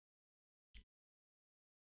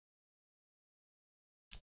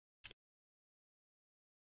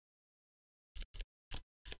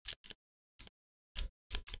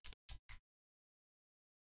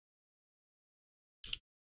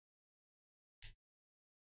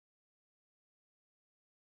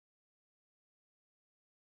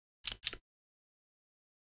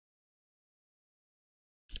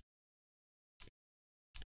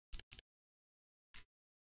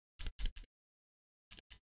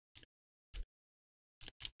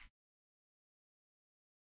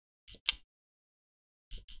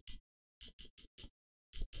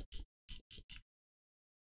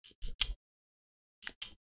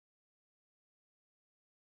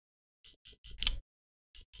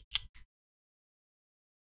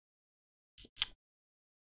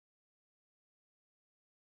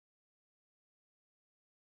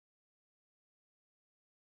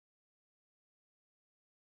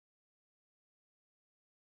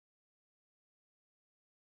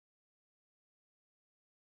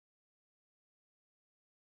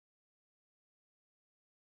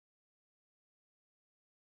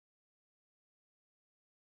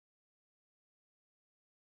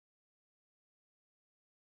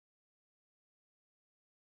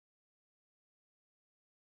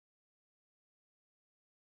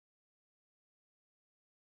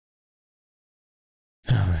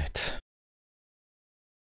 Alright.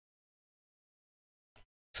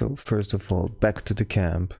 So first of all, back to the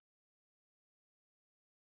camp.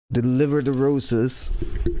 Deliver the roses.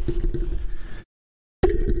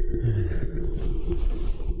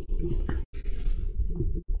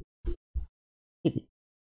 Kitty.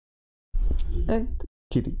 And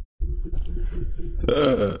kitty.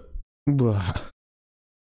 Blah.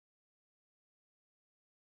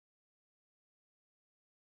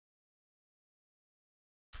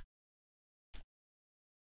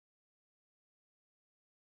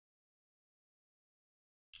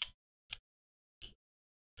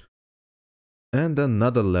 And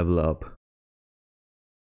another level up.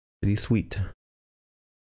 Pretty sweet.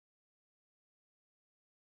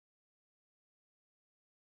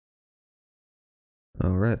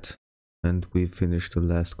 Alright. And we finished the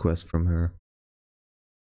last quest from her.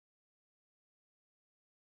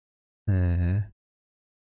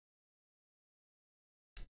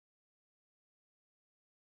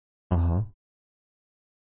 Uh-huh.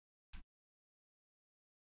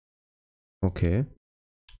 Okay.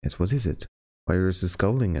 Yes, what is it? Why is it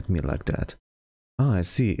scowling at me like that? Ah, I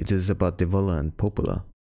see. It is about Devola and Popola.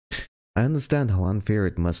 I understand how unfair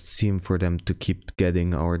it must seem for them to keep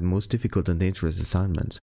getting our most difficult and dangerous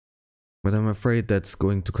assignments. But I'm afraid that's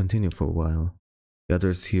going to continue for a while. The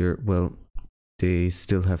others here, well, they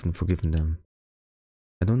still haven't forgiven them.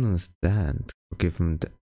 I don't understand. Forgiven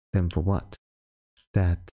them for what?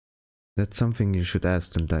 That's something you should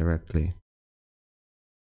ask them directly.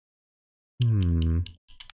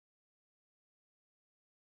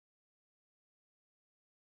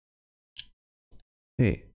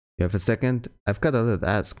 Hey, you have a second? I've got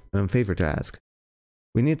a favor to ask.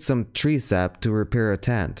 We need some tree sap to repair a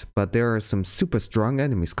tent, but there are some super strong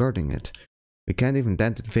enemies guarding it. We can't even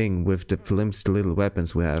dent the thing with the flimsy little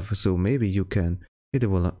weapons we have, so maybe you can.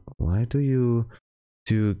 Why do you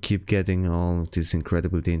keep getting all these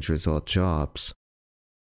incredibly dangerous odd jobs?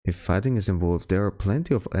 If fighting is involved, there are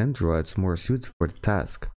plenty of androids more suited for the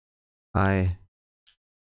task. I'm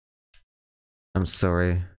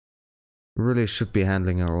sorry. We really should be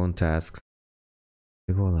handling our own tasks.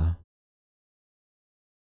 Voila.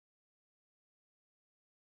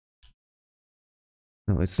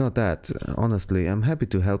 No, it's not that. Honestly, I'm happy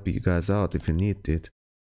to help you guys out if you need it.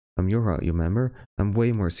 I'm Yura, you remember? I'm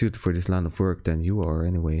way more suited for this line of work than you are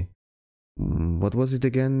anyway. What was it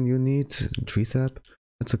again you need? Tree sap?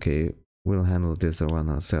 That's okay. We'll handle this around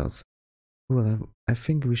ourselves. Well, I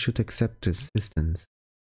think we should accept the assistance.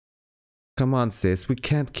 Come on, sis. We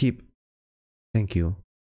can't keep... Thank you.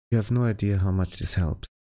 You have no idea how much this helps.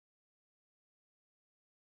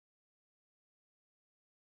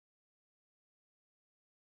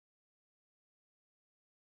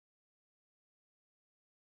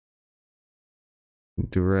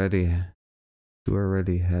 Do I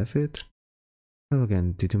already have it? Well,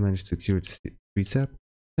 again, did you manage to secure the tree sap?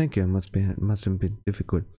 Thank you. Must have been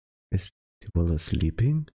difficult. Is Tibola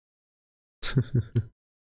sleeping?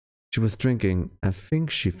 She was drinking. I think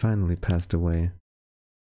she finally passed away.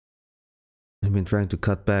 I've been trying to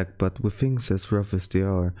cut back, but with things as rough as they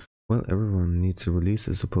are, well, everyone needs a release,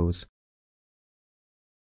 I suppose.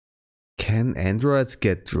 Can androids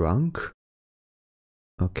get drunk?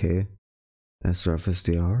 Okay, as rough as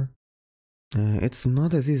they are. It's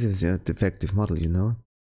not as easy as a defective model, you know.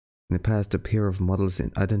 In the past, a pair of models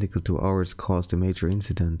identical to ours caused a major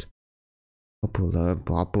incident. Popular.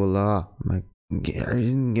 My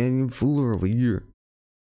getting fuller over here.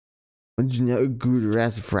 And you know, good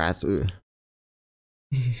rasfraster.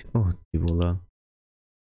 Oh, Tibola.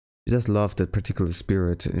 She just loved that particular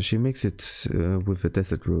spirit, and she makes it with a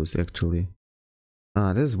desert rose, actually.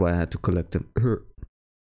 Ah, this is why I had to collect them.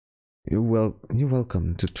 You're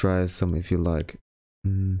welcome to try some if you like.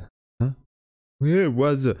 Huh? Yeah,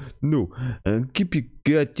 was no. Keep your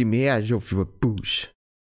goddamn hands off your bush.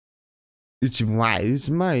 It's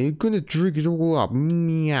mine. You're gonna drink it all up.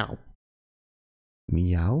 Meow.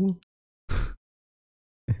 Meow?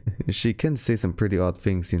 She can say some pretty odd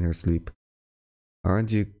things in her sleep.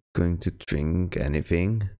 Aren't you going to drink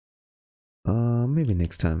anything? Maybe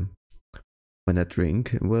next time. When I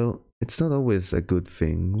drink, well, it's not always a good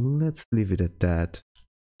thing. Let's leave it at that.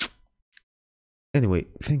 Anyway,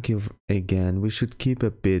 thank you again. We should keep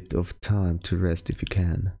a bit of time to rest if you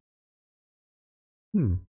can.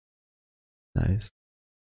 Nice.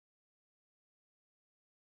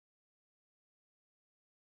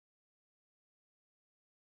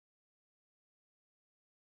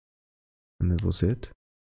 And that was it.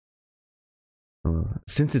 Well,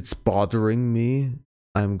 since it's bothering me,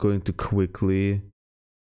 I'm going to quickly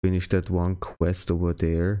finish that one quest over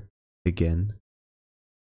there again.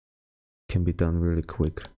 Can be done really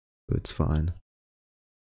quick, so it's fine.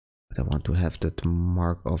 But I want to have that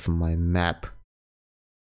mark off my map.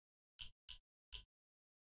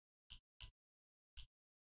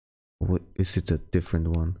 What is it? A different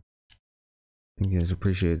one? You guys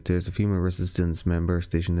appreciate it. There's a female resistance member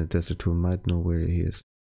stationed in the desert who might know where he is.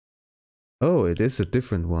 Oh, it is a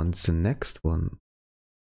different one. It's the next one.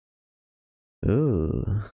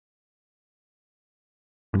 Oh.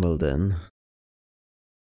 Well then.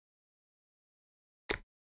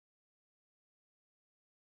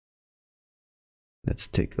 Let's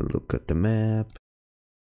take a look at the map.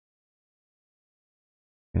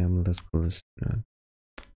 Let's go this.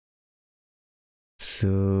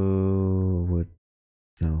 So what?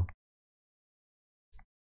 No.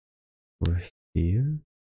 We're here.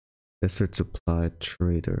 Desert Supply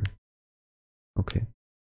Trader. Okay.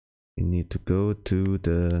 We need to go to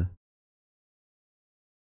the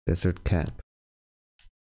desert camp.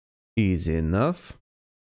 Easy enough.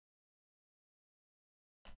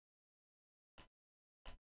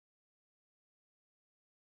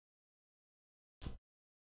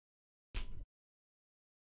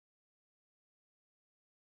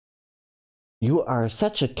 You are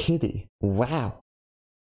such a kitty. Wow.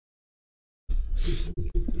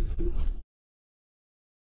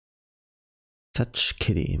 Such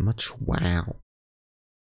kitty. Much wow.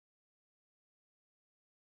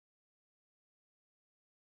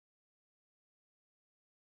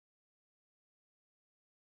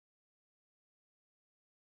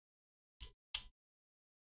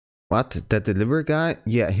 What? That delivery guy?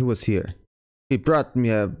 Yeah, he was here. He brought me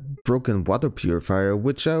a broken water purifier,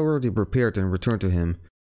 which I already repaired and returned to him.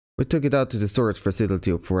 We took it out to the storage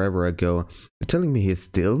facility forever ago. You're telling me he's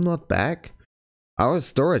still not back? Our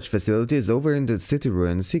storage facility is over in the city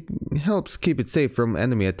ruins. He helps keep it safe from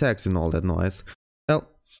enemy attacks and all that noise.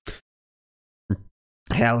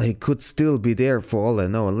 Hell, he could still be there for all I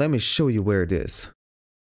know. Let me show you where it is.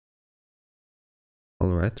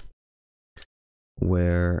 Alright.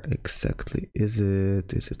 Where exactly is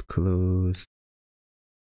it? Is it closed?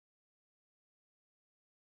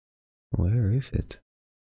 Where is it?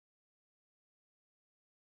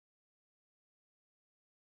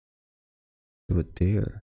 Over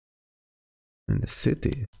there. In the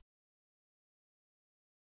city.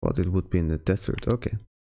 Thought it would be in the desert. Okay.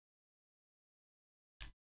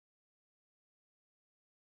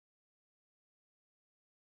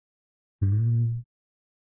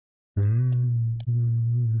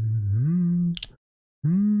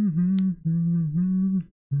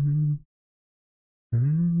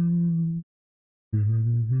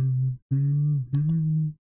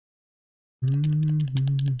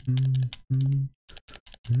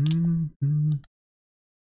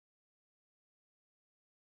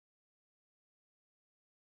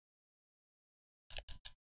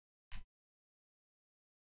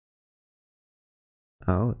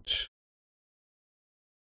 Ouch.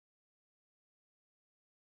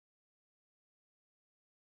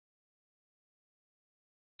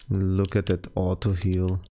 Look at that auto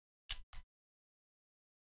heal.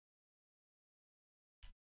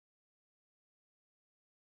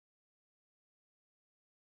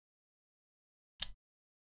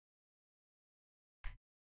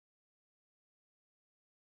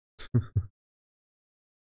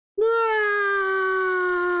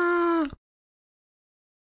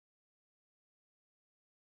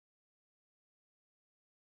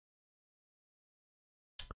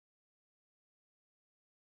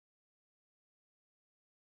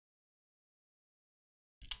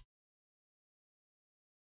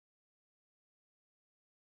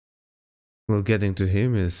 Well, getting to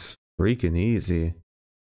him is freaking easy.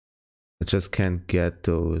 I just can't get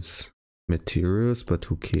those materials, but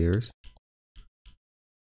who cares?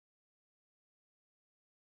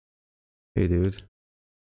 Hey, dude.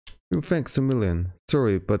 Oh, thanks a million.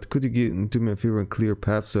 Sorry, but could you do me a favor and clear a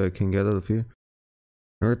path so I can get out of here?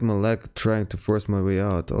 I hurt my leg trying to force my way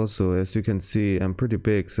out. Also, as you can see, I'm pretty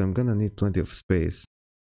big, so I'm gonna need plenty of space.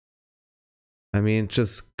 I mean,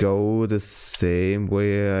 just go the same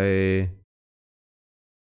way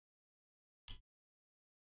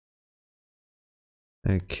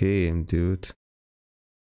I came, dude.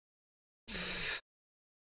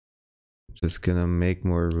 Just gonna make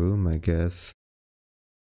more room, I guess.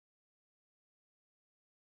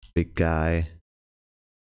 Big guy.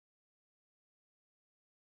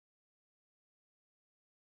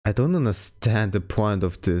 I don't understand the point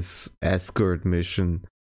of this escort mission.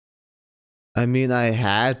 I mean, I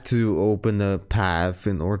had to open a path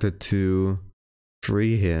in order to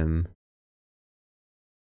free him.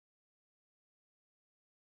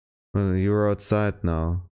 Well, you're outside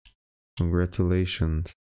now.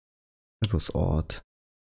 Congratulations. That was odd.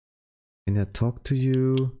 Can I talk to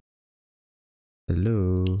you?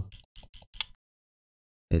 Hello?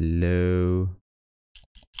 Hello?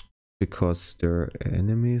 Because there are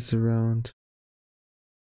enemies around?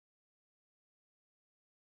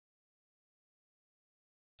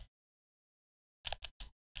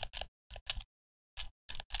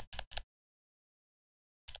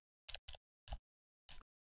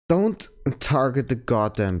 Don't target the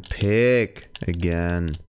goddamn pig again.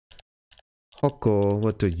 Hoko,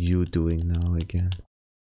 what are you doing now again?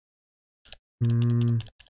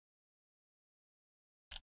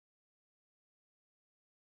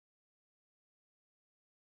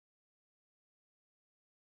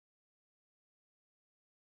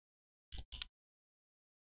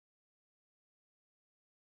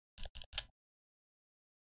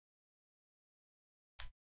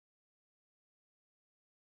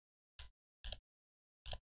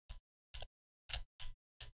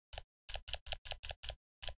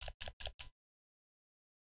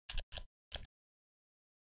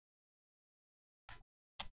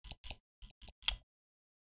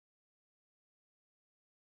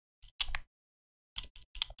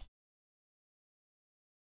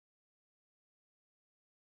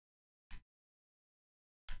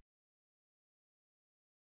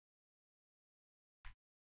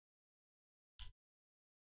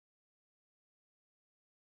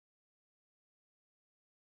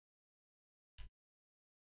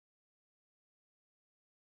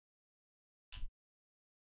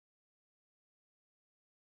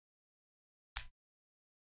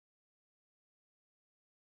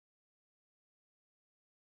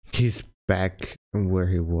 He's back where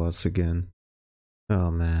he was again.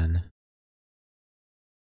 Oh man.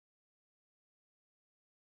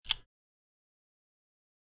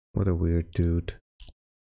 What a weird dude.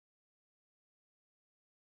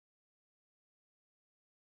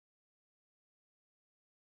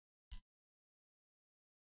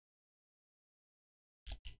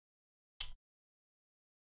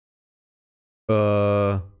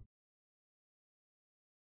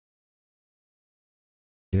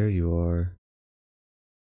 There you are.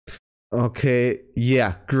 Okay,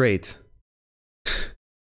 yeah, great.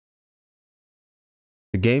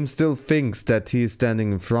 The game still thinks that he is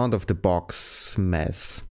standing in front of the box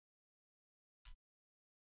mess.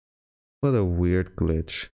 What a weird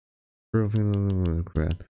glitch.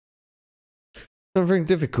 Nothing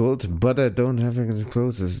difficult, but I don't have any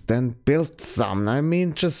explosives. Then build some. I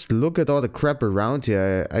mean, just look at all the crap around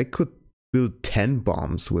here. I could build 10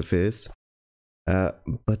 bombs with this.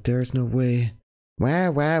 But there's no way.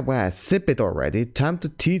 Wah, sip it already. Time to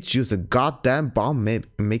teach you the goddamn bomb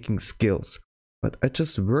making skills. But I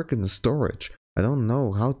just work in the storage. I don't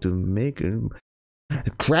know how to make it.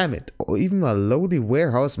 Cram it. Or even a lowly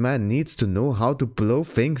warehouse man needs to know how to blow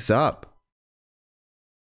things up.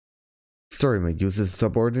 Sorry, my useless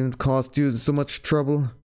subordinate caused you so much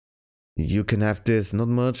trouble. You can have this, not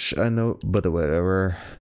much, I know, but whatever.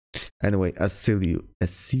 Anyway, I'll see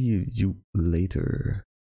you later.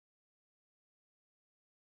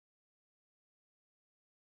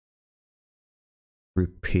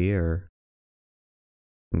 Repair.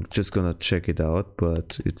 I'm just gonna check it out,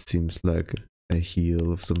 but it seems like a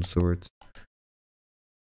heal of some sort.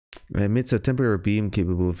 Emits a temporary beam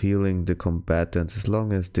capable of healing the combatants as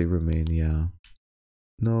long as they remain, yeah.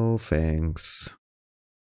 No thanks.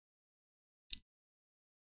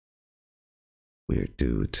 Weird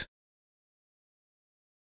dude.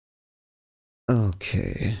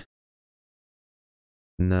 Okay.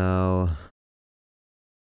 Now...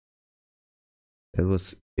 that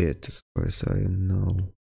was it as far as I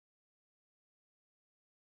know.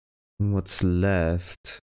 What's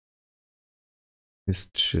left is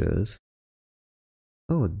just...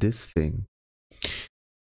 oh, this thing.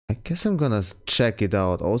 I guess I'm gonna check it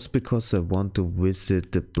out, also because I want to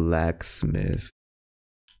visit the blacksmith.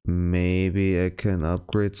 Maybe I can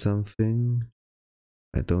upgrade something?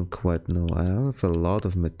 I don't quite know. I have a lot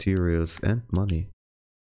of materials and money.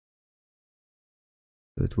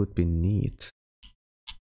 So it would be neat.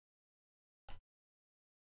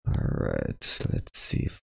 Alright, let's see.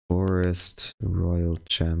 Forest, Royal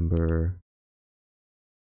Chamber.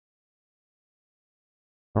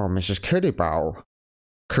 Oh, Mrs. Kittybow.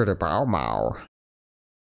 Kittybow Mow.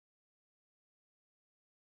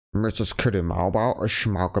 Mrs. Kitty Mau Bow, a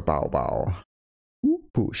Schmauke Bow Bow.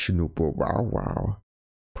 Oopo Schnoopo Wow Wow.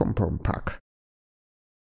 Pum Pum Pack.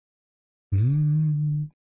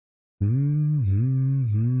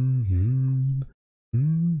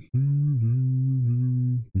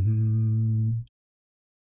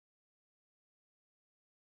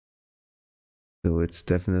 So it's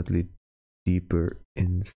definitely deeper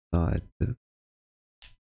inside the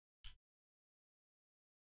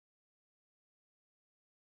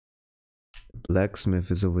blacksmith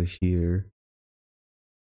is over here.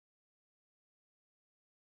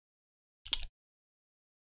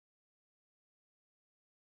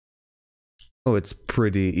 Oh, it's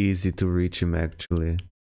pretty easy to reach him actually.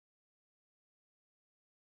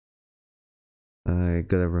 I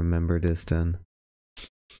gotta remember this then.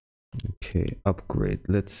 Okay, upgrade.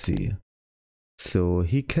 Let's see. So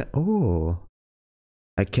he can... oh!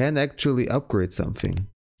 I can actually upgrade something.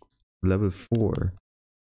 Level 4.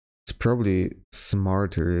 It's probably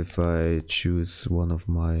smarter if I choose one of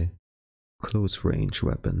my close range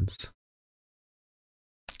weapons.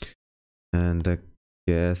 And I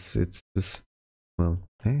guess it's this... well,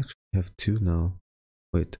 I actually have 2 now.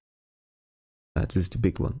 Wait. That is the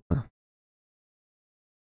big one.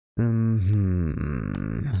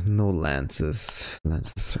 No lances.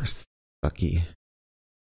 Lances are sucky.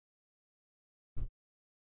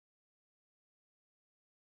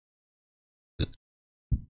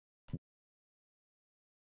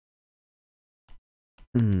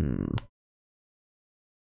 I'm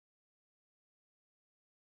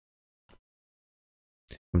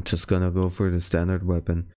just gonna go for the standard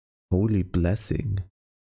weapon. Holy blessing.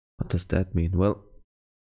 What does that mean? Well,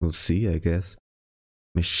 we'll see, I guess.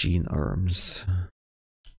 Machine arms.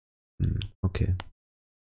 Okay.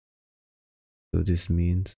 So this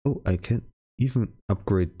means... oh, I can even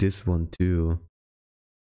upgrade this one too.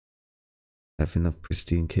 I have enough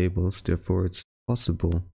pristine cables, therefore it's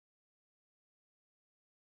possible.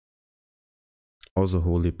 Also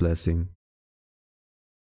holy blessing.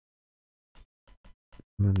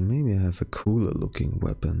 And maybe I have a cooler looking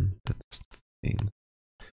weapon. That's the thing.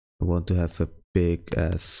 I want to have a big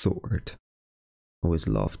ass sword. Always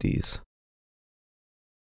love these.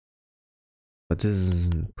 But this is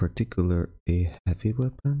in particular a heavy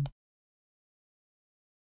weapon.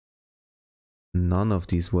 None of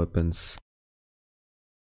these weapons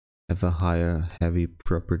have a higher heavy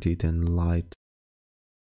property than light.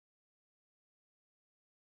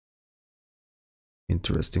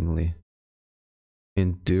 Interestingly.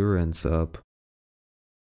 Endurance up.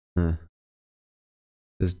 Huh.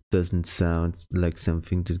 This doesn't sound like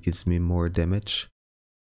something that gives me more damage.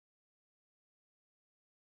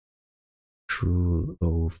 Cruel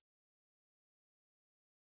Oath.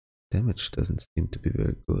 Damage doesn't seem to be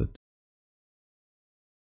very good.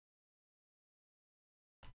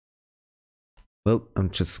 Well,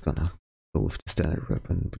 I'm just gonna go with the standard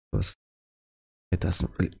weapon because it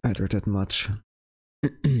doesn't really matter that much.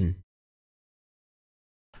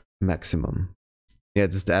 Maximum. Yeah,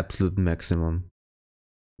 this is the absolute maximum.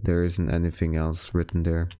 There isn't anything else written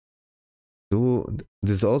there. So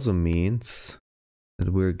this also means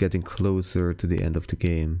that we're getting closer to the end of the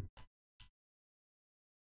game.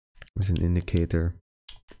 There's an indicator.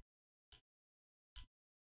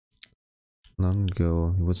 Long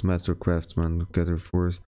ago, he was master craftsman who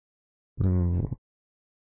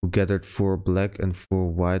gathered 4 black and 4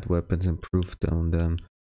 white weapons and improved on them.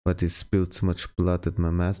 But he spilled so much blood that my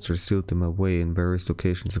master sealed them away in various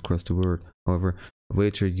locations across the world. However, I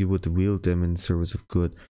wager you would wield them in service of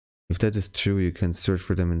good. If that is true, you can search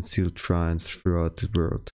for them in sealed shrines throughout the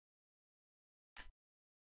world.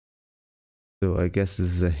 So I guess this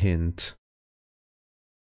is a hint,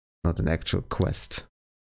 not an actual quest.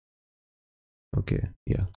 Okay,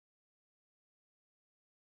 yeah.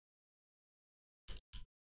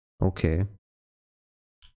 Okay.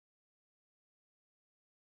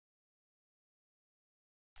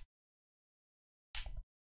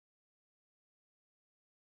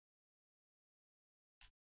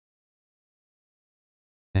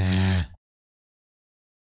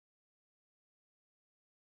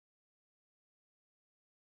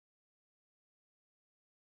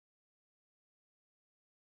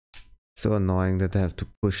 So annoying that I have to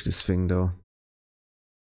push this thing though.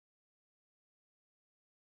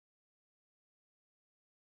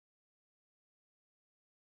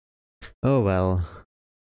 Oh well.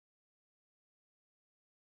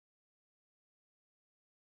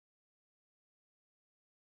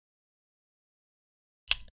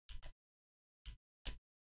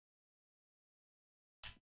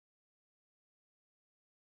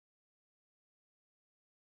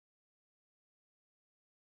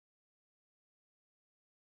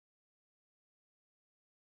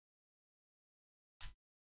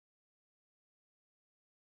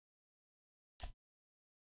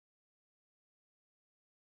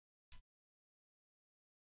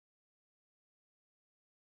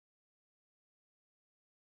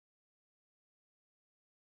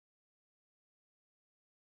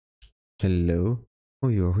 Hello? Oh,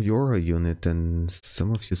 you're a unit and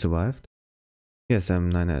some of you survived? Yes,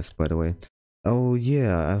 I'm 9S, by the way. Oh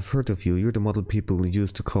yeah, I've heard of you. You're the model people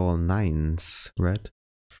used to call 9s, right?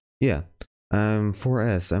 Yeah, I'm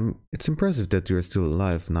 4S. It's impressive that you're still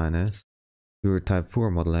alive, 9S. You're a Type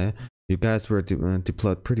 4 model, eh? You guys were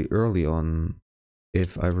deployed pretty early on,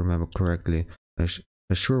 if I remember correctly. I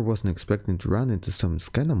sure wasn't expecting to run into some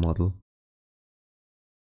scanner model.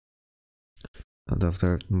 Out of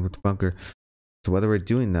the bunker. So what are we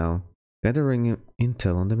doing now? Gathering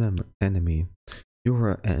intel on the enemy.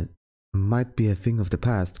 Might be a thing of the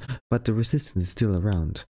past, but the resistance is still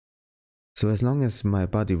around. So as long as my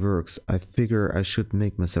body works, I figure I should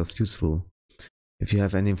make myself useful. If you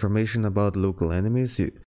have any information about local enemies,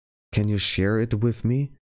 can you share it with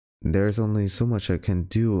me? There's only so much I can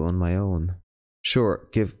do on my own. Sure,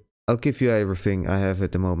 I'll give you everything I have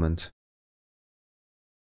at the moment.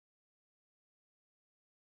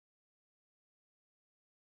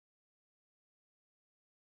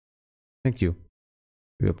 Thank you.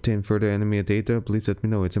 If you obtain further enemy data, please let me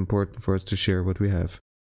know. It's important for us to share what we have.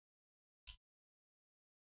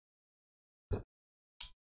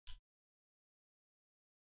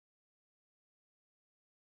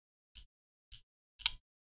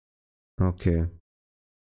 Okay.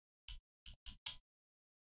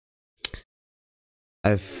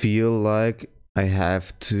 I feel like I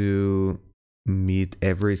have to meet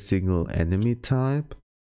every single enemy type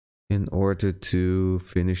in order to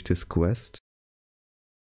finish this quest.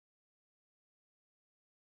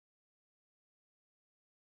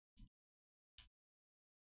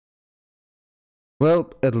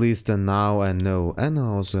 Well, at least now I know, and I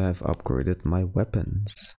also have upgraded my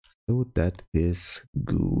weapons, so that is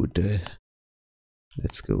good.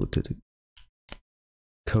 Let's go to the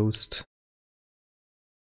coast.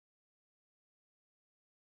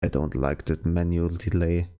 I don't like that manual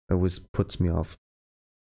delay, it always puts me off.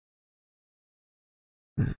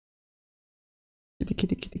 Kitty,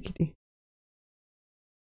 kitty, kitty, kitty.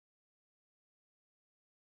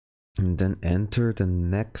 And then enter the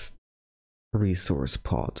next resource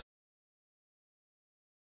pod.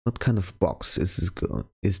 What kind of box is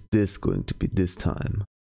this going to be this time?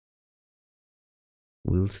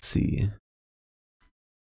 We'll see.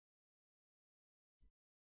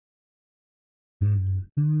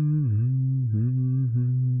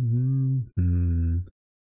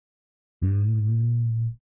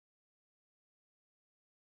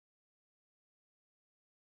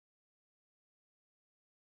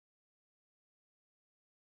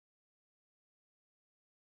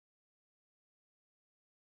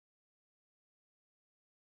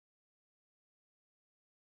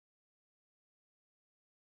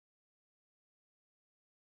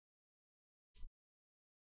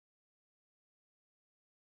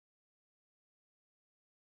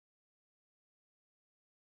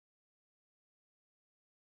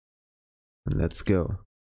 Let's go.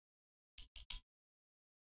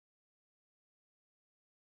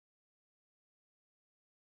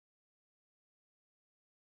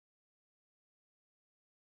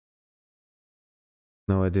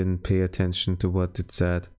 No, I didn't pay attention to what it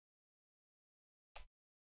said.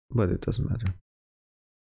 But it doesn't matter.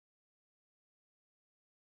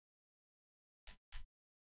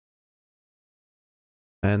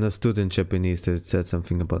 I understood in Japanese that it said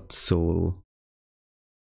something about soul.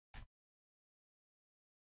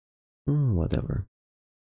 Whatever.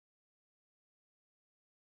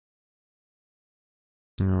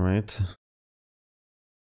 Alright.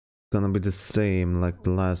 Gonna be the same like the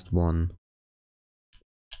last one.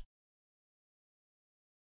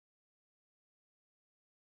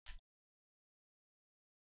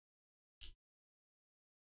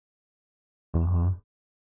 Uh-huh.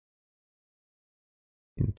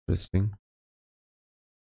 Interesting.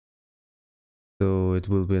 So it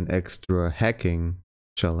will be an extra hacking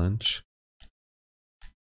challenge.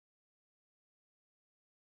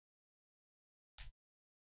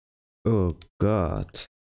 Oh god.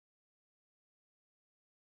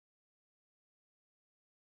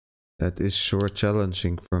 That is sure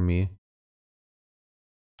challenging for me.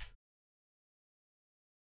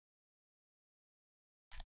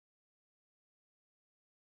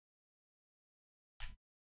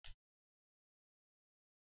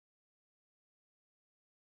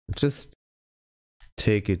 Just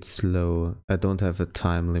take it slow. I don't have a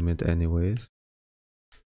time limit anyways.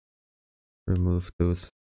 Remove those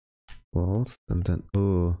walls and then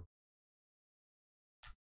oh,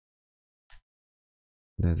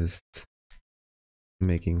 that is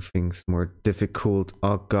making things more difficult.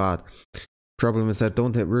 Oh god. Problem is I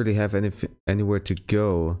don't really have anywhere to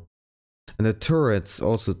go. And the turrets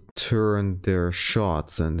also turn their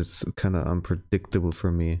shots and it's kind of unpredictable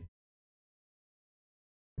for me.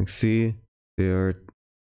 Like, see, they're...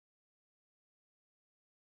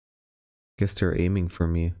 guess they're aiming for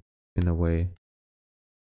me in a way.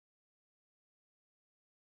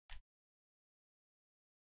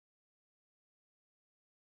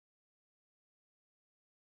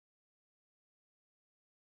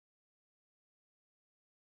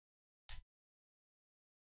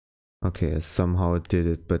 Okay, I somehow did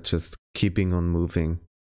it, but just keeping on moving.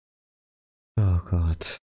 Oh god.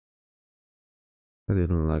 I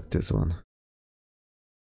didn't like this one.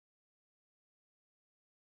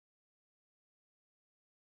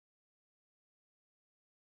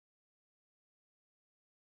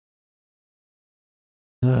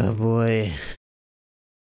 Oh boy.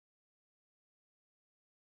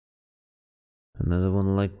 Another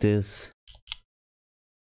one like this.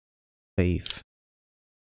 Faith.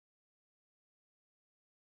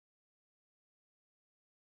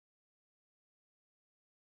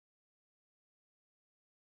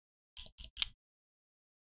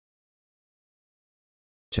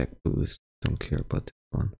 Check boost. Don't care about this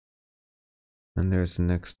one. And there's the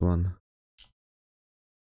next one.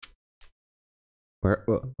 Where?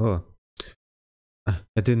 Oh.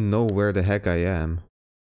 I didn't know where the heck I am.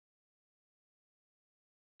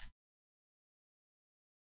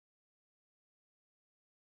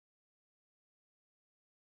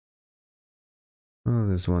 Oh,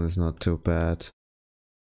 this one is not too bad.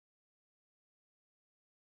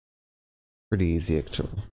 Pretty easy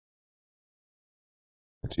actually.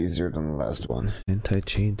 Much easier than the last one.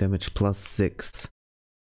 Anti-chain damage +6.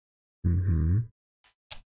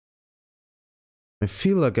 I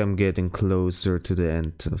feel like I'm getting closer to the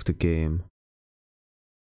end of the game.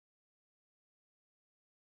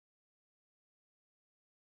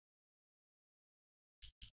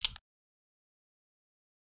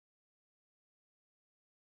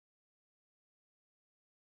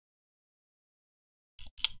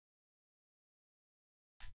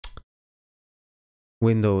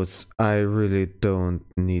 Windows, I really don't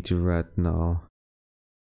need you right now.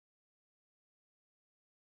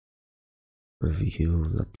 Review,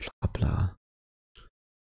 blah blah blah.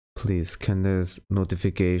 Please, can this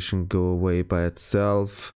notification go away by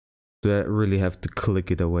itself? Do I really have to click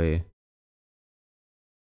it away?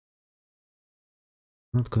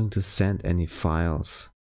 I'm not going to send any files.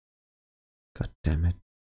 God damn it.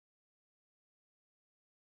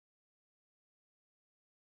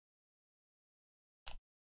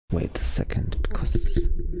 Wait a second, because...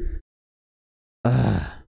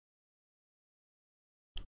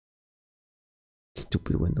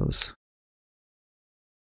 Stupid Windows.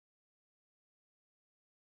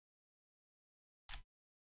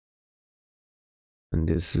 And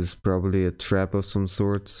this is probably a trap of some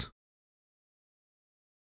sorts.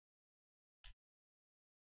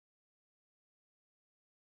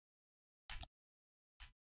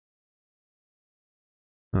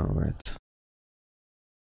 All right.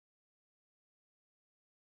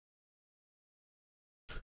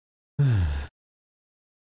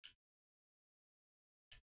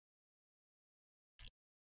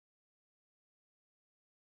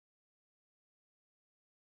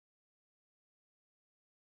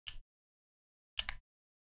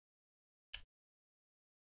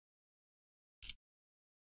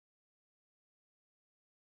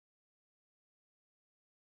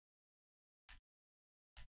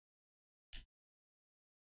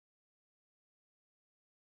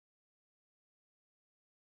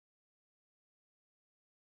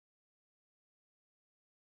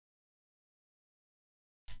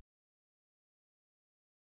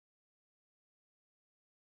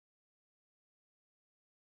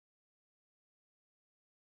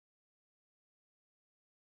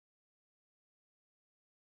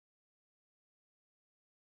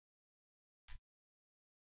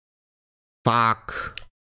 Fuck.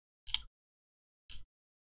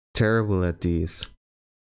 Terrible at these.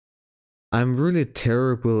 I'm really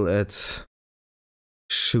terrible at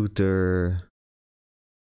shooter.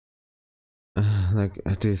 Like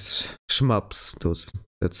these shmups.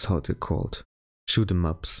 That's how they're called. Shoot 'em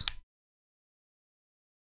ups.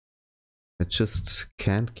 I just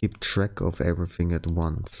can't keep track of everything at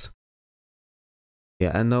once.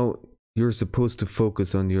 Yeah, I know you're supposed to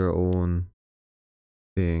focus on your own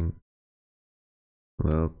thing.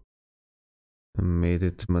 Well, I made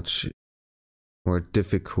it much more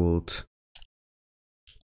difficult.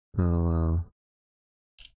 Oh well.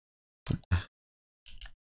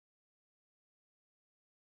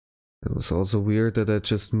 It was also weird that I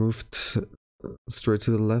just moved straight to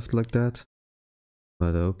the left like that.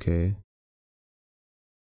 But okay.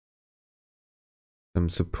 I'm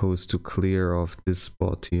supposed to clear off this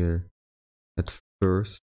spot here at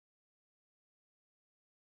first.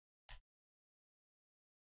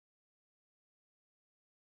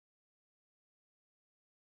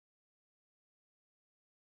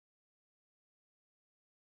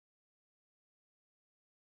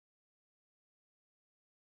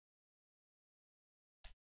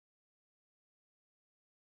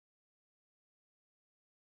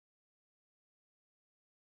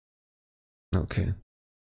 Okay.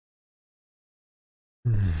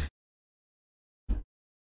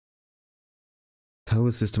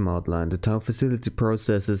 Tower system outline. The tower facility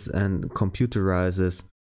processes and computerize.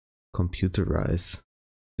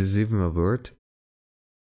 This is even a word.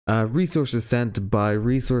 Resources sent by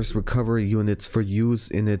resource recovery units for use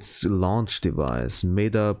in its launch device.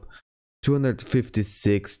 Made up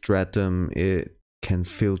 256 stratum. It can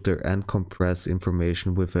filter and compress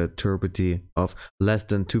information with a turbidity of less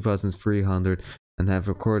than 2300 and have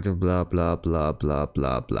recorded blah blah blah blah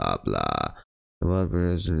blah blah blah. Blah,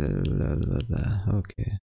 blah, blah, blah, blah.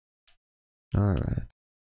 Okay. Alright.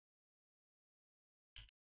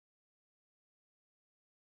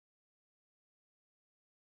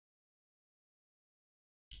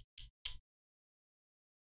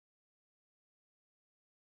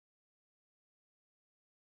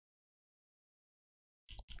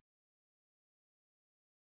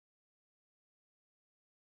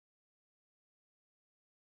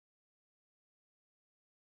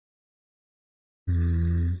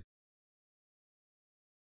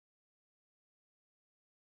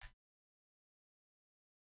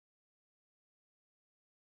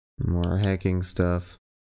 More hacking stuff.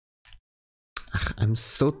 Ugh, I'm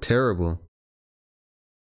so terrible.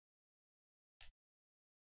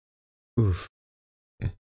 Oof.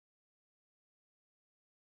 Okay.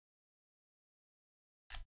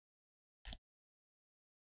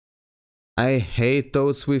 I hate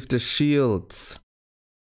those with the shields.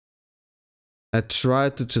 I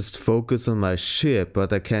try to just focus on my ship,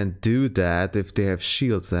 but I can't do that if they have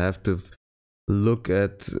shields. I have to look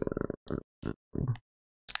at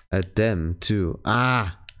them too.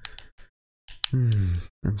 Ah! I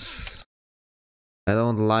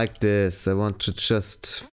don't like this. I want to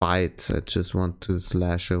just fight. I just want to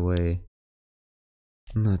slash away.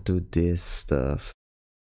 Not do this stuff.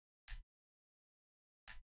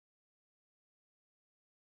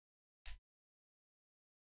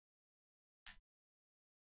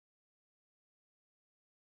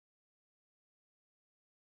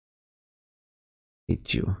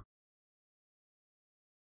 Hate you.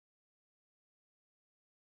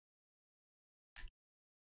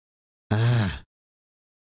 Ah.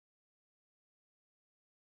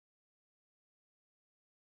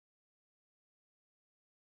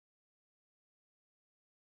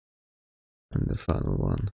 And the final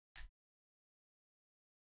one.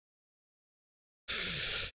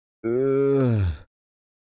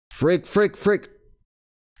 Frick.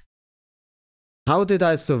 How did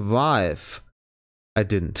I survive? I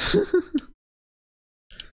didn't.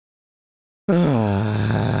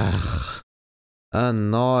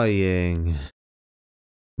 Annoying.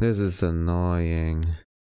 This is annoying.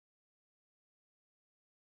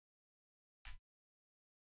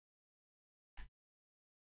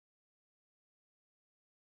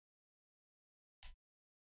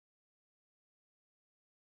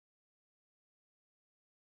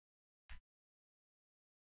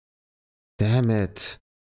 Damn it.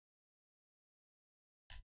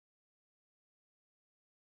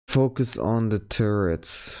 Focus on the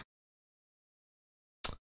turrets.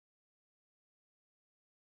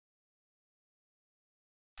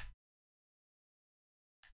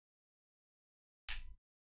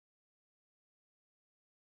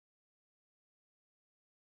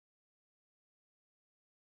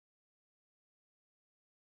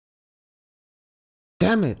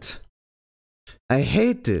 Damn it. I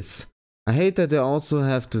hate this. I hate that I also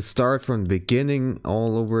have to start from the beginning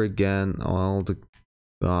all over again all the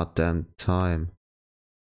goddamn time.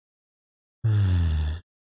 I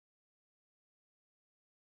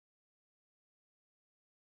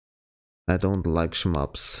don't like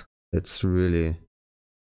shmups. It's really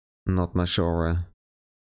not my genre.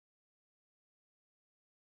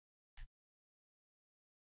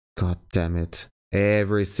 God damn it.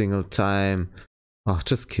 Every single time. Oh,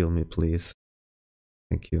 just kill me, please.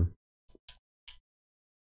 Thank you.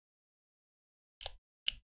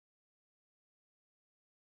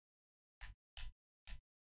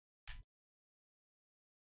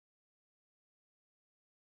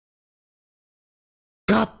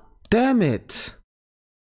 God damn it!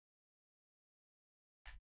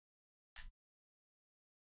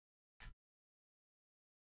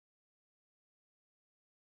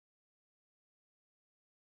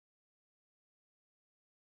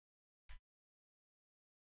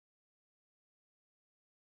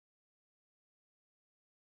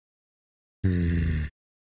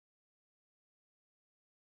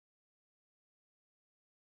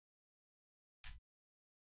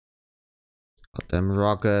 Goddamn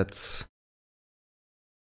rockets.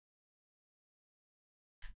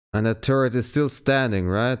 And the turret is still standing,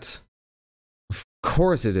 right? Of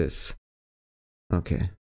course it is.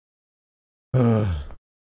 Okay. I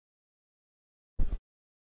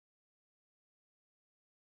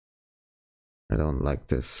don't like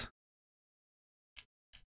this.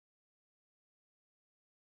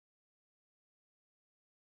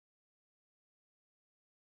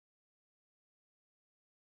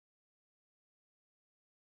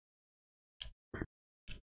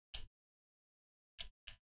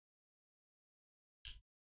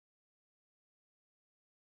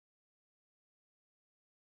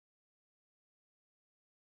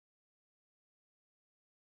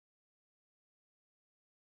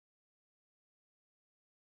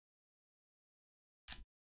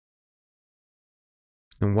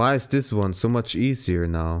 And why is this one so much easier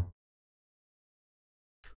now?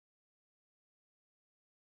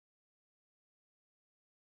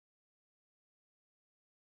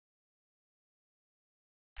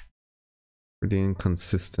 Pretty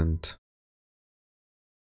inconsistent.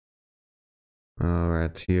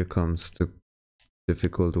 Alright, here comes the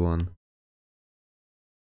difficult one.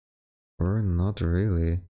 Or not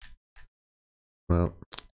really. Well,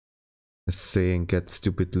 a saying get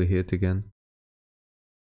stupidly hit again.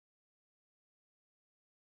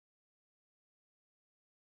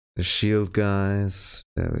 The shield guys.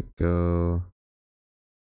 There we go.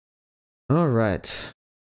 Alright.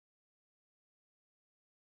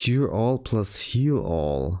 Cure all plus heal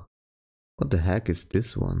all. What the heck is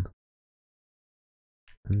this one?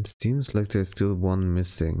 And it seems like there's still one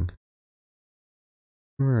missing.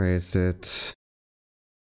 Where is it?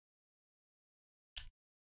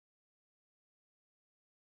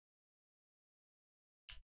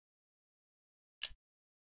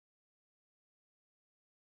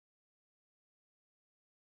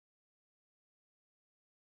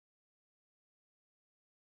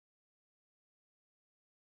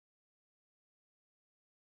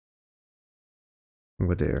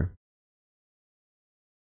 Over there.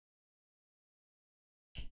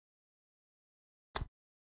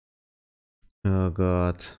 Oh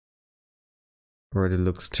god. Already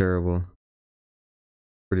looks terrible.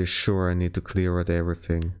 Pretty sure I need to clear out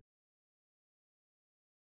everything.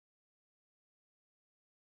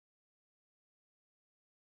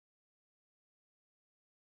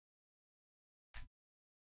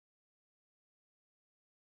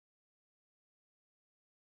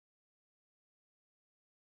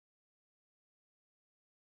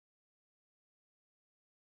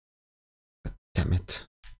 Damn it.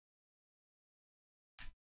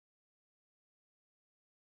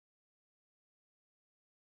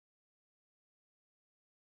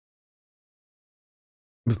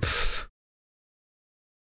 Pfft.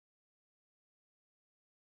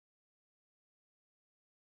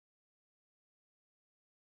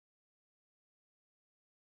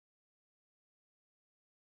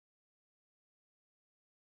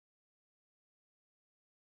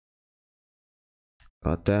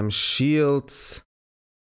 Goddamn shields.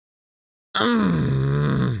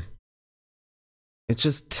 It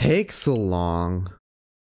just takes so long.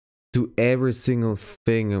 Do every single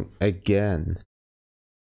thing again.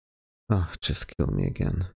 Oh, just kill me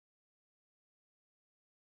again.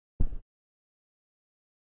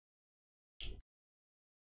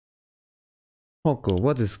 Hoko,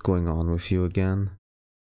 what is going on with you again?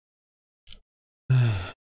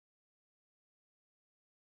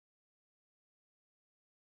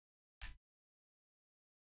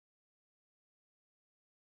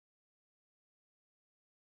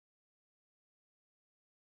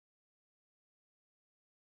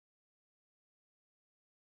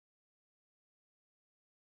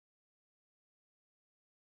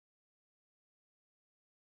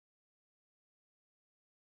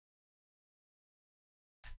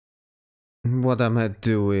 What am I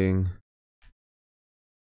doing?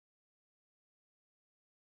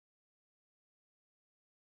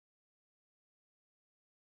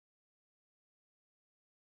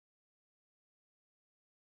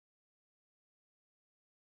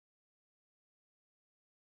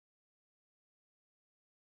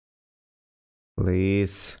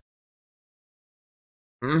 Please.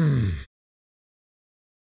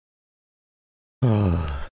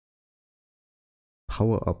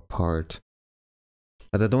 Power apart.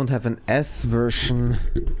 But I don't have an S version.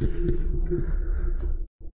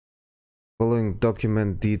 Following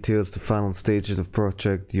document details the final stages of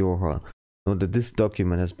Project Yorha. Note that this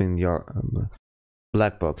document has been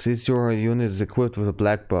black box. Each Yorha unit is equipped with a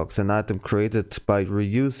black box, an item created by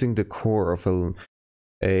reusing the core of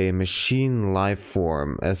a machine life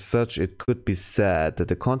form. As such, it could be said that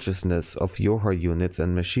the consciousness of Yorha units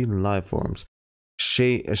and machine life forms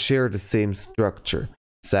share the same structure.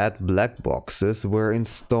 Said black boxes were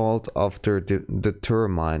installed after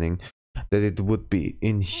determining that it would be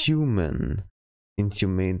inhumane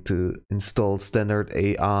to install standard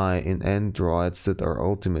AI in androids that are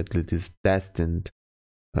ultimately destined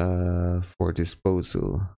for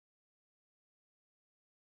disposal.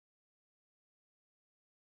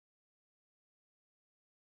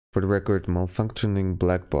 For the record, malfunctioning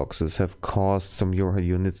black boxes have caused some Yorha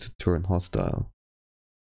units to turn hostile.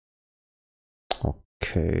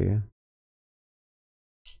 Okay.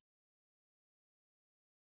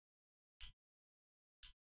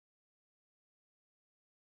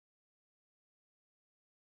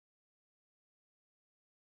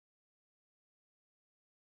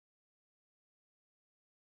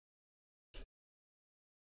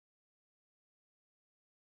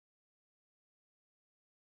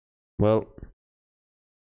 Well,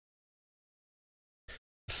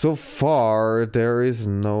 so far there is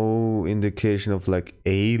no indication of like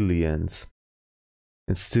aliens.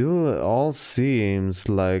 It still all seems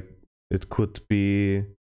like it could be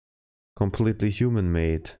completely human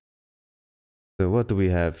made. So what do we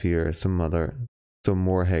have here? Some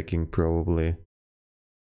more hacking probably.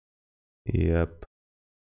 Yep.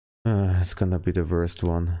 It's gonna be the worst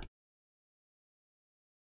one.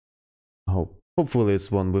 Hopefully it's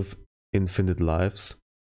one with infinite lives.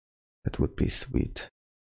 That would be sweet.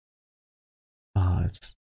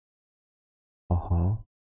 It's...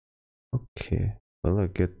 Okay. Well, I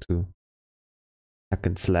get to hack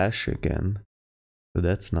and slash again. So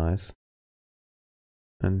that's nice.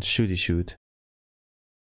 And shooty shoot.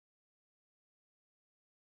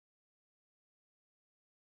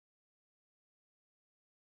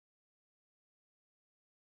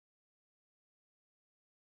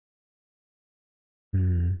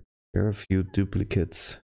 There are a few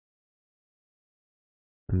duplicates.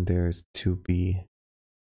 And there's to be.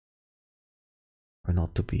 Or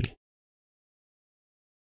not to be.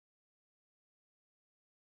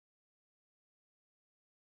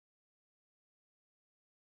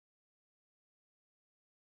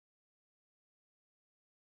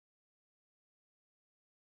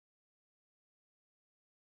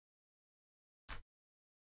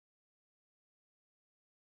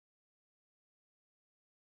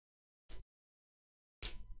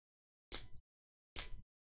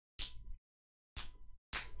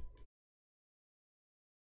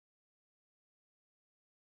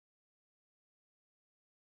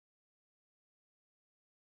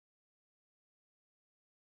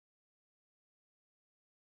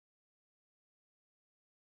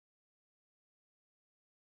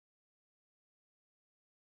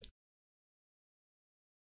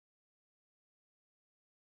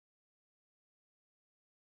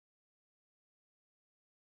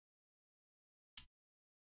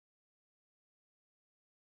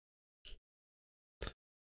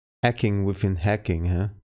 Hacking within hacking, huh?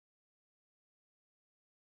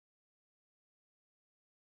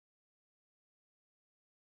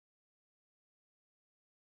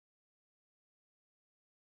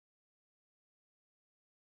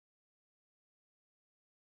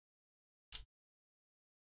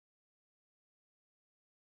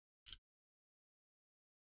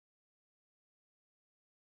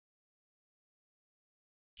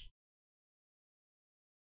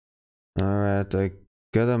 Alright, I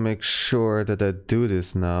gotta make sure that I do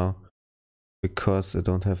this now. Because I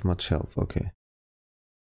don't have much health, okay.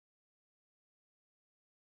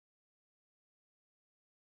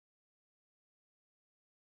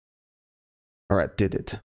 Alright, did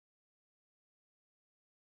it.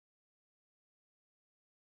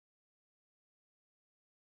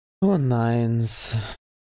 Oh, nines.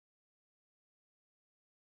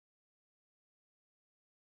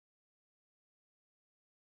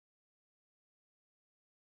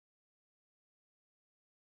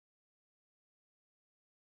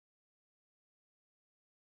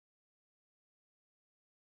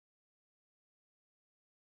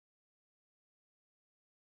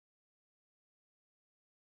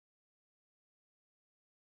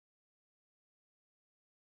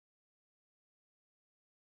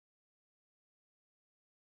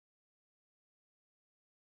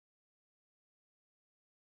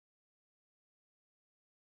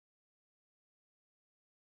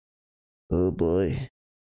 Oh boy.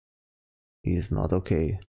 He is not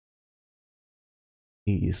okay.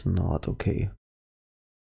 He is not okay.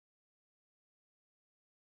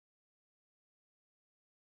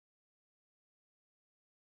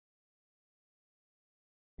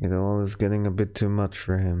 It all is getting a bit too much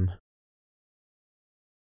for him.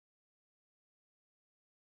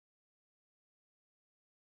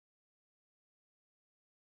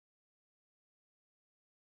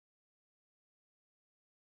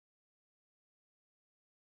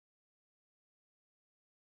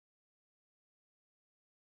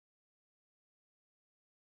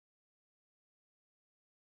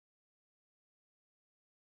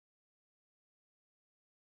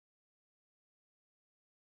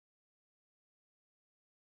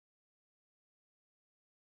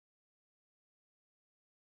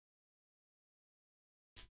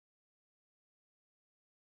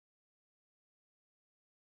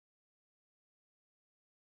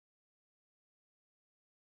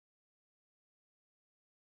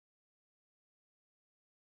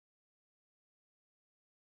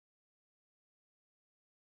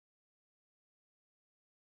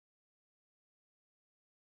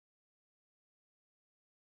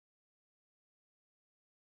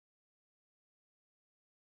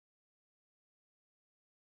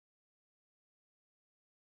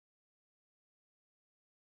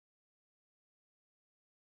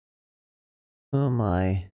 Oh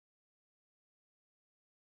my.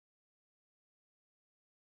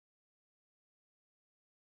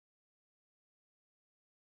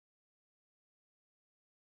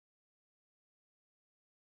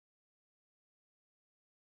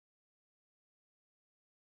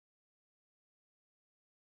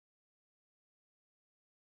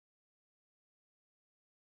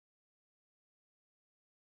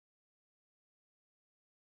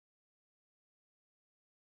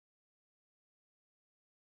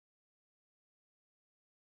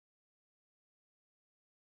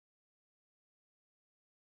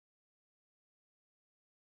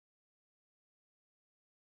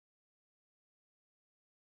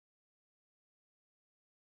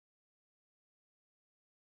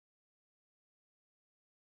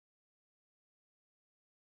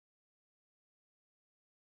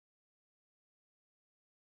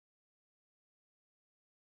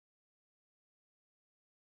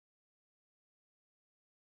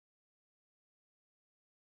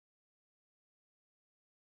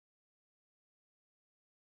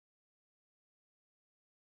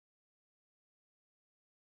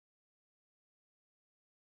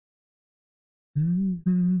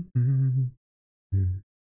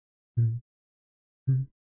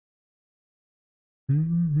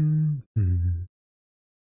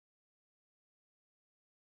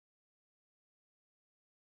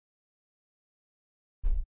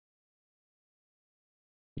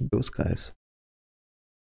 Those guys.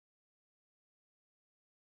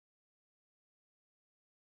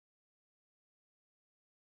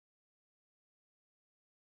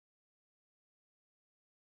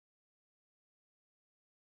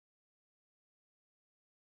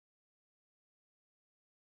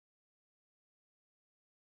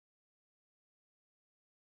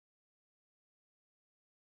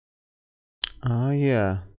 Oh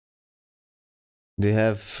yeah. They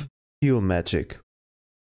have heal magic.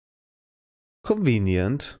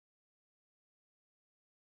 Convenient.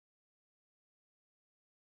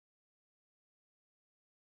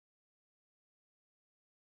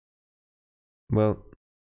 Well,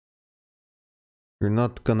 you're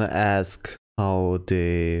not gonna ask how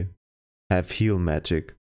they have heal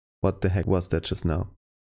magic. What the heck was that just now?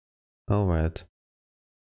 Alright.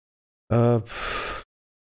 Uh,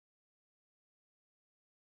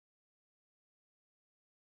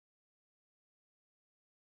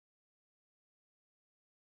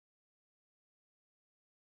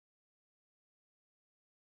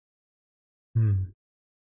 hmm.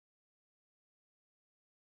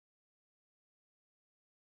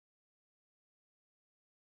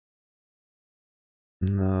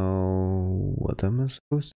 Now, what am I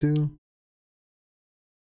supposed to do?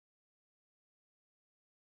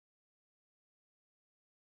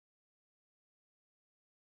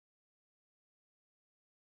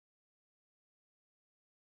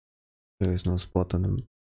 There is no spot on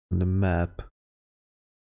the map.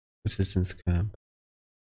 Resistance camp.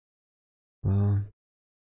 Well,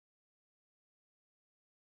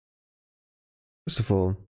 first of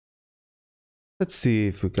all, let's see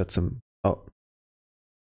if we got some. Oh,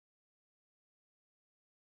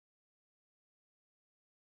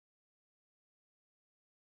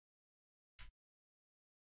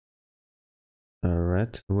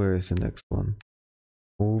 alright. Where is the next one?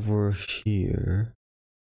 Over here.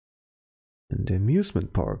 In the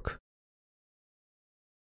amusement park.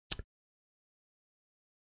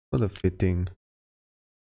 What a fitting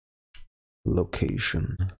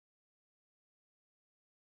location.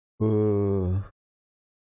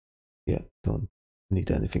 Yeah, don't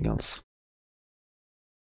need anything else.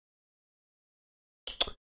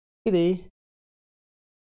 Kitty.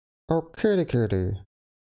 Oh, kitty, kitty.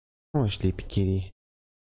 Oh, sleepy kitty.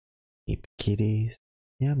 Sleepy kitties.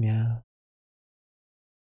 Meow, meow.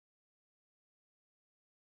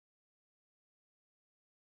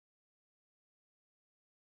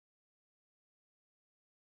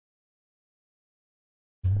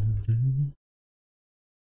 Mm-hmm.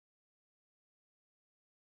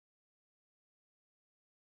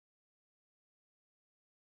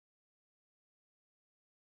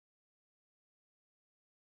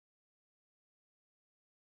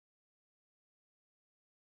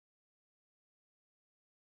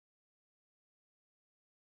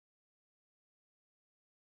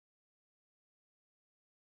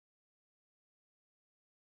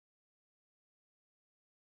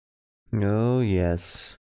 Oh,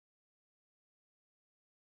 yes.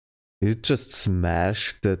 You just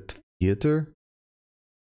smashed that theater?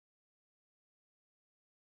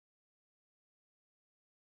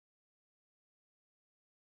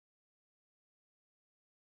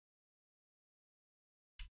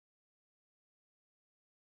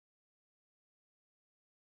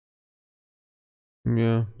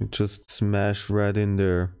 Yeah, you just smashed right in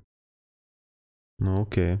there.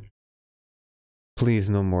 Okay. Please,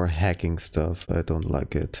 no more hacking stuff. I don't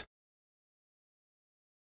like it.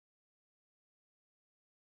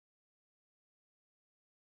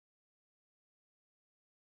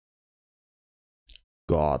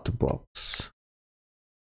 God box.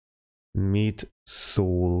 Meat,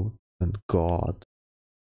 soul, and God.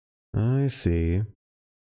 I see.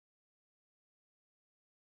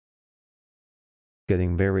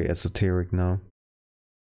 Getting very esoteric now.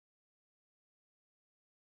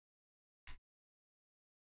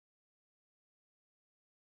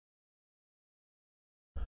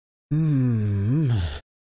 Hmm.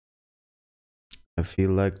 I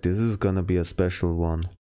feel like this is gonna be a special one.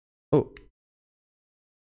 Oh.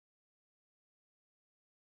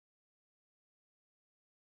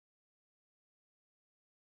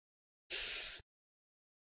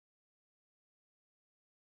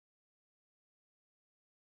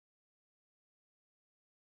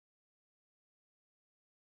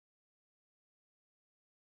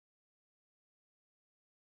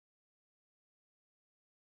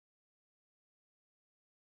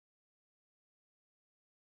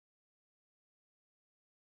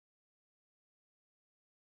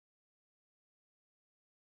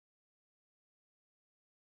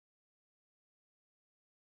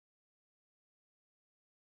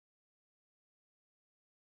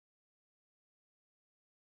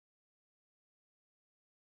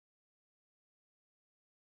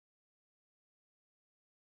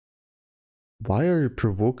 Why are you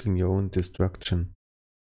provoking your own destruction?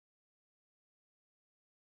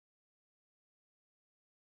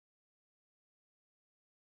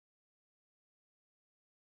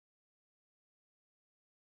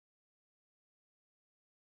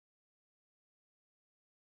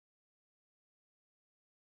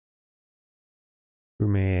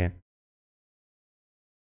 Meh.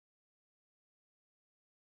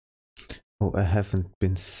 Oh, I haven't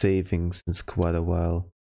been saving since quite a while.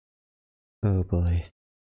 Oh boy.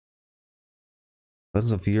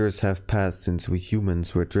 Thousands of years have passed since we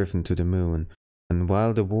humans were driven to the moon, and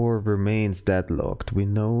while the war remains deadlocked, we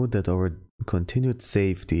know that our continued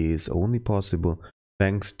safety is only possible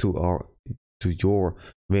thanks to your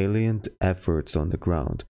valiant efforts on the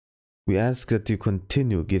ground. We ask that you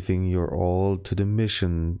continue giving your all to the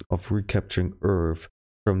mission of recapturing Earth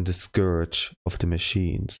from the scourge of the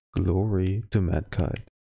machines. Glory to mankind.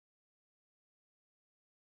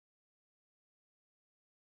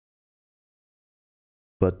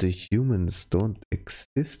 But the humans don't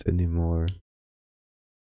exist anymore.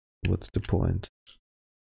 What's the point?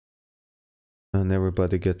 And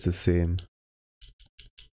everybody gets the same.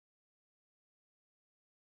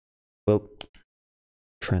 Well,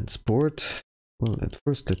 transport. Well, at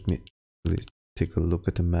first let me really take a look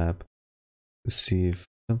at the map to see if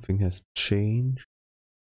something has changed.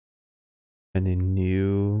 Any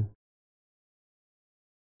new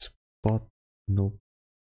spot? Nope.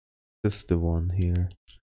 Just the one here.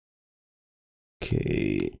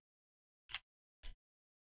 Okay.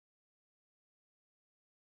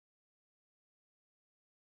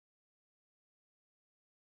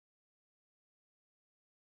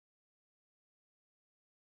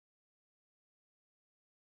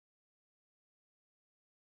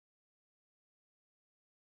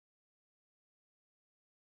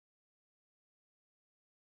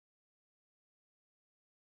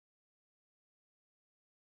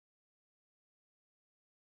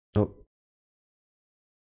 Oh,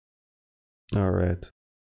 all right.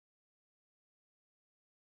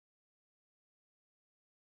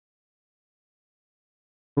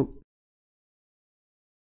 Oh,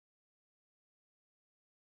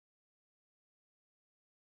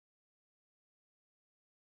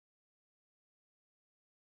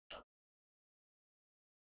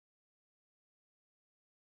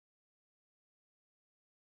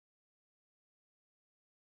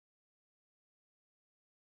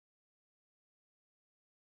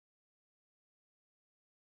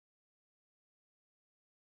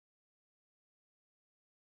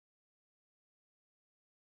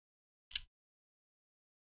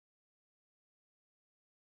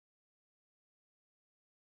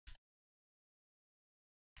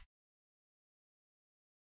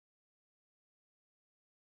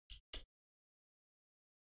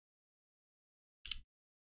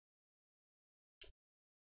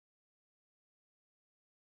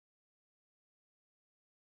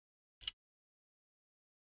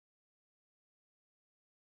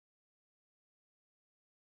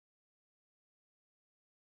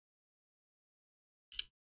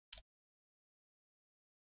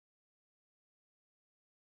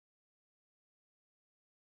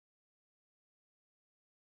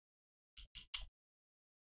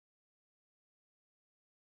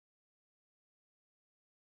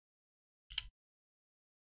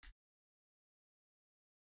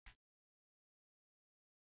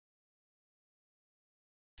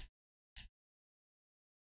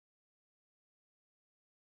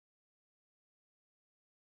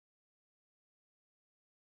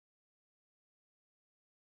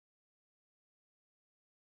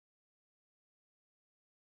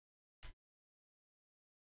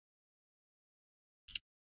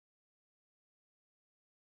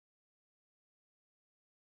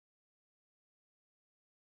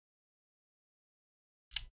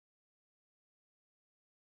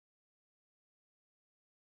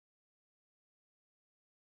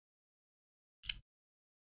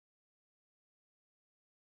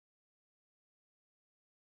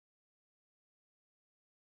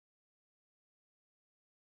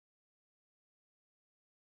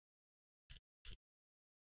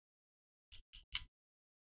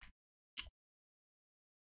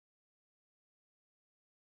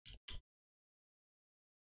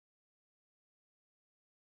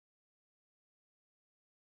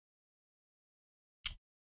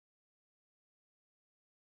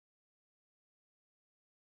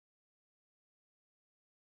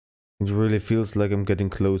 it really feels like I'm getting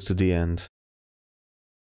close to the end.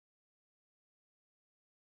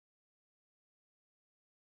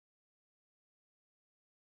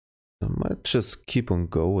 I might just keep on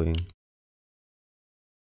going.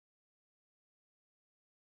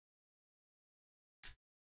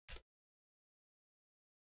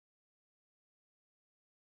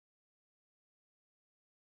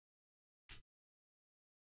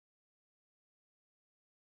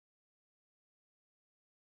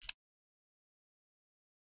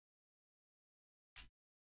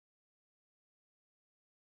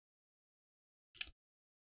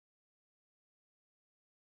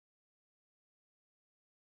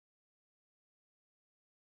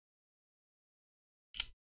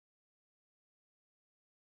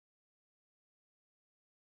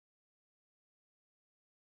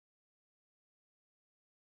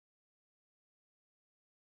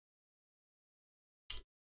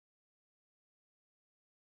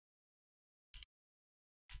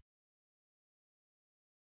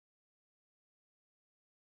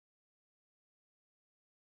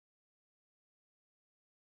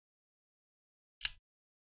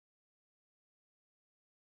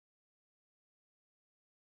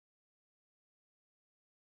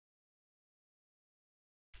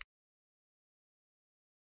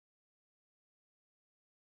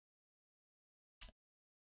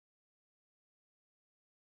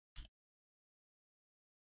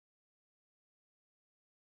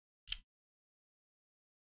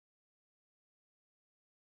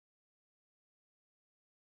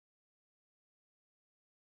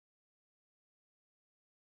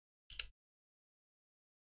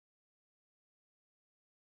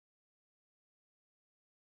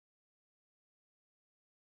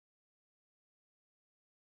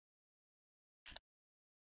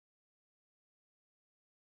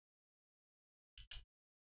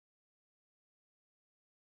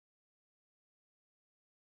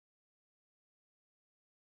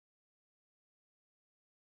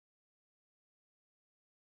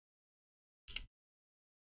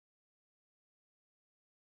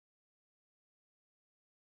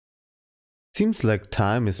 seems like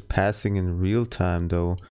time is passing in real time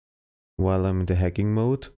though, while I'm in the hacking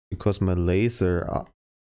mode, because my laser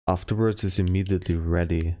afterwards is immediately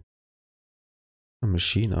ready.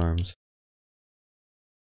 Machine arms.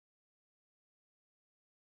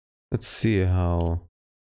 Let's see how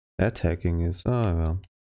that hacking is. Oh well,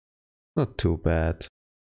 not too bad.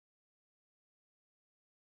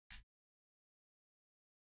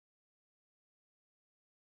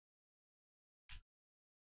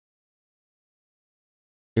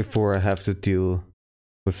 Before I have to deal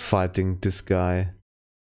with fighting this guy.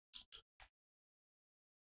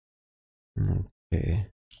 Okay.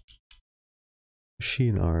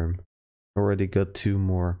 Machine arm. Already got 2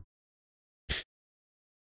 more.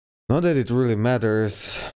 Not that it really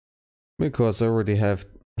matters, because I already have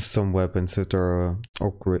some weapons that are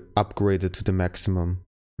upgraded to the maximum.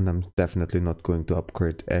 And I'm definitely not going to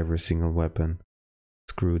upgrade every single weapon.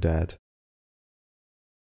 Screw that.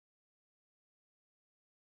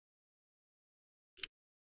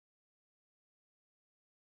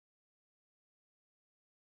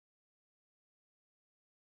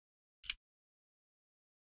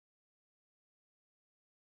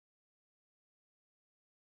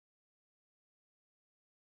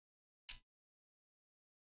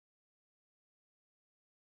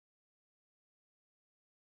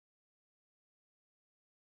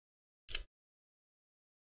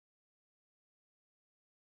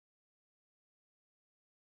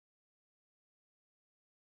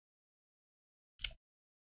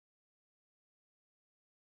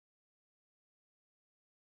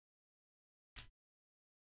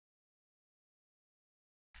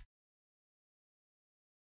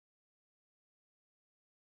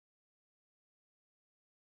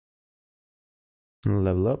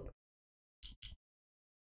 Level up.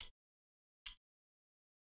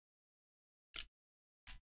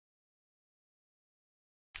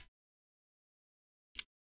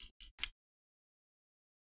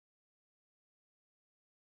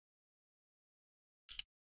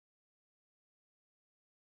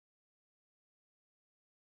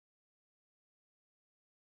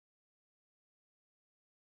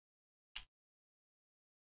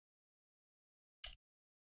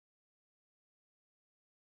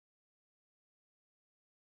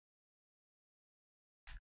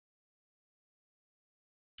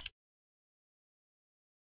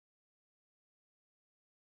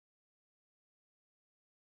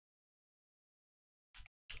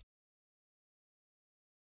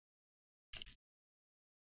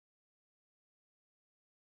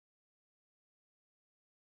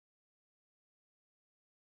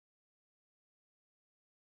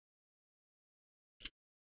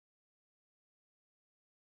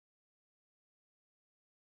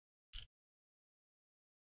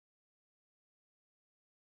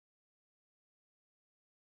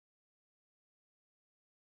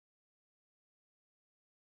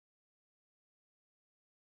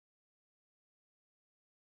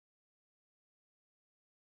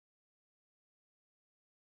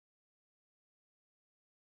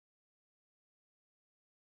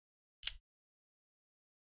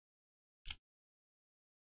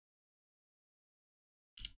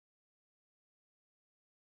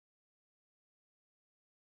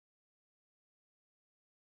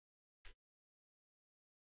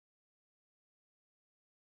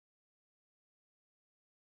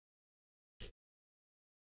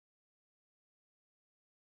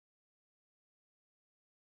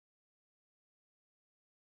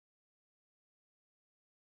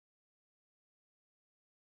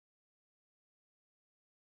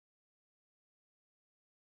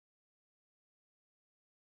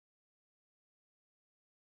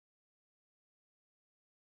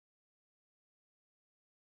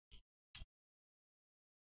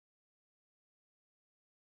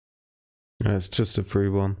 Yeah, it's just a free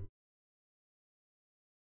one.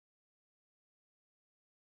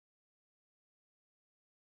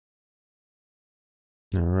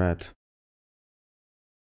 Alright.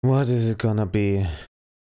 What is it gonna be?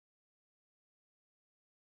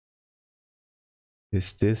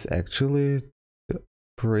 Is this actually the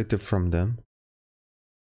operator from them?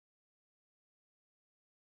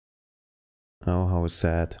 Oh, how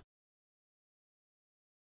sad.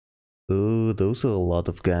 Oh, those are a lot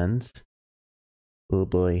of guns. Oh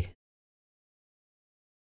boy.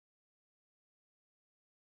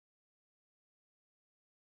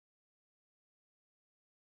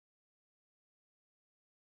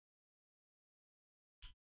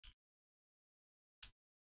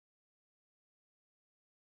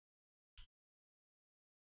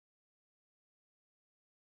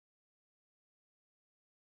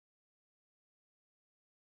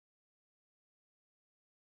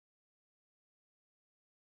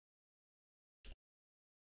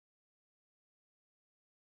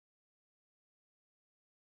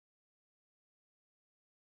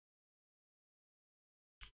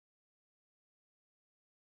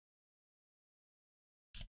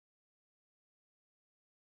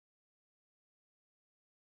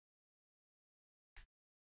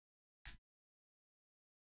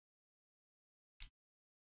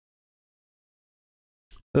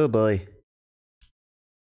 Oh boy.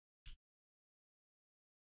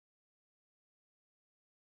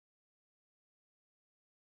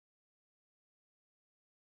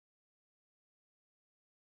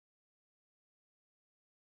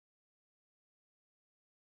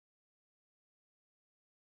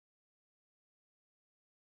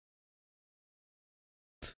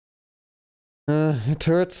 It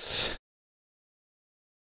hurts.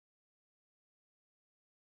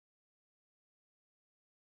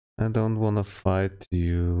 I don't want to fight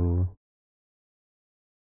you.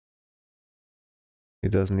 He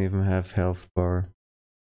doesn't even have health bar.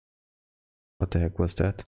 What the heck was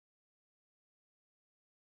that?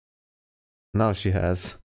 Now she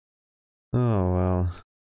has. Oh well.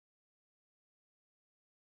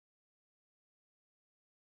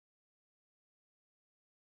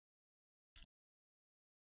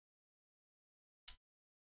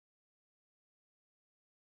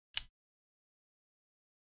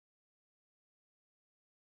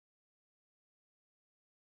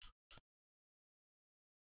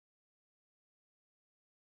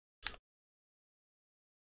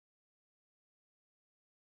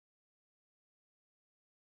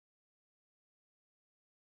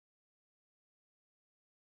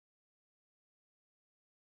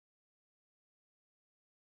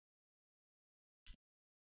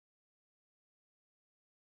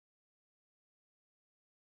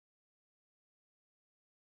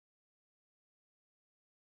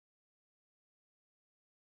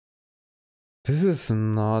 This is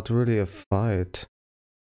not really a fight.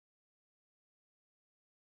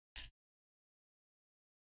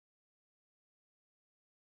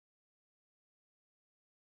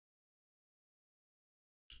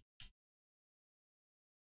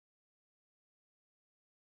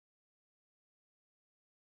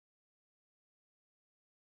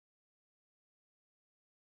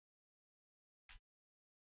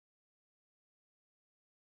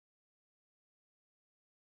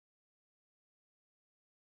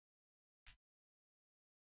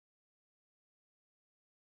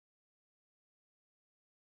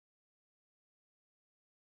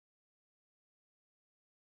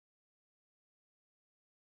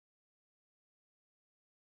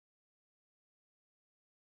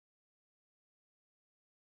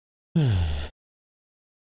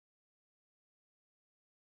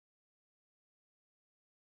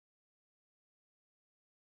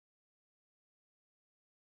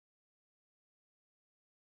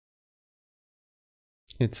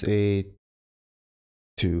 It's a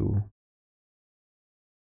 2.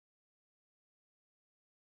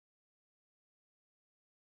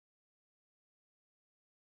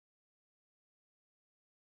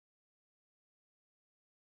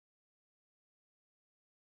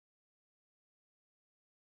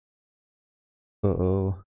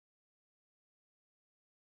 Uh-oh.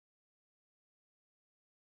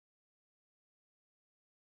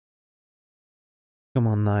 Come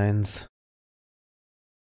on, nines.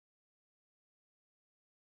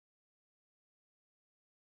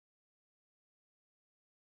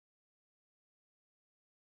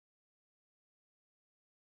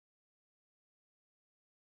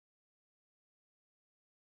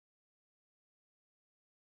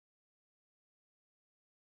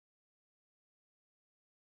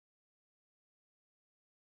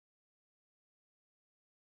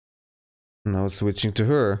 Now switching to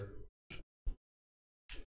her.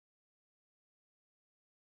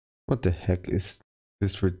 What the heck is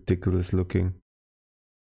this ridiculous looking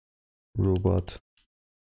robot?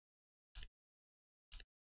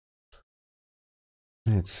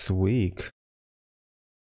 It's weak.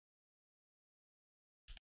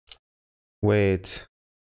 Wait,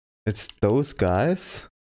 it's those guys?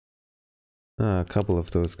 A couple of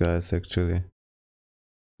those guys actually.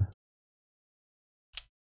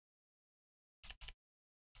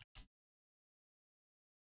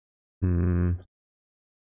 Hmm.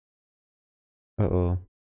 Uh-oh.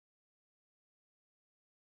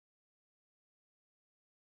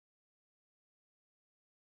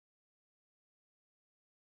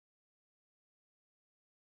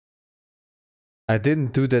 I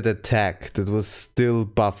didn't do that attack. That was still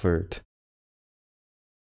buffered.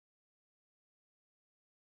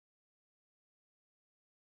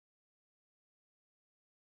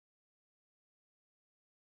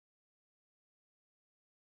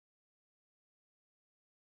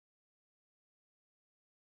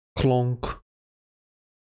 Clonk.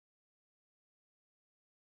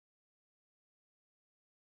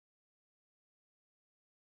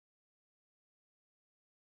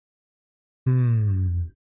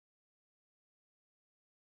 Hmm.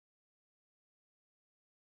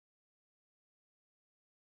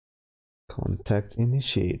 Contact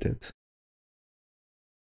initiated.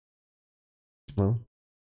 Well,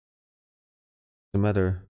 the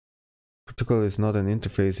matter. Protocol is not an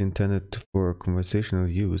interface intended for conversational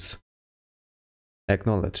use.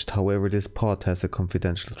 Acknowledged. However, this pod has a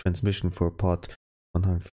confidential transmission for pod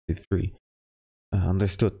 153.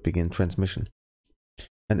 Understood. Begin transmission.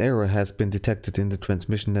 An error has been detected in the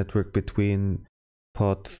transmission network between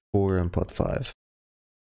pod 4 and pod 5.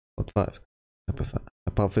 Pod 5.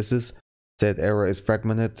 Hypothesis. Said error is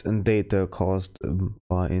fragmented and data caused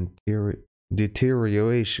by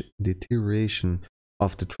deterioration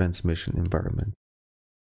of the transmission environment.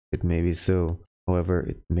 It may be so, however,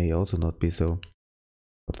 it may also not be so.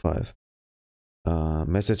 Pod 5.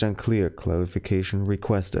 Message unclear, clarification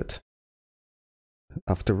requested.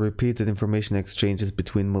 After repeated information exchanges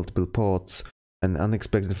between multiple pods, an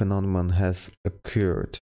unexpected phenomenon has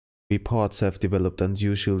occurred. We pods have developed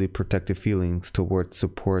unusually protective feelings towards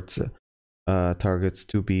support targets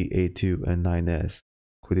 2B, A2, and 9S.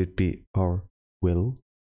 Could it be our will?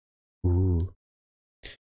 Ooh.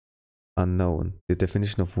 Unknown. The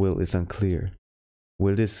definition of will is unclear.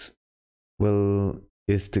 Is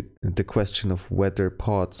the question of whether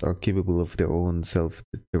pods are capable of their own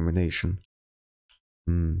self-determination.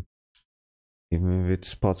 Even if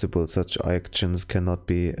it's possible, such actions cannot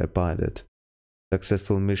be abided.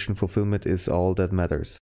 Successful mission fulfillment is all that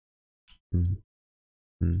matters.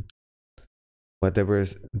 Whatever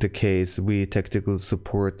is the case, we tactical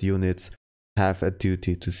support units have a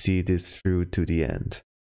duty to see this through to the end.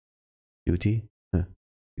 Duty?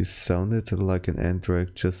 You sounded like an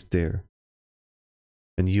android just there.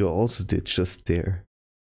 And you also did just there.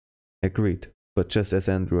 Agreed, but just as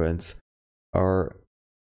androids are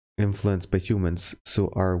influenced by humans, so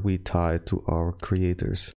are we tied to our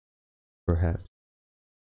creators. Perhaps.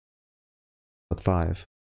 But 5.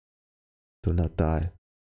 Do not die.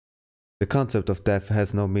 The concept of death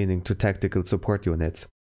has no meaning to tactical support units.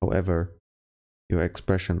 However, your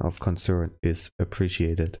expression of concern is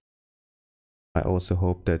appreciated. I also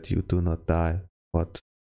hope that you do not die, but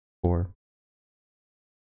or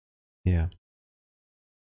yeah.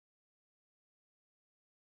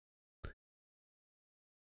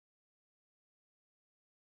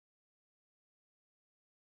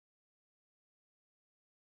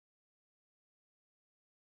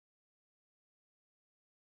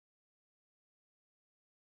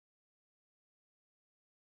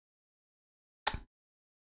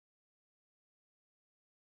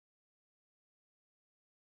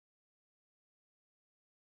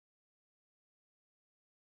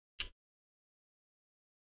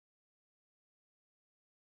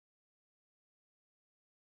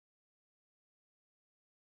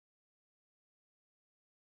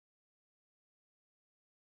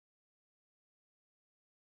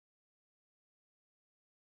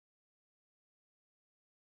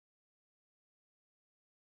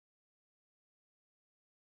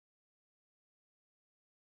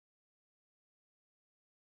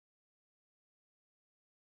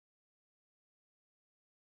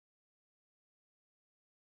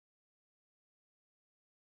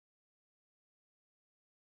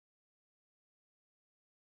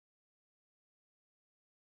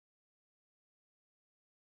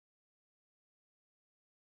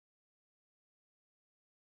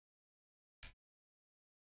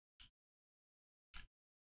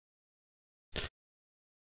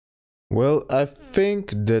 Well, I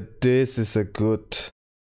think that this is a good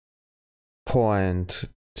point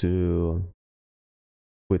to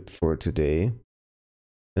quit for today.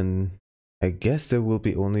 And I guess there will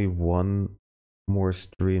be only one more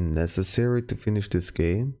stream necessary to finish this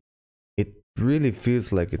game. It really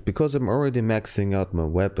feels like it, because I'm already maxing out my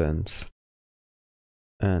weapons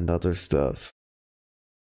and other stuff.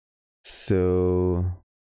 So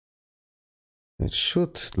it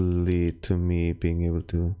should lead to me being able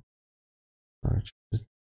to large.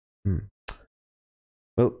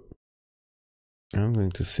 Well, I'm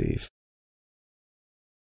going to save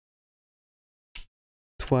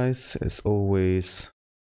twice as always.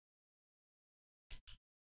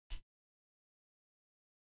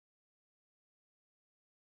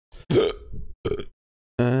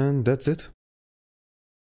 And that's it.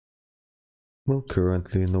 Well,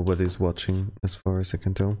 currently nobody's watching as far as I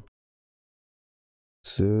can tell.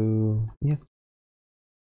 So, yeah.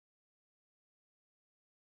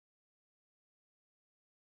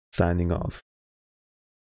 Signing off.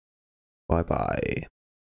 Bye bye.